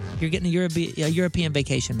you're getting a European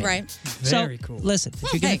vacation, maybe. Right. Very cool. Listen,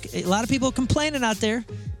 if you're a lot of people complaining out there.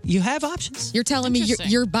 You have options. You're telling me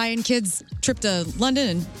you're buying kids a trip to London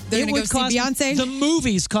and they're going to go see Beyonce? The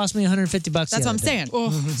movies cost me $150. That's what I'm saying.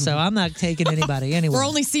 So I'm not taking anybody anywhere. We're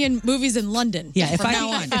only seeing movies in London. Yeah,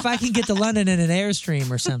 if I can get to London in an Airstream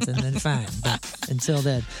or something, then fine. But until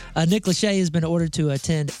then, Nick Lachey has been ordered to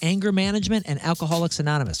attend anger management and Alcoholics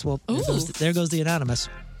Anonymous. Well, there goes the Anonymous.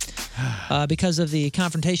 Because of the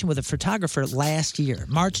confrontation with a photographer last year,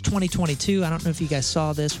 March 2022. I don't know if you guys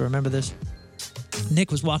saw this or remember this.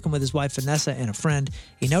 Nick was walking with his wife Vanessa and a friend.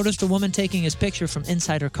 He noticed a woman taking his picture from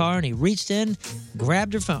inside her car, and he reached in,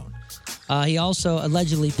 grabbed her phone. He also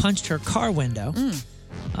allegedly punched her car window.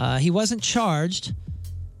 He wasn't charged,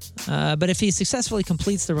 but if he successfully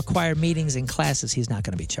completes the required meetings and classes, he's not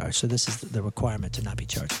going to be charged. So this is the requirement to not be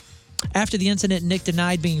charged. After the incident, Nick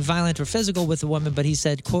denied being violent or physical with the woman, but he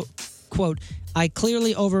said, quote, quote, I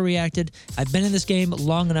clearly overreacted. I've been in this game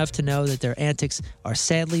long enough to know that their antics are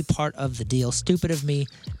sadly part of the deal. Stupid of me.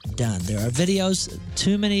 Done. There are videos.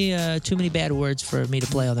 Too many bad words for me to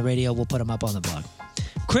play on the radio. We'll put them up on the blog.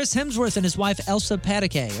 Chris Hemsworth and his wife Elsa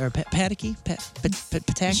Pataki,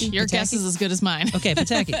 Your guess is as good as mine. Okay,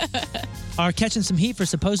 Pataki, are catching some heat for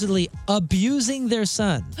supposedly abusing their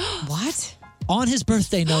son. What? On his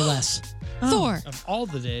birthday, no less. Thor. Of all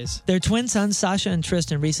the days. Their twin sons, Sasha and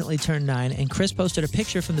Tristan, recently turned 9, and Chris posted a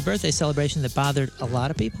picture from the birthday celebration that bothered a lot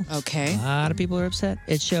of people. Okay. A lot of people are upset.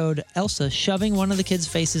 It showed Elsa shoving one of the kids'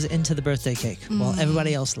 faces into the birthday cake while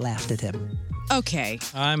everybody else laughed at him. Okay.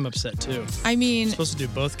 I'm upset too. I mean, I'm supposed to do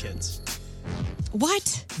both kids.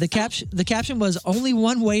 What? The caption was, only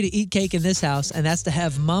one way to eat cake in this house, and that's to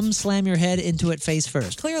have Mom slam your head into it face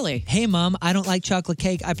first. Clearly. Hey, Mom, I don't like chocolate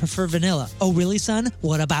cake. I prefer vanilla. Oh, really, son?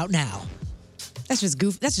 What about now? That's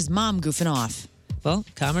just Mom goofing off. Well,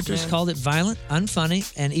 commenters called it violent,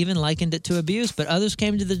 unfunny, and even likened it to abuse, but others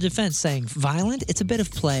came to the defense saying, violent? It's a bit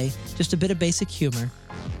of play, just a bit of basic humor.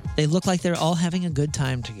 They look like they're all having a good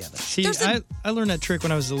time together. See, I learned that trick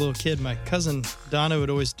when I was a little kid. My cousin Donna would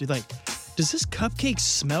always do does this cupcake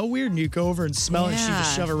smell weird? And you go over and smell it, and she would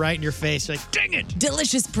shove it right in your face. You're like, dang it!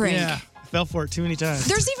 Delicious prank. Yeah, I fell for it too many times.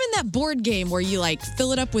 There's even that board game where you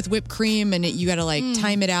fill it up with whipped cream and you got to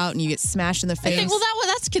time it out and you get smashed in the face. I think,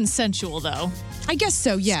 that's consensual though. I guess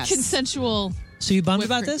so, yes. Consensual. So you bummed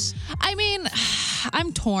about this? I mean,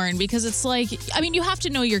 I'm torn because it's you have to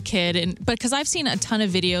know your kid, but because I've seen a ton of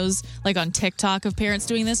videos on TikTok of parents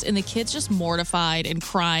doing this, and the kid's just mortified and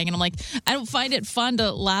crying, and I'm like, I don't find it fun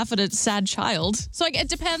to laugh at a sad child. So it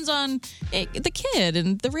depends on the kid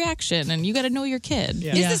and the reaction, and you got to know your kid.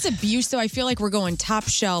 Yeah. Is this abuse though? I feel like we're going top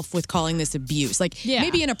shelf with calling this abuse.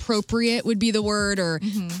 Maybe inappropriate would be the word, or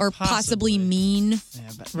possibly mean.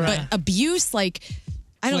 Yeah, but abuse,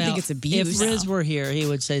 I don't think it's abuse. If Riz were here, he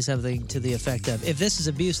would say something to the effect of, if this is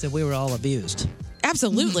abuse, then we were all abused.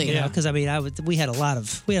 Absolutely. You know, because we had a lot of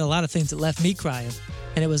things that left me crying.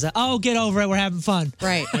 And it was, get over it, we're having fun.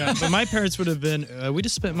 Right. Yeah, but my parents would have been, we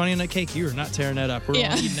just spent money on that cake. You are not tearing that up. We're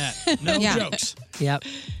all eating that. No jokes. Yep.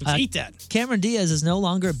 Let's eat that. Cameron Diaz is no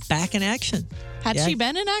longer back in action. Had she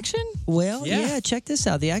been in action? Well, yeah, check this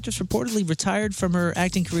out. The actress reportedly retired from her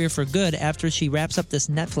acting career for good after she wraps up this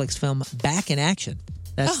Netflix film, Back in Action.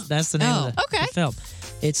 That's the name of the film.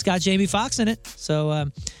 It's got Jamie Foxx in it.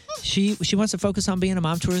 So she wants to focus on being a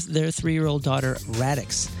mom to their 3-year-old daughter,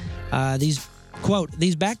 Radix.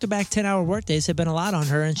 These back-to-back 10-hour workdays have been a lot on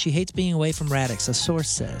her, and she hates being away from Radix, a source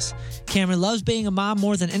says. Cameron loves being a mom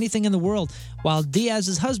more than anything in the world. While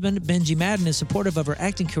Diaz's husband, Benji Madden, is supportive of her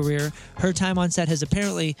acting career, her time on set has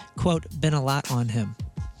apparently, quote, been a lot on him.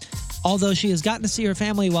 Although she has gotten to see her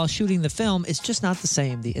family while shooting the film, it's just not the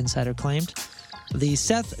same, the insider claimed. The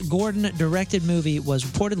Seth Gordon-directed movie was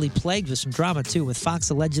reportedly plagued with some drama, too, with Fox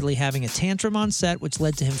allegedly having a tantrum on set, which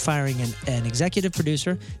led to him firing an executive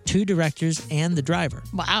producer, 2 directors, and the driver.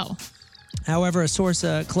 Wow. However, a source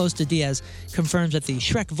close to Diaz confirms that the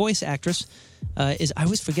Shrek voice actress is... I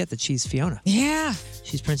always forget that she's Fiona. Yeah.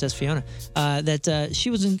 She's Princess Fiona. That she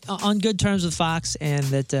was on good terms with Fox, and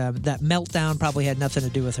that meltdown probably had nothing to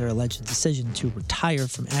do with her alleged decision to retire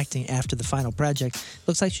from acting after the final project.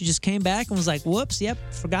 Looks like she just came back and was like, whoops,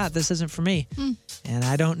 forgot, this isn't for me. And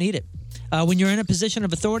I don't need it. When you're in a position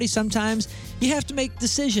of authority, sometimes you have to make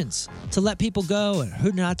decisions to let people go and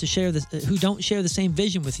who don't share the same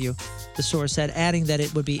vision with you, the source said, adding that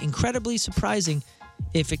it would be incredibly surprising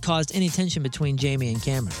if it caused any tension between Jamie and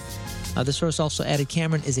Cameron. The source also added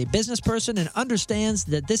Cameron is a business person and understands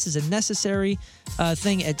that this is a necessary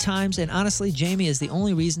thing at times, and honestly, Jamie is the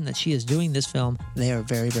only reason that she is doing this film. They are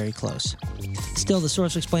very, very close. Still, the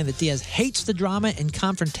source explained that Diaz hates the drama and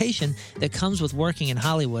confrontation that comes with working in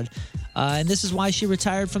Hollywood, and this is why she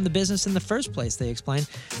retired from the business in the first place, they explained.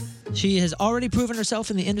 She has already proven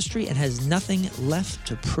herself in the industry and has nothing left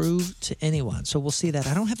to prove to anyone. So we'll see that.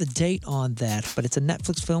 I don't have the date on that, but it's a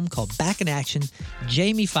Netflix film called Back in Action,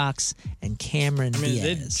 Jamie Foxx and Cameron Diaz.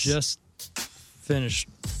 They just finished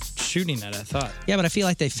shooting that, I thought. Yeah, but I feel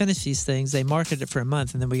like they finished these things. They marketed it for a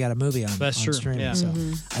month, and then we got a movie on streaming. Yeah. So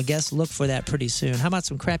I guess look for that pretty soon. How about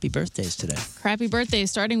some crappy birthdays today? Crappy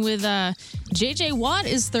birthdays, starting with J.J. Watt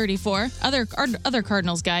is 34. Other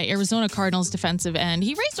Cardinals guy, Arizona Cardinals defensive end.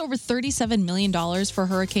 He raised over $37 million for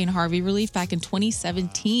Hurricane Harvey relief back in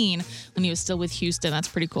 2017 when he was still with Houston. That's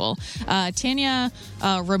pretty cool. Tanya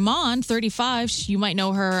Ramon, 35. You might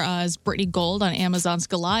know her as Brittany Gold on Amazon's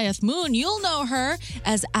Goliath. Moon, you'll know her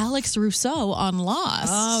as Alex Rousseau on Lost.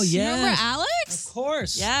 Oh, yeah. Remember Alex? Of Of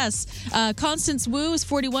course. Yes. Constance Wu is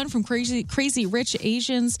 41 from Crazy Rich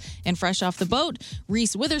Asians and Fresh Off the Boat.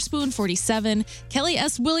 Reese Witherspoon, 47. Kelly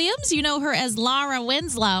S. Williams, you know her as Laura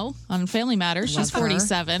Winslow on Family Matters. She's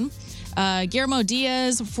 47. Guillermo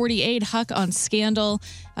Diaz, 48. Huck on Scandal.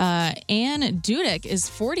 Anne Dudek is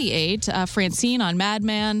 48. Francine on Mad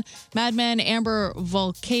Men. Amber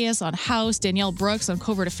Volkais on House. Danielle Brooks on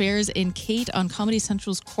Covert Affairs. And Kate on Comedy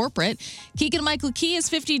Central's Corporate. Keegan-Michael Key is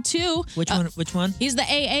 52. Which one? He's the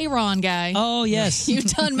AA Ron guy. Oh, yes. You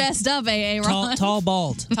done messed up, AA Ron. Tall,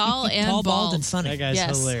 bald. Tall and Tall, bald, and funny. That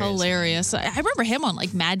guy's hilarious. I remember him on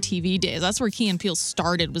like Mad TV days. That's where Key and Peele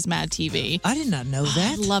started, was Mad TV. I did not know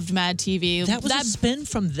that. I loved Mad TV. That was a spin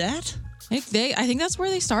from that? I think that's where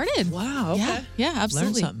they started. Wow, okay. Yeah,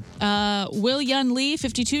 absolutely. Learned something. Will Yun Lee,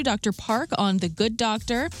 52, Dr. Park on The Good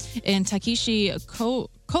Doctor, and Takeshi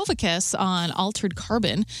Kovacs on Altered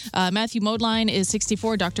Carbon. Matthew Modine is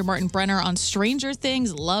 64, Dr. Martin Brenner on Stranger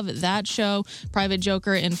Things. Love that show. Private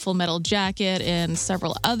Joker in Full Metal Jacket and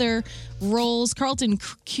several other roles. Carlton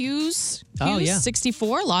Cuse,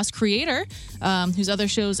 64, Lost Creator, whose other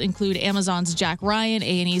shows include Amazon's Jack Ryan,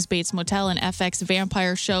 A&E's Bates Motel, and FX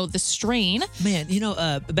vampire show The Strain. Man,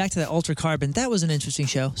 back to that Altered Carbon, that was an interesting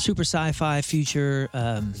show. Super sci-fi, future,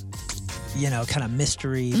 kind of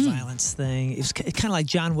mystery, violence thing. It was kind of like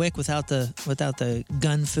John Wick without the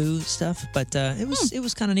gun fu stuff, but it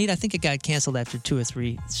was kind of neat. I think it got canceled after 2 or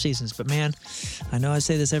 3 seasons. But man, I know I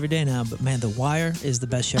say this every day now, but man, The Wire is the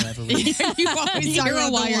best show ever. You always talk about The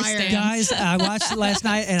Wire. Guys, I watched it last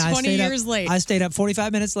night, and 20 years late. I stayed up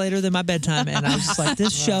 45 minutes later than my bedtime, and I was just like,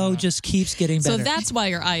 this show just keeps getting better. So that's why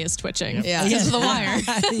your eye is twitching. Yeah. Because of The Wire.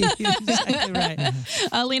 Exactly right.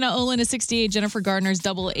 Lena Olin is 68, Jennifer Gardner's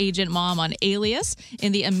double agent mom on Alias,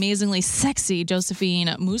 in the amazingly sexy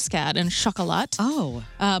Josephine Muscat and Chocolat. Oh.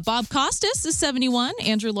 Bob Costas is 71.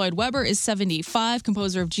 Andrew Lloyd Webber is 75,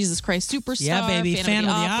 composer of Jesus Christ Superstar. Yeah, baby. Fan of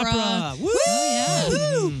the opera. Woo!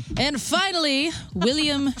 Oh, yeah. And finally,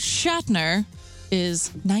 William Shatner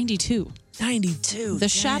is 92. 92. The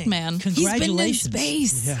Shat Man. Congratulations. He's been in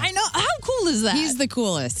space. Yeah. I know. How cool is that? He's the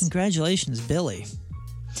coolest. Congratulations, Billy.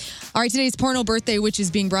 All right, today's porno birthday, which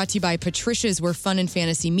is being brought to you by Patricia's, where fun and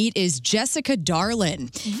fantasy meet, is Jessica Darlin.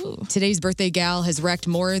 Ooh. Today's birthday gal has wrecked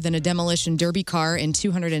more than a demolition derby car in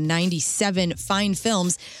 297 fine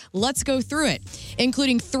films. Let's go through it,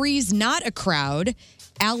 including Three's Not a Crowd,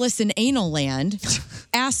 Alice in Anal Land,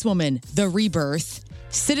 Ass Woman, The Rebirth,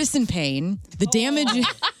 Citizen Pain, The Damage...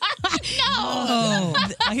 Oh,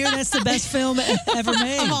 I hear that's the best film ever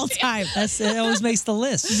made. Of all time. It always makes the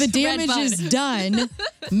list. The Damage is Done,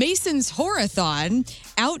 Mason's Horathon,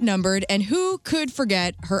 Outnumbered, and who could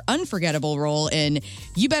forget her unforgettable role in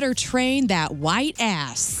You Better Train That White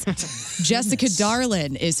Ass. Jessica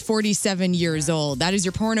Darlin is 47 years old. That is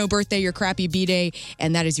your porno birthday, your crappy B-day,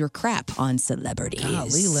 and that is your crap on celebrities.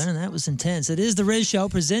 Golly, Len, that was intense. It is The Riz Show,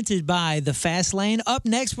 presented by The Fast Lane. Up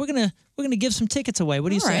next, we're gonna give some tickets away. What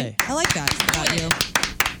do you say? I like that about you.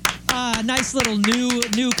 Nice little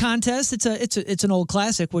new contest. It's an old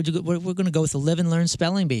classic. We're going to go with the Live and Learn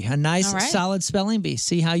Spelling Bee. A nice, solid spelling bee.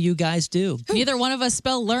 See how you guys do. Neither one of us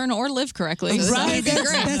spell learn or live correctly. Right?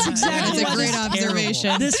 That's exactly That's a great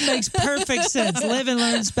observation. This makes perfect sense. Live and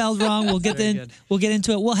Learn spelled wrong. We'll get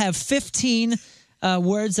into it. We'll have 15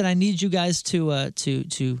 words that I need you guys to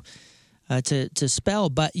spell,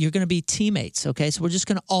 but you're going to be teammates, okay? So we're just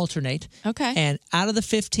going to alternate. Okay. And out of the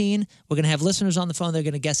 15, we're going to have listeners on the phone. They're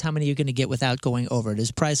going to guess how many you're going to get without going over it. It's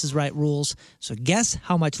Price is Right rules. So guess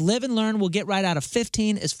how much Live and Learn will get right out of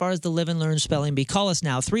 15 as far as the Live and Learn spelling bee. Call us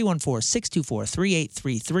now,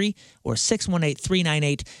 314-624-3833 or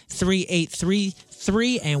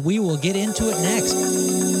 618-398-3833, and we will get into it next.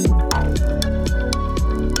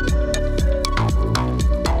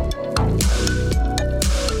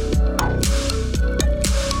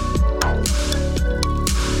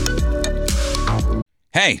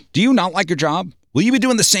 Hey, do you not like your job? Will you be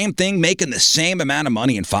doing the same thing, making the same amount of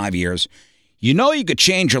money in 5 years? You know you could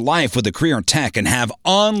change your life with a career in tech and have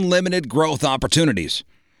unlimited growth opportunities.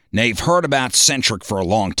 Now, you've heard about Centric for a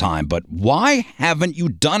long time, but why haven't you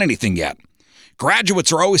done anything yet?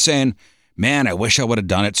 Graduates are always saying, man, I wish I would have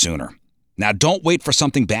done it sooner. Now, don't wait for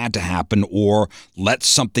something bad to happen or let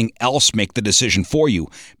something else make the decision for you.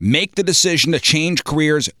 Make the decision to change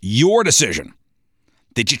careers your decision.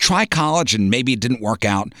 Did you try college and maybe it didn't work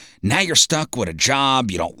out? Now you're stuck with a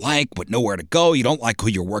job you don't like, with nowhere to go. You don't like who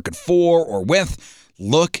you're working for or with.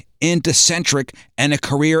 Look into Centric and a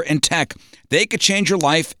career in tech. They could change your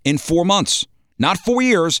life in 4 months. Not 4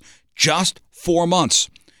 years, just 4 months.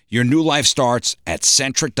 Your new life starts at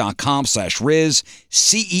centric.com/Riz,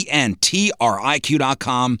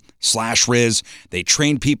 CENTRIQ.com/Riz. They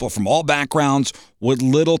train people from all backgrounds with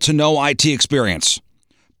little to no IT experience.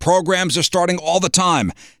 Programs are starting all the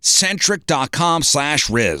time.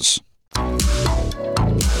 Centric.com/Riz.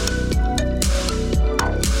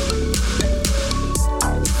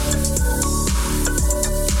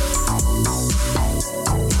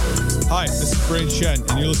 Hi, this is Brain Shen,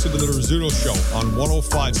 and you listen to The Rizzuto Show on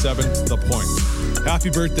 105.7 The Point. Happy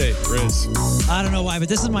birthday, Riz. I don't know why, but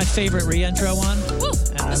this is my favorite re-intro one. And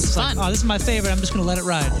I was like, oh, this is my favorite. I'm just going to let it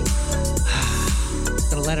ride.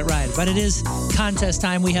 Going to let it ride. But it is contest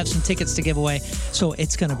time. We have some tickets to give away, so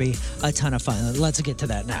it's going to be a ton of fun. Let's get to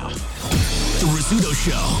that now. The Rizzuto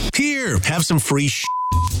Show. Here, have some free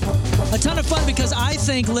A ton of fun because I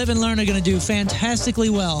think Live and Learn are going to do fantastically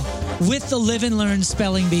well with the Live and Learn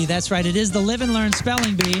Spelling Bee. That's right. It is the Live and Learn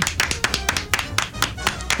Spelling Bee.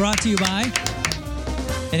 Brought to you by...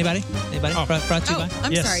 Anybody? Brought to you by?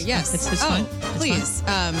 I'm sorry. Yes. It's fine. Please.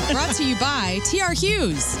 Brought to you by TR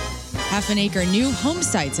Hughes. Half an acre new home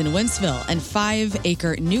sites in Wentzville and 5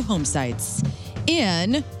 acre new home sites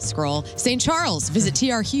in, St. Charles. Visit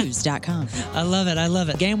trhughes.com. I love it.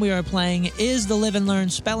 The game we are playing is the Live and Learn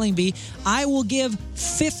Spelling Bee. I will give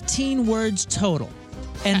 15 words total.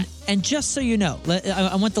 And just so you know,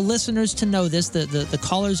 I want the listeners to know this, the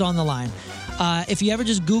callers on the line. If you ever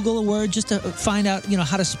just Google a word just to find out,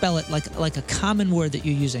 how to spell it, like a common word that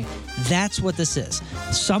you're using, that's what this is.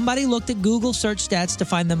 Somebody looked at Google search stats to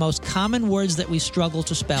find the most common words that we struggle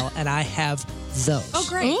to spell, and I have those. Oh,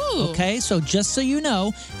 great. Ooh. Okay, so just so you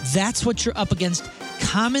know, that's what you're up against.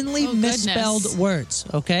 Commonly misspelled words,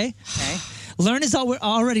 okay? Okay. Learn is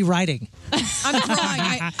already writing. I'm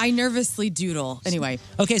crying. I nervously doodle. Anyway.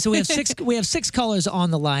 Okay, so we have six callers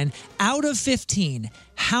on the line. Out of 15,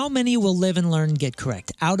 how many will Live and Learn get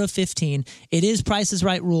correct? Out of 15, it is Price is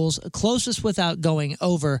Right rules. Closest without going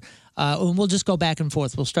over. And we'll just go back and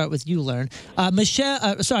forth. We'll start with you, Learn.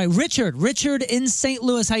 Richard. Richard in St.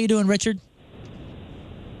 Louis. How you doing, Richard?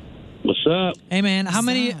 What's up? Hey, man. How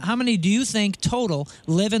many do you think total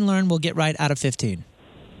Live and Learn will get right out of 15?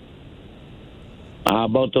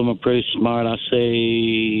 Both of them are pretty smart. I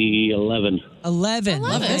say 11. 11.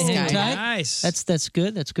 Love this guy. Nice. That's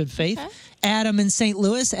good. That's good faith. Okay. Adam in St.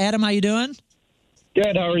 Louis. Adam, how you doing?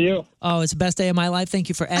 Good. How are you? Oh, it's the best day of my life. Thank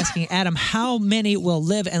you for asking. Adam, how many will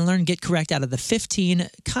Live and Learn get correct out of the 15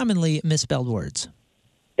 commonly misspelled words?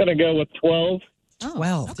 Gonna go with 12.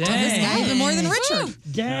 12. Dang. Even more than Richard.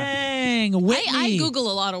 Dang. Whitney. I Google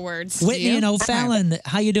a lot of words. Whitney and O'Fallon.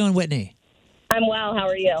 How you doing, Whitney? I'm well. How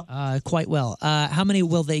are you? Quite well. How many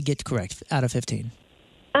will they get correct out of 15?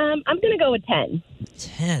 I'm going to go with 10.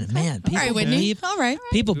 10. Man, people All right, Whitney. All right.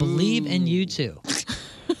 People believe in you, too.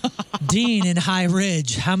 Dean in High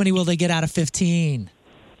Ridge. How many will they get out of 15?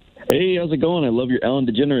 Hey, how's it going? I love your Ellen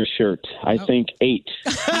DeGeneres shirt. I think 8.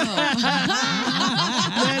 That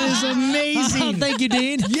is amazing. Thank you,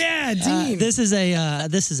 Dean. Yeah, Dean. This is a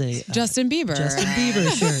Justin Bieber shirt.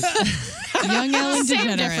 Young Ellen Same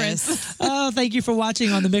DeGeneres. difference. Oh, thank you for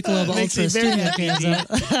watching on the Michelob Ultra Studio Cans.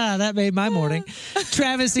 That made my morning.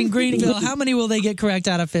 Travis in Greenville, how many will they get correct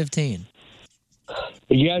out of 15?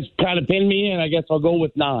 You guys kind of pinned me in. I guess I'll go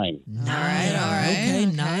with 9. All right. Okay,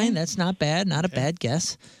 9. That's not bad. Not a bad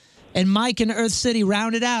guess. And Mike in Earth City,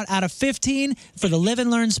 rounded out of 15 for the Live and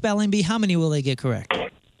Learn Spelling Bee. How many will they get correct?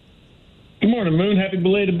 Good morning, Moon. Happy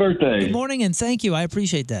belated birthday. Good morning, and thank you. I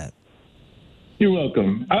appreciate that. You're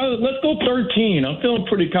welcome. Let's go 13. I'm feeling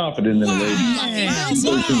pretty confident in the lady.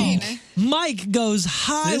 Mike goes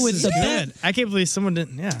high with the bet. I can't believe someone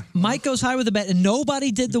didn't. Yeah. Mike goes high with the bet, and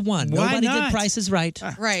nobody did the one. Why Nobody not? did Price is Right.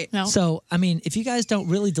 Right. No. So, I mean, if you guys don't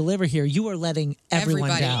really deliver here, you are letting everyone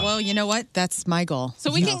Everybody. down. Well, you know what? That's my goal.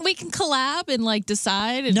 So we can collab and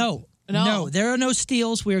decide. And, No, there are no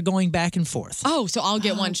steals. We are going back and forth. Oh, so I'll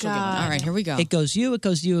get one, she'll get one. All right, here we go. It goes you, it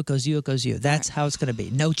goes you, it goes you, it goes you. That's how it's going to be.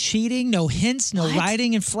 No cheating, no hints, no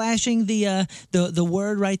writing and flashing the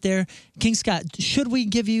word right there. King Scott, should we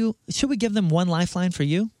give them one lifeline for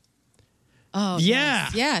you? Oh, yeah.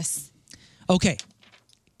 Yes. Okay.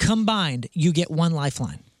 Combined, you get one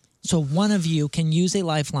lifeline. So one of you can use a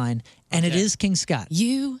lifeline, and it is King Scott.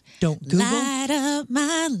 You don't Google. Light up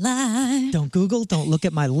my life. Don't Google. Don't look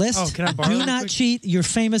at my list. Oh, can I borrow Do it not quick? cheat. You're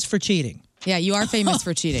famous for cheating. Yeah, you are famous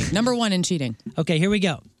for cheating. Number 1 in cheating. Okay, here we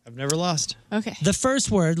go. I've never lost. Okay. The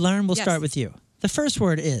first word, Learn, we'll Yes. start with you. The first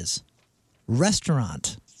word is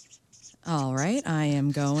restaurant. All right, I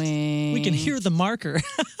am going. We can hear the marker.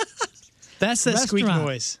 That's the squeak Restaurant.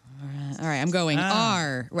 noise. All right, I'm going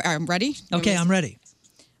R. I'm ready? Okay, I'm ready.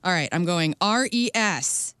 All right, I'm going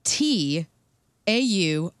RESTAURANT.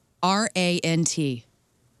 R-A-N-T.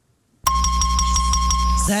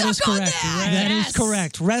 That is correct. That is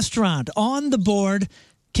correct. Restaurant on the board.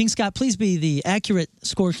 King Scott, please be the accurate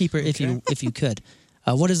scorekeeper if you could.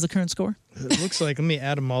 What is the current score? It looks like, let me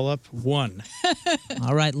add them all up, 1.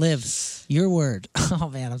 All right, Liv, your word. Oh,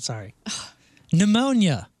 man, I'm sorry.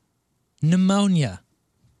 Pneumonia. Pneumonia.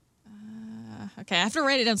 Okay, I have to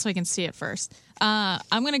write it down so I can see it first.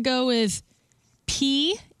 I'm going to go with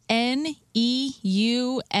Pneumonia.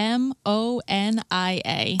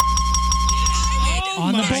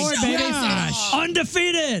 On the board, baby.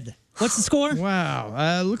 Undefeated. What's the score?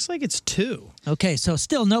 Wow. Looks like it's 2. Okay, so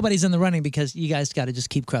still nobody's in the running because you guys got to just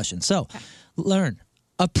keep crushing. So, learn.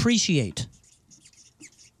 Appreciate.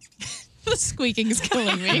 The squeaking is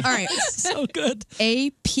killing me. All right. So good.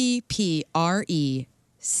 Appreciate.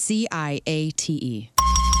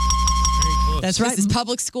 That's right. This is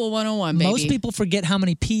public school 101, baby. Most people forget how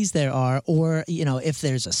many P's there are, or, if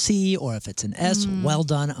there's a C or if it's an S. Well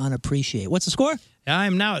done on appreciate. What's the score?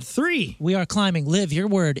 I'm now at 3. We are climbing. Liv, your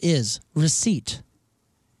word is receipt.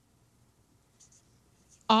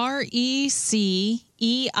 RECEIPT.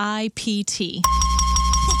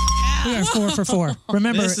 We are 4 for 4.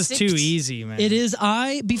 Remember, this is too easy, man. It is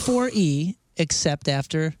I before E, except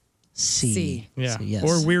after C. Yeah. So, yes.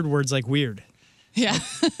 Or weird words like weird. Yeah.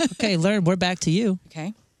 Okay, Learn, we're back to you.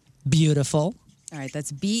 Okay. Beautiful. All right,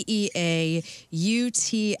 that's BEAUTIFUL.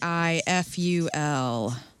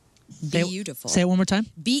 Beautiful. Say it one more time.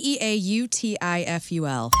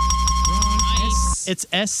 BEAUTIFUL. It's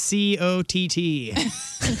SCOTT.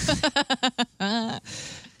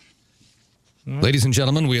 Ladies and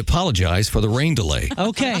gentlemen, we apologize for the rain delay.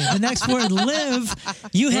 Okay, the next word, Liv.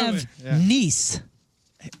 You have niece.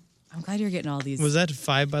 I'm glad you're getting all these. Was that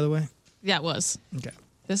 5, by the way? Yeah, it was. Okay.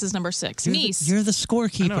 This is number 6. You're Niece. You're the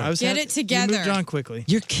scorekeeper. Get it together. You moved on quickly.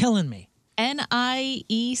 You're killing me.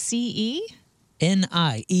 NIECE.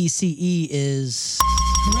 NIECE is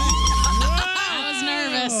I was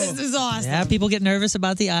nervous. This is awesome. Yeah, people get nervous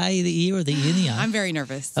about the I, the E, or the E and the I. I'm very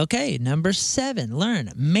nervous. Okay, number 7.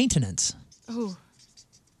 Learn. Maintenance. Oh.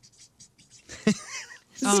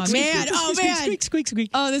 Oh, man. Oh, man. Squeak, squeak,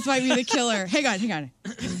 squeak. Oh, this might be the killer. Hang on.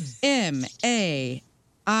 MAINT.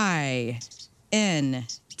 I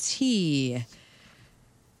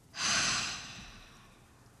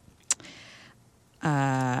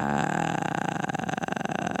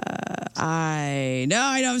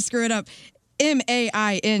know I'm screwing up.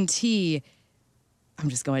 MAINT. I'm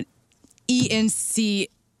just going ENCE.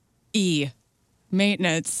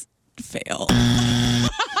 Maintenance. Fail.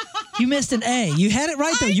 You missed an A. You had it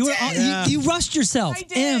right though. You were you rushed yourself. I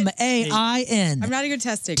did. MAIN. I'm not a good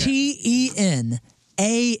test taker. TENANCE.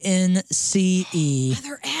 Another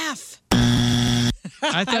F.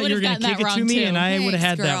 I thought you were going to kick it to me, and I would have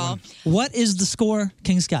had that one. What is the score,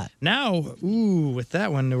 King Scott? Now, with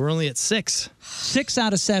that one, we're only at 6. 6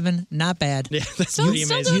 out of 7, not bad. Yeah, that's Still pretty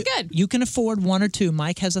amazing. doing good. You can afford 1 or 2.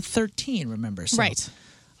 Mike has a 13, remember. So, Right.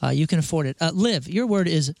 You can afford it. Liv, your word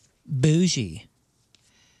is bougie.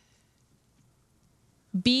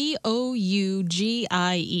 BOUGIE.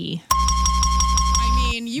 I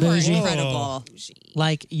mean, you are Bougie. incredible.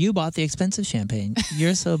 Like you bought the expensive champagne.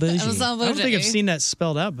 You're so bougie. I don't think I've seen that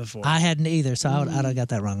spelled out before. I hadn't either, so I'd have got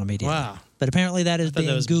that wrong immediately. Wow. But apparently that is thought being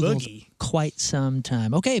that was Googled boogie. quite some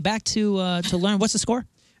time. Okay, back to learn. What's the score?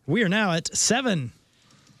 We are now at 7.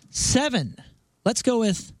 7. Let's go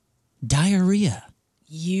with diarrhea.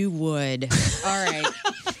 You would. All right.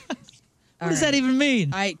 What does that even mean?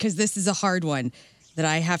 Because this is a hard one that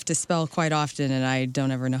I have to spell quite often, and I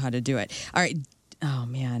don't ever know how to do it. All right. Oh,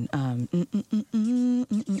 man.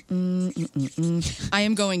 I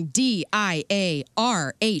am going DIARHEA.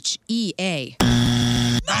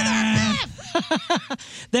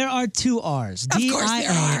 There are 2 R's. Of course there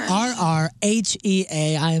are.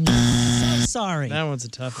 DIARRHEA. I am so sorry. That one's a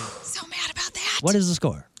toughie. So mad about that. What is the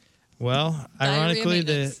score? Well, ironically,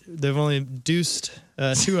 they've only deuced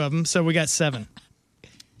 2 of them, so we got 7.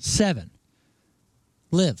 7.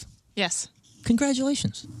 Liv, Yes.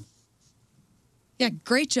 congratulations. Yeah,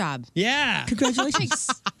 great job. Yeah. Congratulations.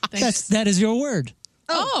 Thanks. That is your word.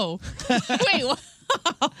 Oh. Wait, what?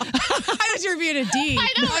 I thought you were being a D. I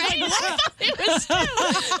know, right? I thought it was 2. I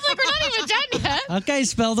was like, we're not even done yet. Okay,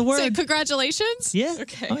 spell the word. So, congratulations? Yeah.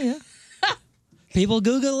 Okay. Oh, yeah. People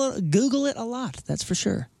Google it a lot, that's for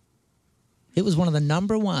sure. It was one of the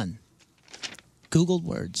number 1 Googled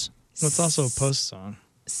words. Well, it's also a post song.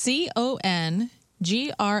 CONGRATULATIONS.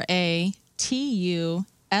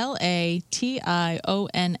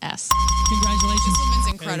 Congratulations. This woman's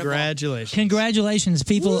incredible. Congratulations. Congratulations.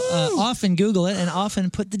 People often Google it and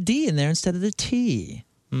often put the D in there instead of the T.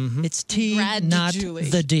 Mm-hmm. It's T, Grad not Julie.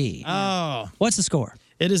 the D. Oh. What's the score?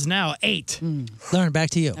 It is now 8. Learn, back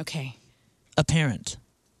to you. Okay. Apparent.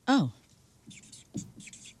 Oh.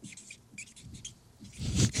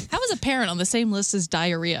 How is apparent on the same list as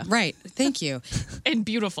diarrhea? Right. Thank you. And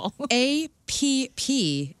beautiful.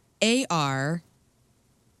 APPARENT.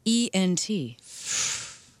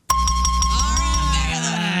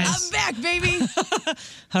 I'm back, baby.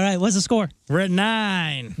 All right, what's the score? We're at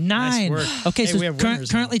 9. 9. Nice work. Okay, Hey, so we have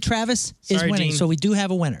winners now. currently Travis is Sorry, winning, Gene. so we do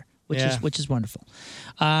have a winner, which Yeah. is wonderful.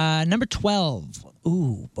 Number 12.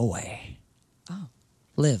 Ooh, boy. Oh.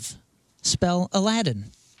 Liv. Spell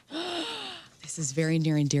Aladdin. This is very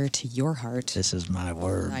near and dear to your heart. This is my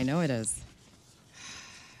word. I know it is.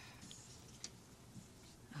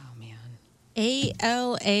 ALADDIN.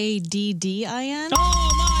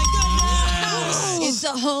 Oh my goodness! It's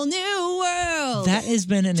a whole new world. That has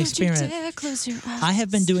been an experiment. Don't you dare close your eyes. I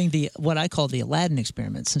have been doing what I call the Aladdin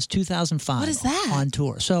experiment since 2005. What is that? On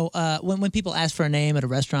tour. So when people ask for a name at a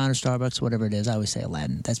restaurant or Starbucks, whatever it is, I always say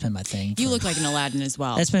Aladdin. That's been my thing. You look like an Aladdin as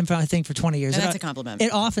well. That's been my thing for 20 years. And that's a compliment.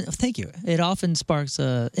 It often, thank you. It often sparks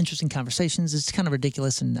interesting conversations. It's kind of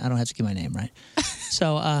ridiculous, and I don't have to give my name, right?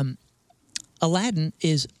 So Aladdin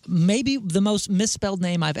is maybe the most misspelled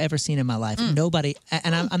name I've ever seen in my life. Nobody,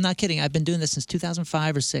 and I'm not kidding. I've been doing this since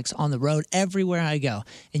 2005 or 6 on the road everywhere I go.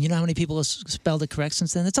 And you know how many people have spelled it correct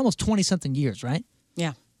since then? It's almost 20-something years, right?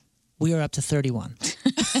 Yeah. We are up to 31.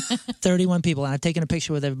 31 people, and I've taken a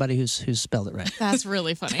picture with everybody who's spelled it right. That's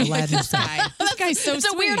really funny. Aladdin This guy's so It's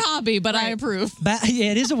sweet. a weird hobby, but I approve. Yeah,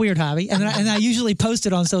 it is a weird hobby, and I usually post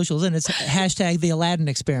it on socials, and it's hashtag the Aladdin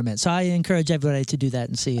experiment. So I encourage everybody to do that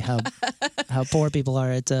and see how poor people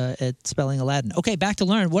are at spelling Aladdin. Okay, back to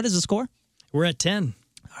learn. What is the score? We're at 10.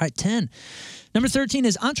 All right, 10. Number 13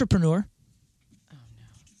 is entrepreneur.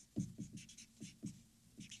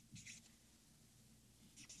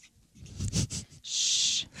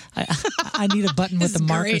 I need a button with the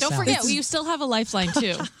marker Don't sound. forget, you still have a lifeline,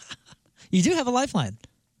 too. You do have a lifeline.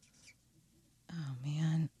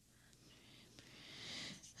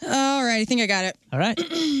 All right, I think I got it. All right.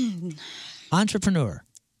 Entrepreneur.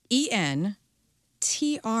 ENTREPRENUER.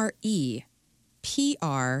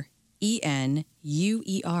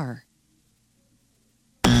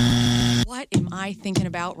 What am I thinking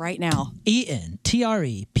about right now?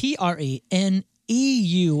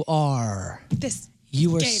 ENTREPRENEUR. This You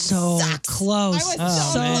were game so sucks. close. I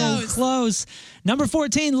was so close. Number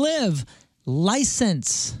 14, Liv.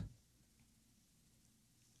 License.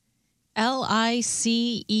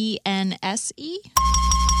 LICENSE.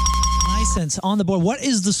 License on the board. What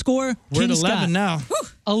is the score? We're King at 11 Scott? now.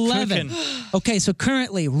 11. Cooking. Okay, so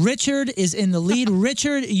currently Richard is in the lead.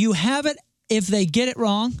 Richard, you have it if they get it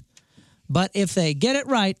wrong, but if they get it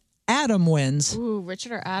right, Adam wins. Ooh,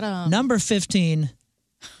 Richard or Adam? Number 15.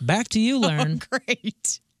 Back to you, Learn. Oh,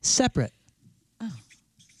 great. Separate.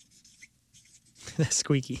 That's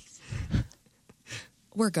squeaky.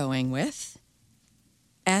 We're going with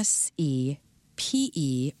SEPERATE.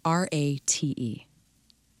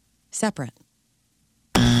 Separate.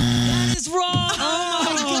 That is wrong. Oh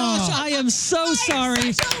my gosh, I am so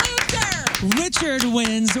sorry. Richard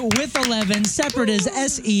wins with 11. Separate is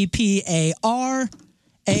SEPARATE.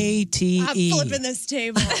 I'm flipping this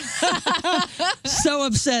table. So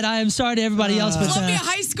upset. I am sorry to everybody else, but Columbia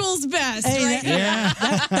High School's best, hey, right? Yeah.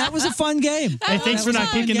 that was a fun game. Hey, thanks for not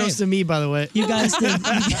kicking those to me, by the way. You guys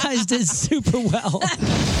did super well.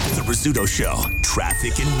 The Rizzuto Show,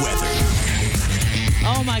 traffic and weather.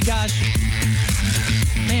 Oh my gosh.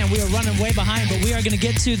 Man, we are running way behind, but we are going to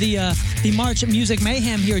get to the March Music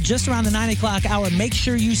Mayhem here just around the 9 o'clock hour. Make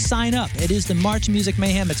sure you sign up. It is the March Music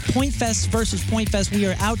Mayhem. It's Point Fest versus Point Fest. We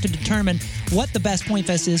are out to determine what the best Point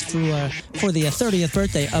Fest is for the 30th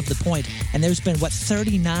birthday of the Point. And there's been,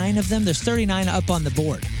 39 of them? There's 39 up on the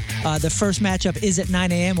board. The first matchup is at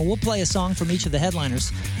 9 a.m., and we'll play a song from each of the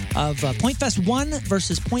headliners of Point Fest 1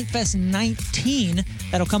 versus Point Fest 19.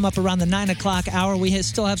 That'll come up around the 9 o'clock hour. We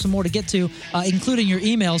still have some more to get to, including your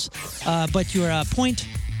emails. But your point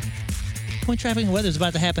traffic and weather is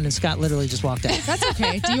about to happen, and Scott literally just walked out. That's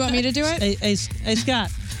okay. Do you want me to do it? Hey,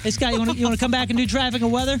 Scott. Hey, Scott, you want to come back and do traffic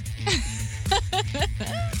and weather?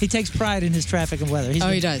 He takes pride in his traffic and weather.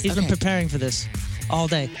 He does. He's been preparing for this all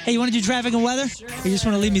day. Hey, you want to do traffic and weather? Sure. Or you just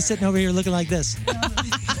want to leave me sitting over here looking like this? I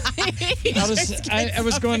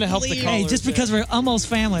was going to help the caller. Hey, just because we're almost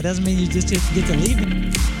family doesn't mean you just get to leave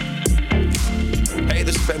me. Hey,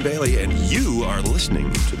 this is Ben Bailey, and you are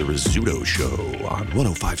listening to The Rizzuto Show on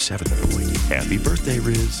 105.7 The Point. Happy birthday,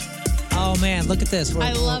 Riz. Oh man, look at this.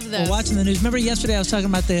 I love this. We're watching the news. Remember yesterday I was talking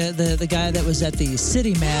about the guy that was at the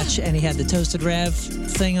City match and he had the Toasted Rev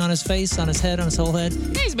thing on his face, on his head, on his whole head?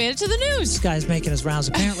 Yeah, he's made it to the news. This guy's making his rounds.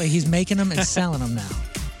 Apparently he's making them and selling them now.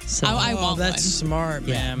 So, I want that's smart,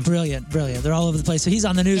 man. Brilliant. They're all over the place. So he's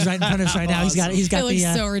on the news right in front of us right now. He's got It the looks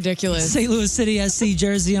so ridiculous. St. Louis City SC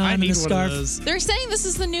jersey on and the scarf. They're saying this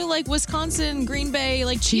is the new like Wisconsin Green Bay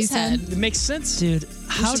like cheesehead. It makes sense, dude.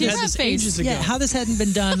 How did this ages ago? Yeah, how this hadn't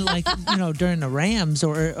been done like during the Rams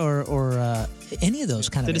or any of those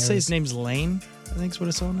kind Did of. it say his name's Lane? I think is what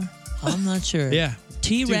it's on there. I'm not sure. Yeah.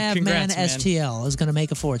 T-Ravman congrats, man. STL is going to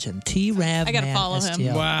make a fortune. T-Ravman I gotta follow him.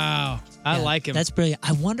 STL. Wow. I like him. That's brilliant.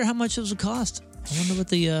 I wonder how much it would cost. I wonder what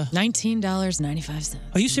the $19.95.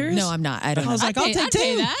 Are you serious? No, I'm not. I don't know. I was like, I'll take I'd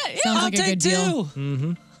pay two. that. Yeah. Sounds I'll like a take good deal.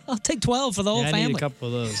 Mm-hmm. I'll take 12 for the whole I family. need a couple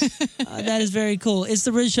of those. That is very cool. It's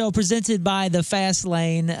the Riz Show presented by the Fast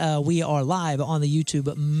Lane. We are live on the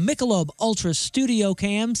YouTube Michelob Ultra Studio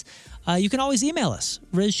Cams. You can always email us,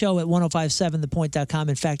 rizshow@1057thepoint.com.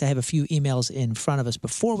 In fact, I have a few emails in front of us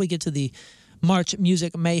before we get to the March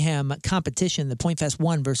Music Mayhem competition, the Point Fest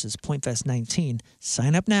 1 versus Point Fest 19.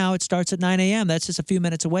 Sign up now. It starts at 9 a.m. That's just a few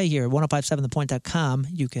minutes away here. 1057thepoint.com.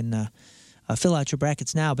 You can fill out your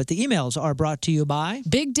brackets now. But the emails are brought to you by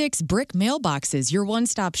Big Dick's Brick Mailboxes, your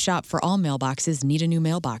one-stop shop for all mailboxes.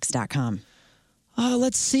 NeedAnewMailbox.com.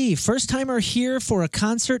 Let's see. First timer here for a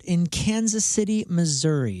concert in Kansas City,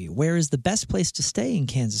 Missouri. Where is the best place to stay in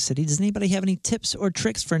Kansas City? Does anybody have any tips or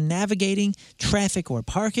tricks for navigating traffic or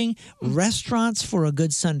parking? Restaurants for a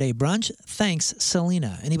good Sunday brunch? Thanks,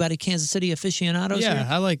 Selena. Anybody Kansas City aficionados Yeah, here?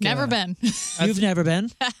 I like. Never been. You've never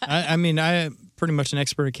been? I mean, I'm pretty much an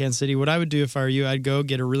expert at Kansas City. What I would do if I were you, I'd go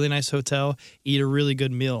get a really nice hotel, eat a really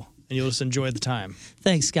good meal, and you'll just enjoy the time.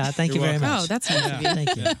 Thanks, Scott. Thank you very much. Oh, that's nice of you.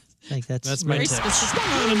 Thank you. That's my very tip.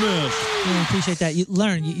 I appreciate that. You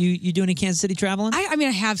learn. You do any Kansas City traveling? I mean,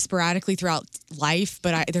 I have sporadically throughout life,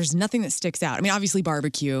 but there's nothing that sticks out. I mean, obviously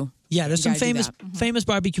barbecue. Yeah, there's You some gotta do famous that. famous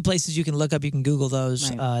barbecue places you can look up. You can Google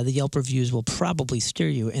those. Right. The Yelp reviews will probably steer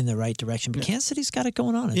you in the right direction. But Kansas City's got it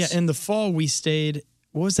going on. Yeah, in the fall we stayed.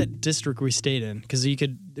 What was that district we stayed in? Because you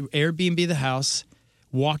could Airbnb the house,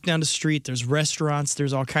 walk down the street. There's restaurants.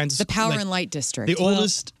 There's all kinds of The Power and Light District.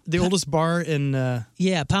 The oldest bar in.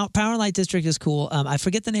 Yeah, Power and Light District is cool. I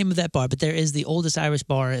forget the name of that bar, but there is the oldest Irish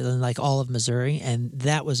bar in like all of Missouri, and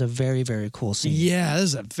that was a very, very cool scene. Yeah, this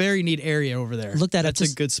is a very neat area over there. Look that up.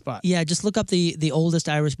 That's a good spot. Yeah, just look up the oldest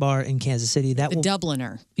Irish bar in Kansas City. That The will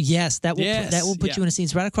Dubliner. Yes, that will put you in a scene.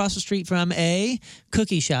 It's right across the street from a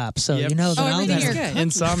cookie shop, so you know that I'll everything's never. good.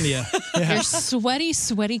 Insomnia. Your sweaty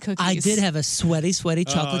cookies. I did have a sweaty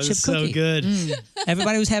chocolate chip so cookie. good.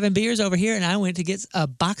 Everybody was having beers over here, and I went to get a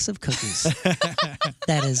box of cookies.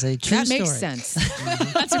 That is a true That story. makes sense.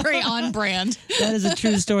 That's very on brand. That is a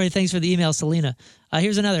true story. Thanks for the email, Selena.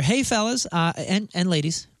 Here's another. Hey, fellas and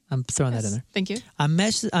ladies. I'm throwing that in there. Thank you. I'm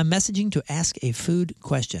messaging to ask a food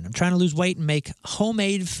question. I'm trying to lose weight and make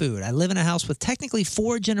homemade food. I live in a house with technically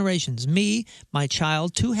 4 generations, me, my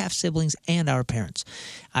child, 2 half-siblings, and our parents.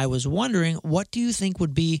 I was wondering, what do you think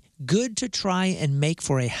would be good to try and make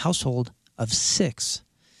for a household of 6?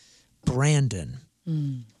 Brandon.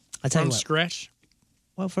 I tell you From what. scratch.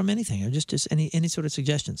 Well, from anything, or just any sort of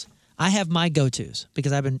suggestions. I have my go-tos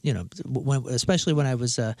because I've been, especially when I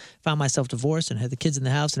was found myself divorced and had the kids in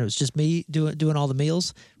the house and it was just me doing all the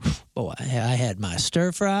meals. Boy, I had my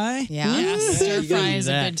stir fry. Yeah. Stir fry is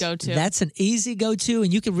a good go-to. That's an easy go-to,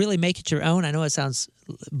 and you can really make it your own. I know it sounds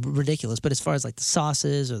ridiculous, but as far as like the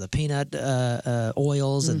sauces or the peanut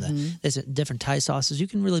oils and there's different Thai sauces, you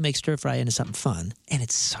can really make stir fry into something fun, and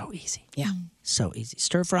it's so easy. Yeah. So easy.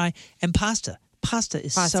 Stir fry and pasta. Pasta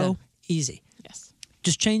is so easy. Yes.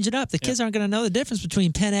 Just change it up. The kids aren't going to know the difference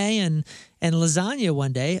between penne and lasagna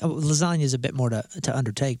one day. Lasagna is a bit more to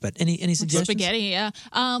undertake, but any suggestions? Spaghetti, yeah.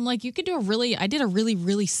 Like you could do I did a really,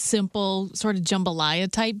 really simple sort of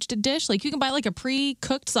jambalaya type dish. Like you can buy like a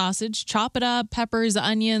pre-cooked sausage, chop it up, peppers,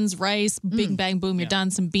 onions, rice, bing, bang, boom, you're done.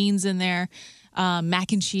 Some beans in there.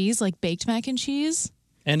 Mac and cheese, like baked mac and cheese.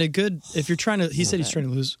 And if you're trying to, he said he's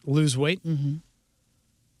trying to lose weight. Mm-hmm.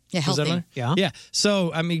 Yeah, Was that healthy. on there? Yeah.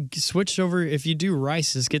 So, I mean, switch over. If you do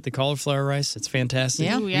rice, just get the cauliflower rice. It's fantastic.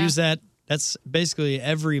 Yeah. Ooh, yeah. Use that. That's basically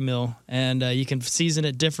every meal. And you can season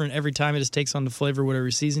it different every time. It just takes on the flavor, whatever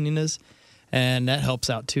your seasoning is. And that helps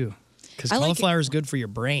out too. Because I like cauliflower is good for your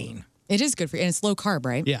brain. It is good for you, and it's low carb,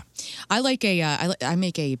 right? Yeah. I like I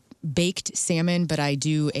make a baked salmon, but I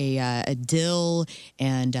do a dill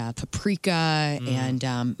and paprika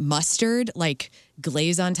and mustard, like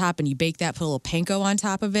glaze on top, and you bake that, put a little panko on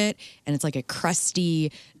top of it, and it's like a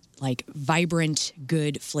crusty, like vibrant,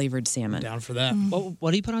 good flavored salmon. Down for that.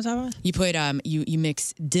 What do you put on top of it? You put you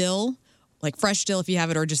mix dill, like fresh dill if you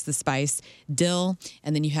have it, or just the spice, dill,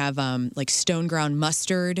 and then you have like stone ground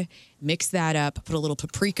mustard. Mix that up, put a little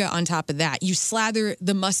paprika on top of that. You slather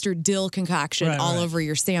the mustard dill concoction all over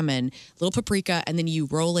your salmon, little paprika, and then you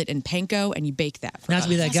roll it in panko and you bake that. Not to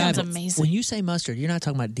be that guy, sounds but amazing. when you say mustard, you're not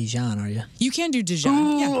talking about Dijon, are you? You can do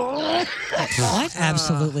Dijon. Yeah. What?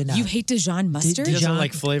 Absolutely not. You hate Dijon mustard? He doesn't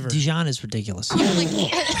like flavor. Dijon is ridiculous. Do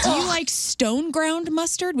you like stone ground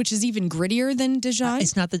mustard, which is even grittier than Dijon?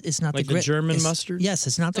 It's not the Like grit. the German It's- mustard? Yes,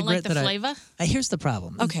 it's not Don't the like grit the that flavor? Here's the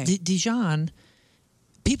problem. Okay. Dijon,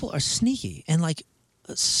 people are sneaky and like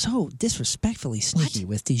so disrespectfully sneaky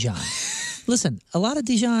with Dijon. Listen, a lot of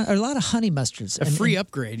Dijon or a lot of honey mustards. A free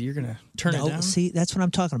upgrade. You're going to turn it down? See, that's what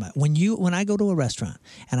I'm talking about. When I go to a restaurant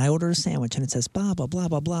and I order a sandwich and it says blah blah blah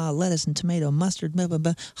blah blah, lettuce and tomato, mustard, blah blah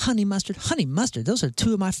blah, honey mustard. Those are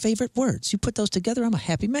two of my favorite words. You put those together, I'm a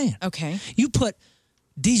happy man. Okay. You put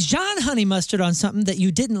Dijon honey mustard on something that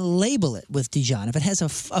you didn't label it with Dijon. If it has a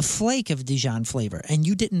flake of Dijon flavor and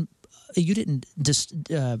you didn't just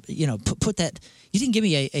put that, you didn't give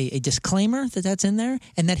me a disclaimer that that's in there,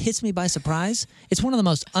 and that hits me by surprise. It's one of the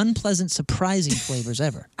most unpleasant, surprising flavors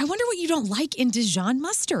ever. I wonder what you don't like in Dijon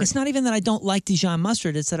mustard. It's not even that I don't like Dijon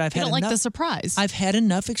mustard. It's that I've had don't like enough, the surprise. I've had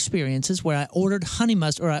enough experiences where I ordered honey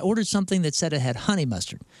mustard, or I ordered something that said it had honey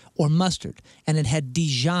mustard or mustard, and it had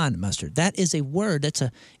Dijon mustard. That is a word.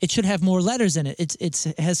 It should have more letters in it.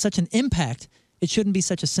 It has such an impact. It shouldn't be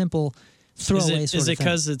such a simple throwaway Is it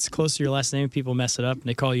because it's close to your last name? People mess it up and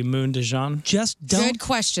they call you Moon Dijon. Just don't. Good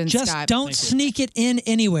question, Just Scott. don't sneak it in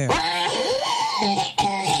anywhere.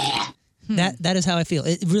 That is how I feel.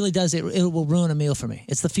 It really does. It will ruin a meal for me.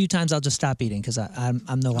 It's the few times I'll just stop eating because I'm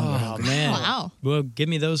no longer hungry. Oh man! Wow. Well, give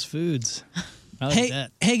me those foods. I like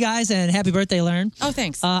that. Hey guys, and happy birthday, Lauren. Oh,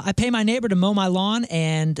 thanks. I pay my neighbor to mow my lawn,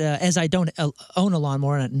 and as I don't own a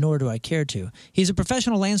lawnmower, nor do I care to. He's a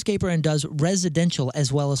professional landscaper and does residential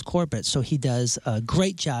as well as corporate, so he does a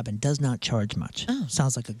great job and does not charge much. Oh.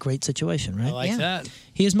 Sounds like a great situation, right? I like that.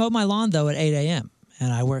 He has mowed my lawn, though, at 8 a.m.,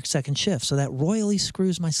 and I work second shift, so that royally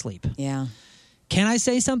screws my sleep. Yeah. Can I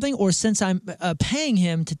say something? Or since I'm paying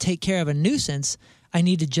him to take care of a nuisance, I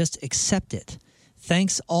need to just accept it.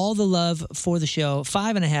 Thanks, all the love for the show.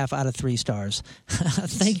 5.5 out of 3 stars.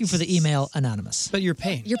 Thank you for the email, Anonymous. But you're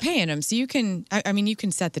paying. You're paying him, so you can. I mean, you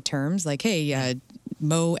can set the terms like, hey,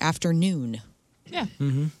 mow afternoon. Yeah.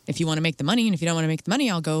 Mm-hmm. If you want to make the money, and if you don't want to make the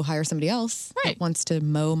money, I'll go hire somebody else that wants to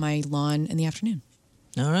mow my lawn in the afternoon.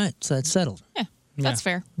 All right, so that's settled. Yeah, that's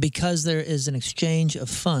fair. Because there is an exchange of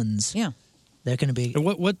funds. Yeah. They're going to be.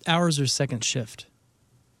 What hours are second shift?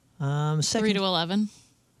 3 to 11.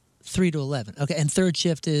 3 to 11. Okay, and third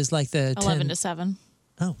shift is like the 11 10. to 7.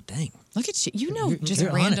 Oh, dang. Look at you. You know You're just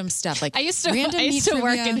on random it. stuff. Like I used to random meat work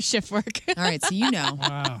trivia. in shift work. All right, so you know.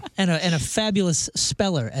 Wow. And a fabulous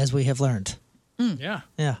speller, as we have learned. Yeah.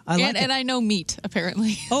 Yeah, I like it. And I know meat,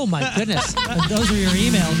 apparently. Oh, my goodness. And those are your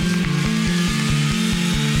emails.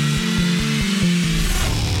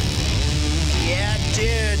 Yeah,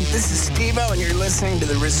 dude. This is Steve-O, and you're listening to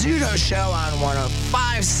The Rizzuto Show on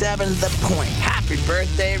 105.7 The Point. Happy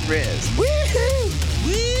birthday, Riz. Woohoo!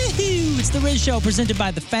 Woohoo! It's The Riz Show presented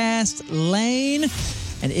by The Fast Lane,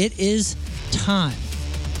 and it is time.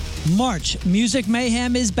 March Music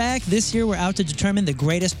Mayhem is back. This year, we're out to determine the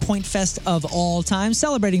greatest Point Fest of all time,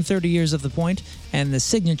 celebrating 30 years of the Point and the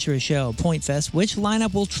signature show, Point Fest. Which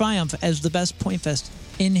lineup will triumph as the best Point Fest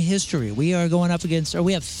in history? We are going up against, or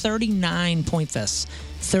we have 39 Point Fests.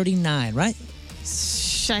 39, right?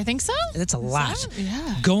 I think so. That's a lot.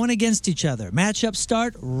 Yeah. Going against each other. Matchups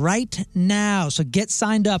start right now. So get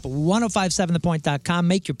signed up. 1057thepoint.com.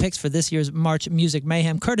 Make your picks for this year's March Music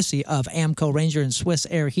Mayhem, courtesy of Amco Ranger and Swiss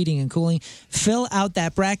Air Heating and Cooling. Fill out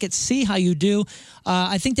that bracket. See how you do.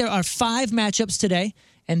 I think there are 5 matchups today,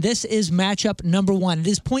 and this is matchup number 1. It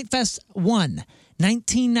is Point Fest 1.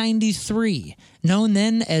 1993, known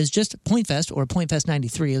then as just Point Fest or Point Fest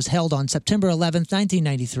 93. It was held on September 11th,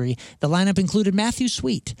 1993. The lineup included Matthew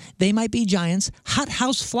Sweet, They Might Be Giants, Hot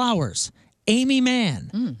House Flowers, Amy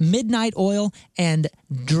Mann, Midnight Oil, and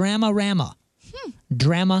Dramarama.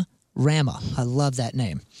 Dramarama. I love that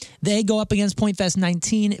name. They go up against Point Fest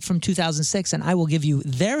 19 from 2006, and I will give you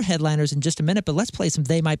their headliners in just a minute, but let's play some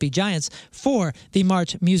They Might Be Giants for the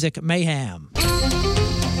March Music Mayhem.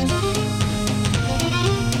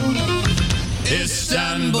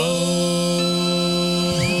 Istanbul.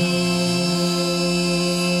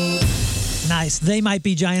 Nice. Nice. They Might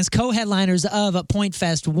Be Giants, co-headliners of Point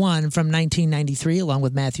Fest 1 from 1993, along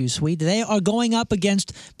with Matthew Sweet. They are going up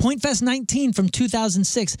against Point Fest 19 from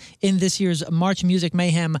 2006 in this year's March Music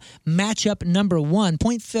Mayhem matchup number 1.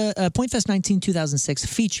 Point Fest 19 2006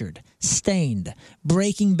 featured Stained,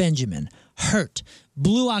 Breaking Benjamin, Hurt,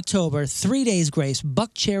 Blue October, 3 Days Grace,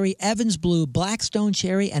 Buck Cherry, Evans Blue, Blackstone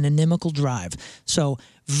Cherry, and Inimical Drive. So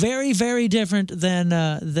very, very different than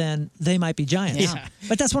They Might Be Giants. Yeah.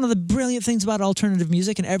 But that's one of the brilliant things about alternative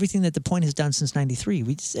music and everything that The Point has done since '93.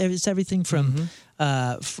 It's everything from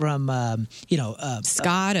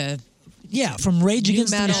ska to from Rage new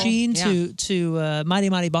Against metal. the Machine Yeah. to Mighty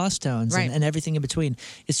Mighty Boss Tones Right. and everything in between.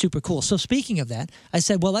 It's super cool. So speaking of that, I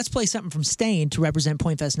said, well, let's play something from Stained to represent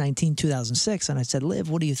Point Fest 19 2006. And I said, Liv,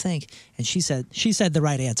 what do you think? And she said the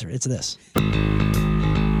right answer. It's this.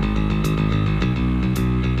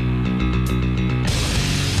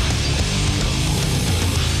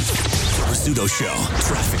 Rizzuto Show,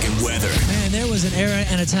 traffic and weather. Man, there was an era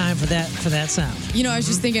and a time for that sound. You know, I was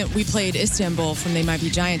just thinking, we played Istanbul from They Might Be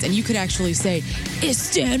Giants, and you could actually say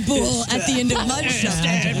Istanbul at the end of Mudshot.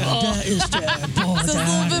 Istanbul. So it's a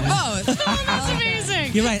little bit both. That's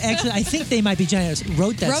amazing. You're right. Actually, I think They Might Be Giants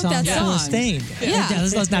wrote that song for Stained. Yeah.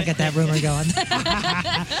 Let's not get that rumor going.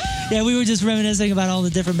 Yeah, we were just reminiscing about all the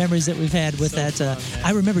different memories that we've had with that.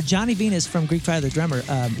 I remember Johnny Venus from Greek Fire, the drummer,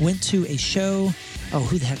 went to a show. Oh,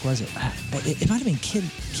 who the heck was it? It might have been Kid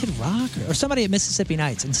Rock or somebody at Mississippi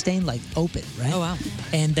Nights, and Stained opened, right? Oh, wow.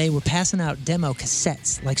 And they were passing out demo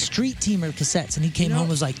cassettes, like Street Teamer cassettes. And he came home and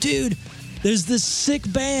was like, dude, there's this sick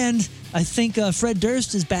band. I think Fred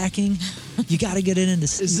Durst is backing. You got to get in and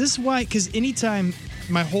Is this why? Because anytime,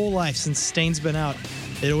 my whole life since Stained's been out,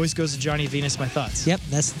 it always goes to Johnny Venus, My Thoughts. Yep,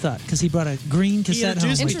 that's the thought. Because he brought a green cassette home.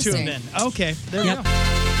 He introduced me to him then. Okay, there we go.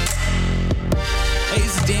 Hey,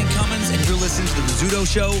 this is Dan Cummins, and you're listening to The Rizzuto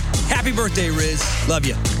Show. Happy birthday, Riz. Love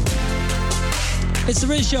you. It's the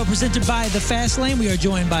Riz Show presented by The Fast Lane. We are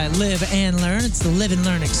joined by Live and Learn. It's the Live and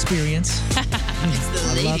Learn experience.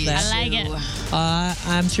 I love that. I like it.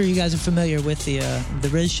 I'm sure you guys are familiar with the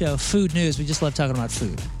Riz Show food news. We just love talking about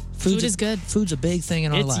food. Food is good. Food's a big thing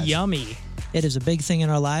in our lives. It's yummy. It is a big thing in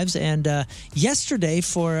our lives. And yesterday,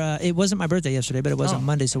 it wasn't my birthday yesterday, but it was on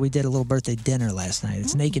Monday, so we did a little birthday dinner last night.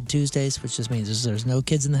 It's Naked Tuesdays, which just means there's no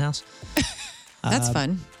kids in the house. That's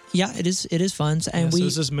fun. Yeah, it is. It is fun. And So it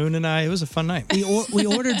was just Moon and I. It was a fun night. we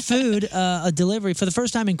ordered food, a delivery for the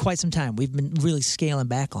first time in quite some time. We've been really scaling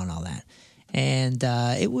back on all that, and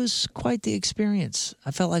it was quite the experience.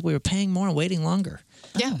 I felt like we were paying more and waiting longer.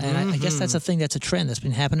 Yeah, and I guess that's a thing. That's a trend that's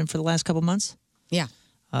been happening for the last couple months. Yeah.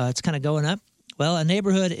 It's kind of going up. Well, a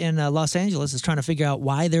neighborhood in Los Angeles is trying to figure out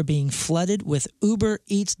why they're being flooded with Uber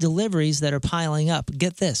Eats deliveries that are piling up.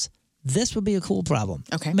 Get this. This would be a cool problem.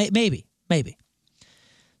 Okay. Maybe.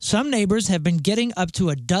 Some neighbors have been getting up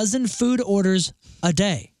to 12 food orders a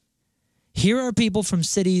day. Here are people from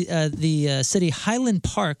the city Highland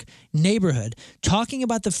Park neighborhood talking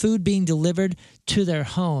about the food being delivered to their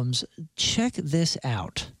homes. Check this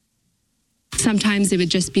out. Sometimes it would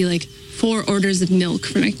just be like 4 orders of milk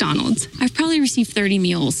from McDonald's. I've probably received 30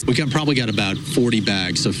 meals. We probably got about 40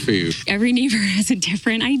 bags of food. Every neighbor has a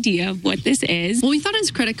different idea of what this is. Well, we thought it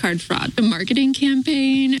was credit card fraud. A marketing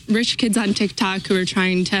campaign, rich kids on TikTok who are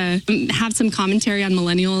trying to have some commentary on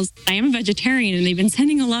millennials. I am a vegetarian and they've been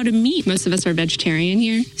sending a lot of meat. Most of us are vegetarian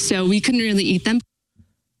here, so we couldn't really eat them.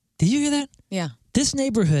 Did you hear that? Yeah. This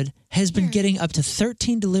neighborhood has been getting up to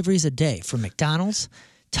 13 deliveries a day from McDonald's,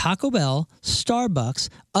 Taco Bell, Starbucks,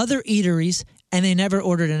 other eateries, and they never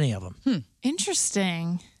ordered any of them.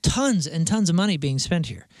 Interesting. Tons and tons of money being spent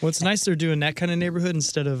here. Well, it's nice they're doing that kind of neighborhood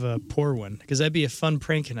instead of a poor one, because that'd be a fun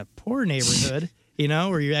prank in a poor neighborhood,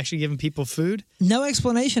 where you're actually giving people food. No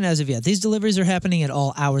explanation as of yet. These deliveries are happening at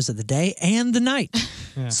all hours of the day and the night.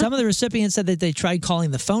 Yeah. Some of the recipients said that they tried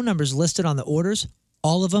calling the phone numbers listed on the orders,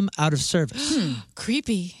 all of them out of service.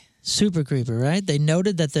 Creepy. Super creepy, right? They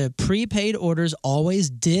noted that the prepaid orders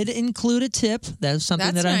always did include a tip. That's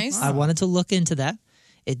something That's that nice. I wanted to look into that.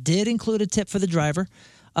 It did include a tip for the driver.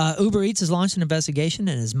 Uber Eats has launched an investigation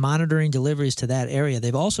and is monitoring deliveries to that area.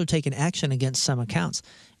 They've also taken action against some accounts.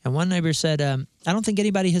 And one neighbor said, I don't think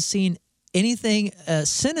anybody has seen anything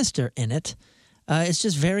sinister in it. It's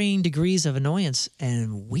just varying degrees of annoyance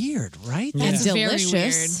and weird, right? Yeah. That's Very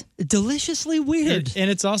delicious. Deliciously weird. And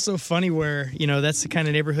it's also funny where, that's the kind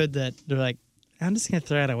of neighborhood that they're like, I'm just going to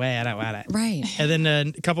throw it away. I don't want it. Right. And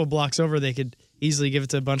then a couple blocks over, they could easily give it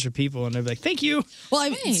to a bunch of people and they'd be like, thank you.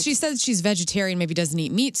 Well, she says she's vegetarian, maybe doesn't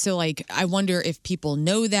eat meat. So, I wonder if people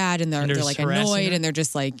know that and they're just like harassing annoyed her? and they're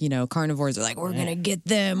just like, carnivores are like, we're going to get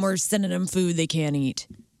them. We're sending them food they can't eat.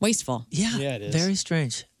 Wasteful. Yeah, Yeah, it is. very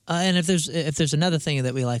strange. And if there's another thing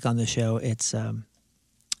that we like on the show, it's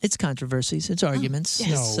controversies, it's arguments,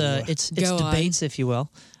 it's debates, if you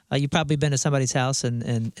will. You've probably been to somebody's house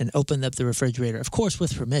and opened up the refrigerator, of course,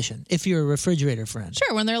 with permission, if you're a refrigerator friend.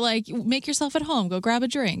 Sure, when they're like, make yourself at home, go grab a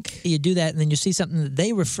drink. You do that, and then you see something that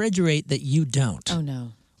they refrigerate that you don't. Oh,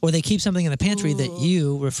 no. Or they keep something in the pantry that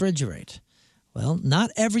you refrigerate. Well, not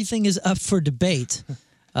everything is up for debate.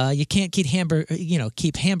 You can't keep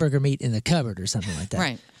hamburger meat in the cupboard or something like that.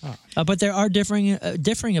 Right. But there are differing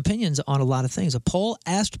opinions on a lot of things. A poll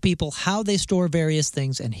asked people how they store various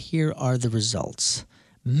things, and here are the results.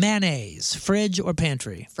 Mayonnaise, fridge or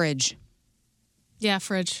pantry? Fridge. Yeah,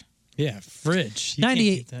 fridge. Yeah, fridge.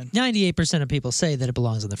 98% of people say that it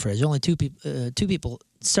belongs in the fridge. Only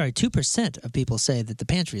 2% of people say that the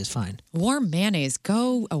pantry is fine. Warm mayonnaise,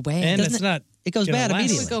 go away. And it's not. It goes bad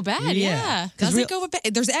immediately. It would go bad, yeah. Does it go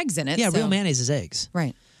bad? There's eggs in it. Yeah, so. real mayonnaise is eggs.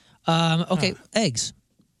 Right. Okay, eggs.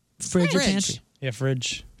 Fridge or pantry? Yeah,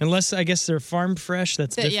 fridge. Unless, I guess, they're farm fresh.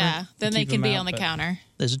 That's different. Yeah, then they can be on the counter.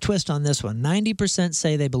 There's a twist on this one. 90%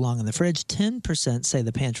 say they belong in the fridge. 10% say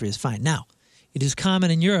the pantry is fine. Now, it is common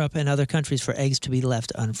in Europe and other countries for eggs to be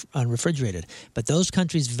left unrefrigerated. But those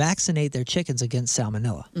countries vaccinate their chickens against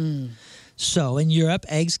salmonella. So in Europe,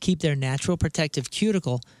 eggs keep their natural protective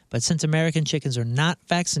cuticle. But since American chickens are not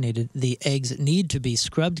vaccinated, the eggs need to be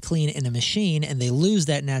scrubbed clean in a machine, and they lose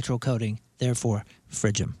that natural coating. Therefore,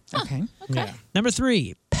 fridge them. Okay. Yeah. Number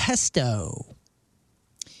 3, pesto.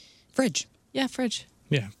 Fridge. Yeah, fridge.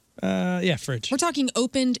 Yeah. Fridge. We're talking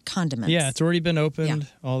opened condiments. Yeah, it's already been opened.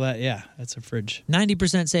 All that. Yeah, that's a fridge.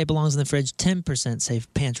 90% say it belongs in the fridge. 10% say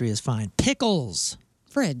pantry is fine. Pickles.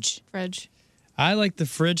 Fridge. Fridge. I like the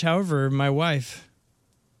fridge. However, my wife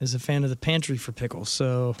is a fan of the pantry for pickles.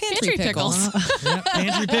 So Pantry pickles. Yeah,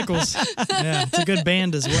 pantry pickles. Yeah, it's a good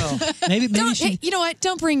band as well. Maybe Hey, you know what?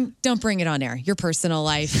 Don't bring it on air. Your personal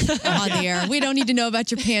life on the air. We don't need to know about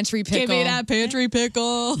your pantry pickle. Give me that pantry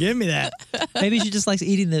pickle. Give me that. Maybe she just likes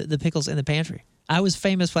eating the pickles in the pantry. I was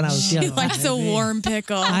famous when I was young. She likes a warm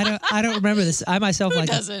pickle. I don't remember this. I myself like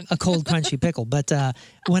a cold, crunchy pickle. But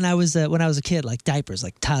when I was a kid, like diapers,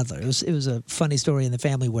 like toddler, it was a funny story in the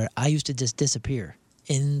family where I used to just disappear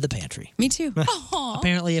in the pantry. Me too.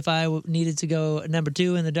 Apparently, if I needed to go number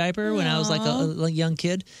 2 in the diaper when I was like a young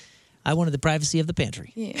kid, I wanted the privacy of the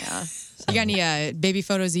pantry. Yeah. You got any baby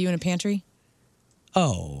photos of you in a pantry?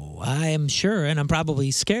 Oh, I am sure, and I'm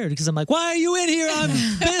probably scared because I'm like, why are you in here? I'm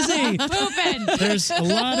busy. Pooping. There's a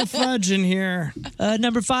lot of fudge in here.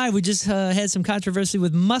 Number 5, we just had some controversy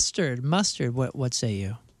with mustard. Mustard, what say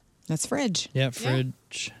you? That's fridge. Yeah,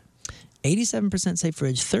 fridge. 87% say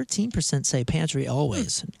fridge, 13% say pantry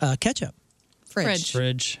always. Ketchup. Fridge.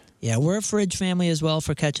 Fridge. Yeah, we're a fridge family as well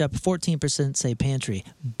for ketchup. 14% say pantry.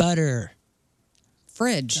 Butter.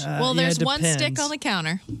 Fridge. Well, there's one stick on the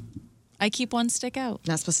counter. I keep one stick out.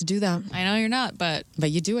 Not supposed to do that. I know you're not, but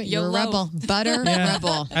you do it. You're a YOLO. rebel. Butter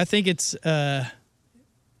rebel. I think it's I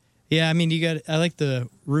mean, I like the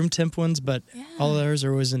room temp ones, but all of theirs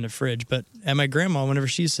are always in the fridge. But at my grandma, whenever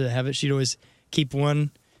she used to have it, she'd always keep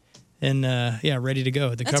one and ready to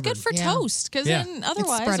go at the that's cupboard. good for toast because then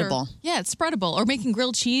otherwise, it's spreadable. It's spreadable. Or making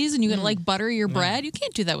grilled cheese and you gotta like butter your bread. You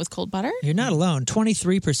can't do that with cold butter. You're not alone.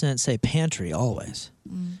 23% say pantry always.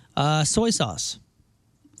 Soy sauce.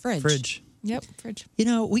 Fridge. Yep, fridge. You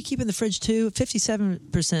know, we keep in the fridge too.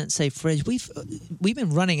 57% say fridge. We've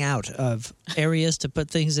been running out of areas to put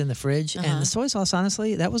things in the fridge, and the soy sauce,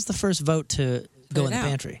 honestly, that was the first vote to go in the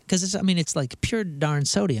pantry because it's like pure darn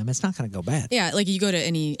sodium. It's not going to go bad. Yeah, like you go to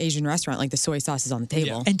any Asian restaurant, like the soy sauce is on the table.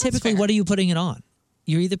 Yeah. And typically, what are you putting it on?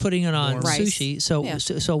 You're either putting it on Rice. sushi.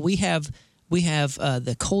 So we have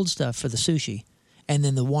the cold stuff for the sushi, and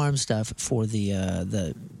then the warm stuff for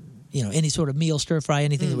the any sort of meal, stir fry,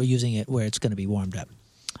 anything that we're using it where it's going to be warmed up.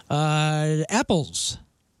 Apples.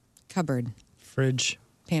 Cupboard. Fridge.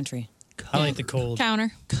 Pantry. I like the cold.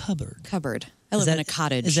 Counter. Cupboard. I live in a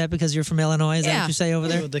cottage. Is that because you're from Illinois? Is that what you say over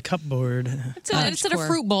there? The cupboard. It's in a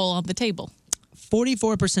fruit bowl on the table.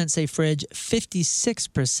 44% say fridge,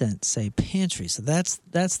 56% say pantry. So that's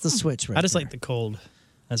the switch right I just there. like the cold.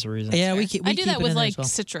 That's the reason. Yeah, we I do keep that it with in there like as well.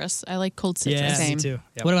 citrus. I like cold citrus. Yeah, Same. me too.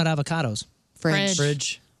 Yep. What about avocados?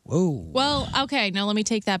 Fridge. Whoa. Well, okay, now let me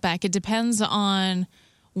take that back. It depends on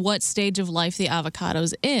what stage of life the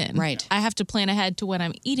avocado's in. Right. I have to plan ahead to when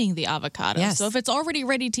I'm eating the avocado. Yes. So if it's already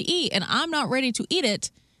ready to eat and I'm not ready to eat it,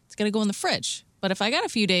 it's going to go in the fridge. But if I got a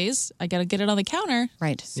few days, I got to get it on the counter.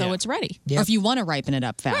 Right. So it's ready. Yep. Or if you want to ripen it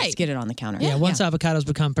up fast, Right. get it on the counter. Yeah, once avocados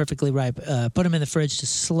become perfectly ripe, put them in the fridge to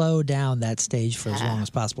slow down that stage for as long as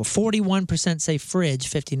possible. 41% say fridge,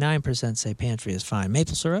 59% say pantry is fine.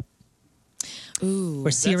 Maple syrup? Ooh. Or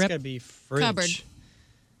syrup? That's got to be fridge. Cupboard.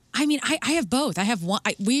 I mean, I have both. I have one.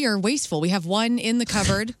 We are wasteful. We have one in the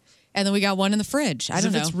cupboard, and then we got one in the fridge. I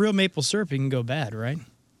don't know. If it's real maple syrup, it can go bad, right?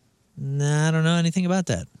 Nah, I don't know anything about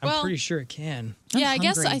that. I'm pretty sure it can. I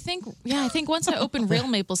guess I think once I open real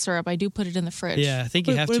maple syrup, I do put it in the fridge. Yeah, I think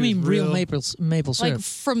you have to. What do you mean real maple syrup? Like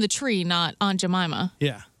from the tree, not Aunt Jemima.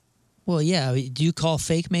 Yeah. Well, yeah. Do you call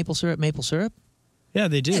fake maple syrup? Yeah,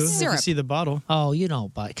 they do. It's You syrup. can see the bottle. Oh, you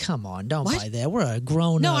don't buy. Come on, don't What? buy that. We're a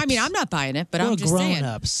grown No, up. I mean, I'm not buying it, but We're I'm just saying.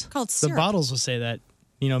 grown-ups. Called The syrup. bottles will say that,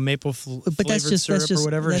 maple But that's flavored just syrup or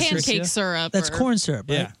whatever. that's Pancake syrup. That's or- corn syrup,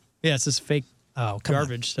 right? Yeah. Yeah, it's just fake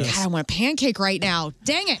garbage. So. God, I want a pancake right now.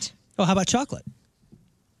 Dang it. Oh, how about chocolate?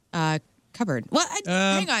 Cupboard. Well,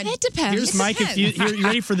 hang on. It depends. Here's my confusion. You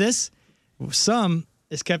ready for this? Some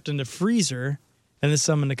is kept in the freezer, and there's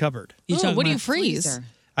some in the cupboard. What do you freeze?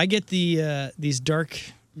 I get these dark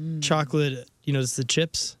chocolate, it's the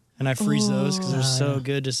chips, and I freeze those because they're so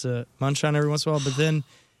good just to munch on every once in a while. But then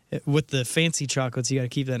with the fancy chocolates, you got to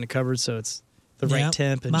keep that in the cupboard so it's the right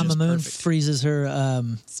temp. And Mama just Moon perfect. freezes her.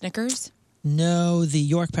 Snickers? No, the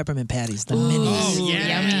York peppermint patties, the minis. Oh,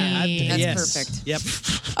 yeah. Yummy. That's Yes. perfect. Yep.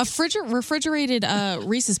 Refrigerated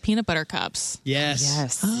Reese's peanut butter cups. Yes.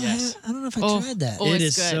 Yes. Yes. I don't know if I tried that. Oh, It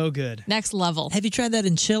it's is good. so good. Next level. Have you tried that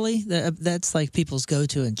in chili? That's like people's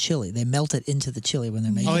go-to in chili. They melt it into the chili when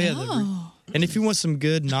they're making Oh, it. yeah. And if you want some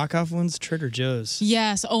good knockoff ones, Trader Joe's.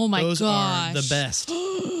 Yes. Oh my Those gosh. are the best.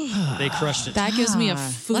 They crushed it. That gives me a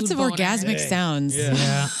food Lots of boner. orgasmic sounds.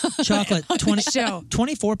 Yeah. Chocolate, 20, Show.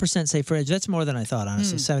 24% say fridge. That's more than I thought,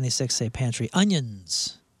 honestly. 76 say pantry.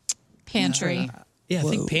 Onions. Pantry. Yeah, I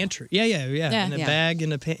think pantry. Yeah. In a bag,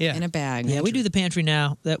 in a yeah. In a bag. Yeah, we do the pantry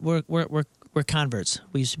now. That we're converts.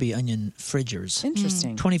 We used to be onion fridgers.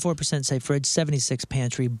 Interesting. 24% say fridge, 76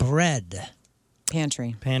 pantry. Bread.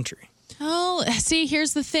 Pantry. Oh, see,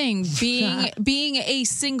 here's the thing. Being a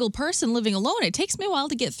single person living alone, it takes me a while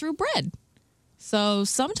to get through bread. So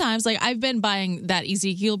sometimes, like, I've been buying that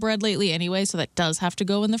Ezekiel bread lately anyway, so that does have to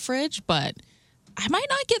go in the fridge, but I might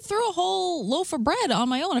not get through a whole loaf of bread on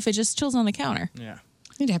my own if it just chills on the counter. Yeah.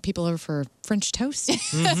 Need to have people over for French toast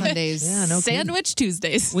Sundays. Yeah, no kidding. Sandwich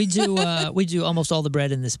Tuesdays. We do almost all the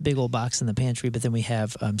bread in this big old box in the pantry, but then we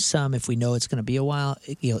have some, if we know it's going to be a while,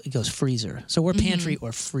 it goes freezer. So we're pantry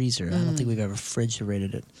or freezer. I don't think we've ever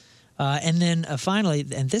refrigerated it. And then finally,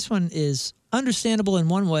 and this one is understandable in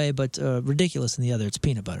one way, but ridiculous in the other. It's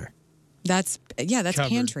peanut butter. That's Covered.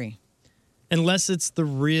 pantry. Unless it's the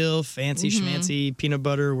real fancy schmancy peanut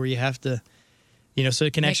butter where you have to, so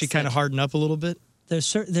it can Mix actually kind of harden up a little bit.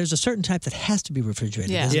 There's a certain type that has to be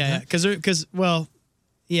refrigerated. Yeah. isn't Yeah, there? because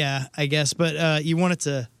I guess, but you want it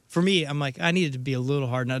to. For me, I'm like, I need it to be a little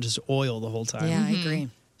hard, not just oil the whole time. Yeah, I agree.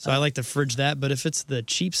 So I like to fridge that, but if it's the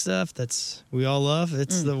cheap stuff that's we all love,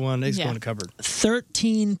 it's the one that's going to cupboard.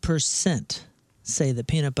 13% say that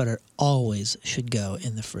peanut butter always should go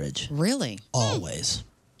in the fridge. Really? Always.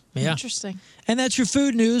 Yeah. Interesting. And that's your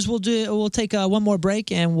food news. We'll take one more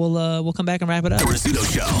break and we'll come back and wrap it up. The Rizzuto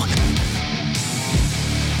Show.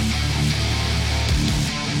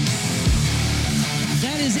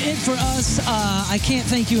 That is it for us. I can't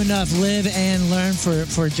thank you enough, Live and Learn,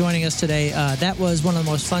 for joining us today. That was one of the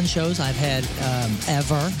most fun shows I've had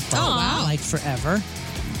ever. Oh, wow. Like forever.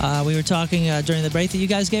 We were talking during the break that you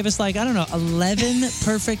guys gave us 11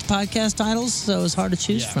 perfect podcast titles, so it was hard to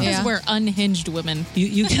choose from. Because we're unhinged women.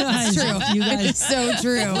 You guys, you guys, It's so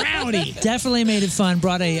true. rowdy. Definitely made it fun.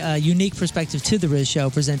 Brought a unique perspective to the Riz Show,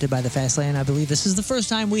 presented by the Fast Lane. I believe this is the first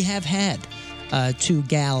time we have had two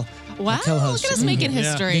gal Wow, co-hosts. look at us making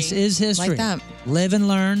history. This is history. Like that. Live and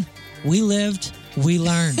learn. We lived. We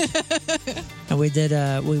learned. And we did.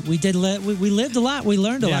 We lived a lot. We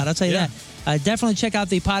learned a lot. I'll tell you that. Definitely check out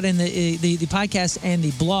the pod and the podcast and the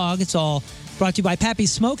blog. It's all brought to you by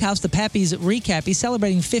Pappy's Smokehouse, the Pappy's Recap. He's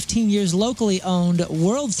celebrating 15 years locally owned,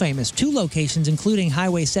 world famous, 2 locations, including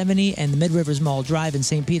Highway 70 and the Mid-Rivers Mall Drive in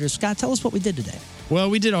St. Peter. Scott, tell us what we did today. Well,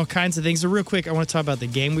 we did all kinds of things. So real quick, I want to talk about the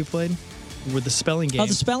game we played. With the spelling game. Oh,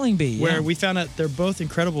 the spelling bee. Where yeah. we found out they're both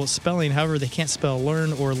incredible at spelling. However, they can't spell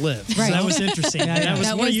learn or live. Right. So that was interesting. That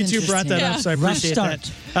was one of you two brought that up, so I Rough appreciate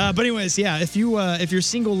start. that. But anyways, if you're a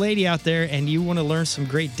single lady out there and you want to learn some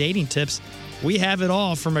great dating tips, we have it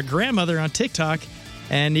all from a grandmother on TikTok.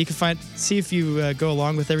 And you can see if you go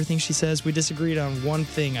along with everything she says. We disagreed on one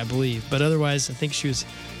thing, I believe. But otherwise, I think she was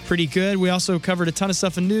pretty good. We also covered a ton of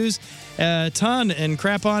stuff in news, a ton and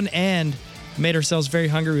crap on, and made ourselves very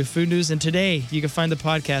hungry with food news. And today, you can find the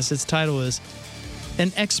podcast. Its title is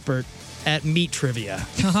An Expert at Meat Trivia.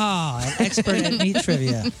 An expert at meat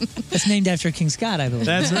trivia. It's named after King Scott, I believe.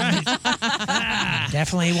 That's right.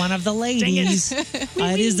 Definitely one of the ladies.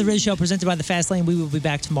 It is the Riz Show presented by the Fast Lane. We will be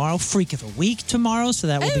back tomorrow. Freak of the Week tomorrow, so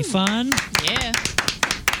that will be fun. Yeah.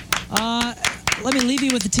 Let me leave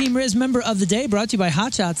you with the Team Riz Member of the Day, brought to you by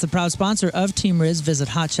Hot Shots, the proud sponsor of Team Riz. Visit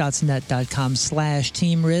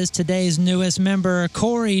hotshotsnet.com/Team Riz. Today's newest member,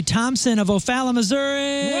 Corey Thompson of O'Fallon,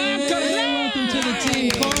 Missouri. Welcome to the team,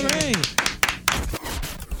 Corey.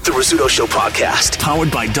 The Rizzuto Show podcast, powered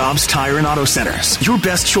by Dobbs Tire and Auto Centers. Your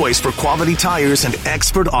best choice for quality tires and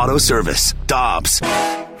expert auto service. Dobbs.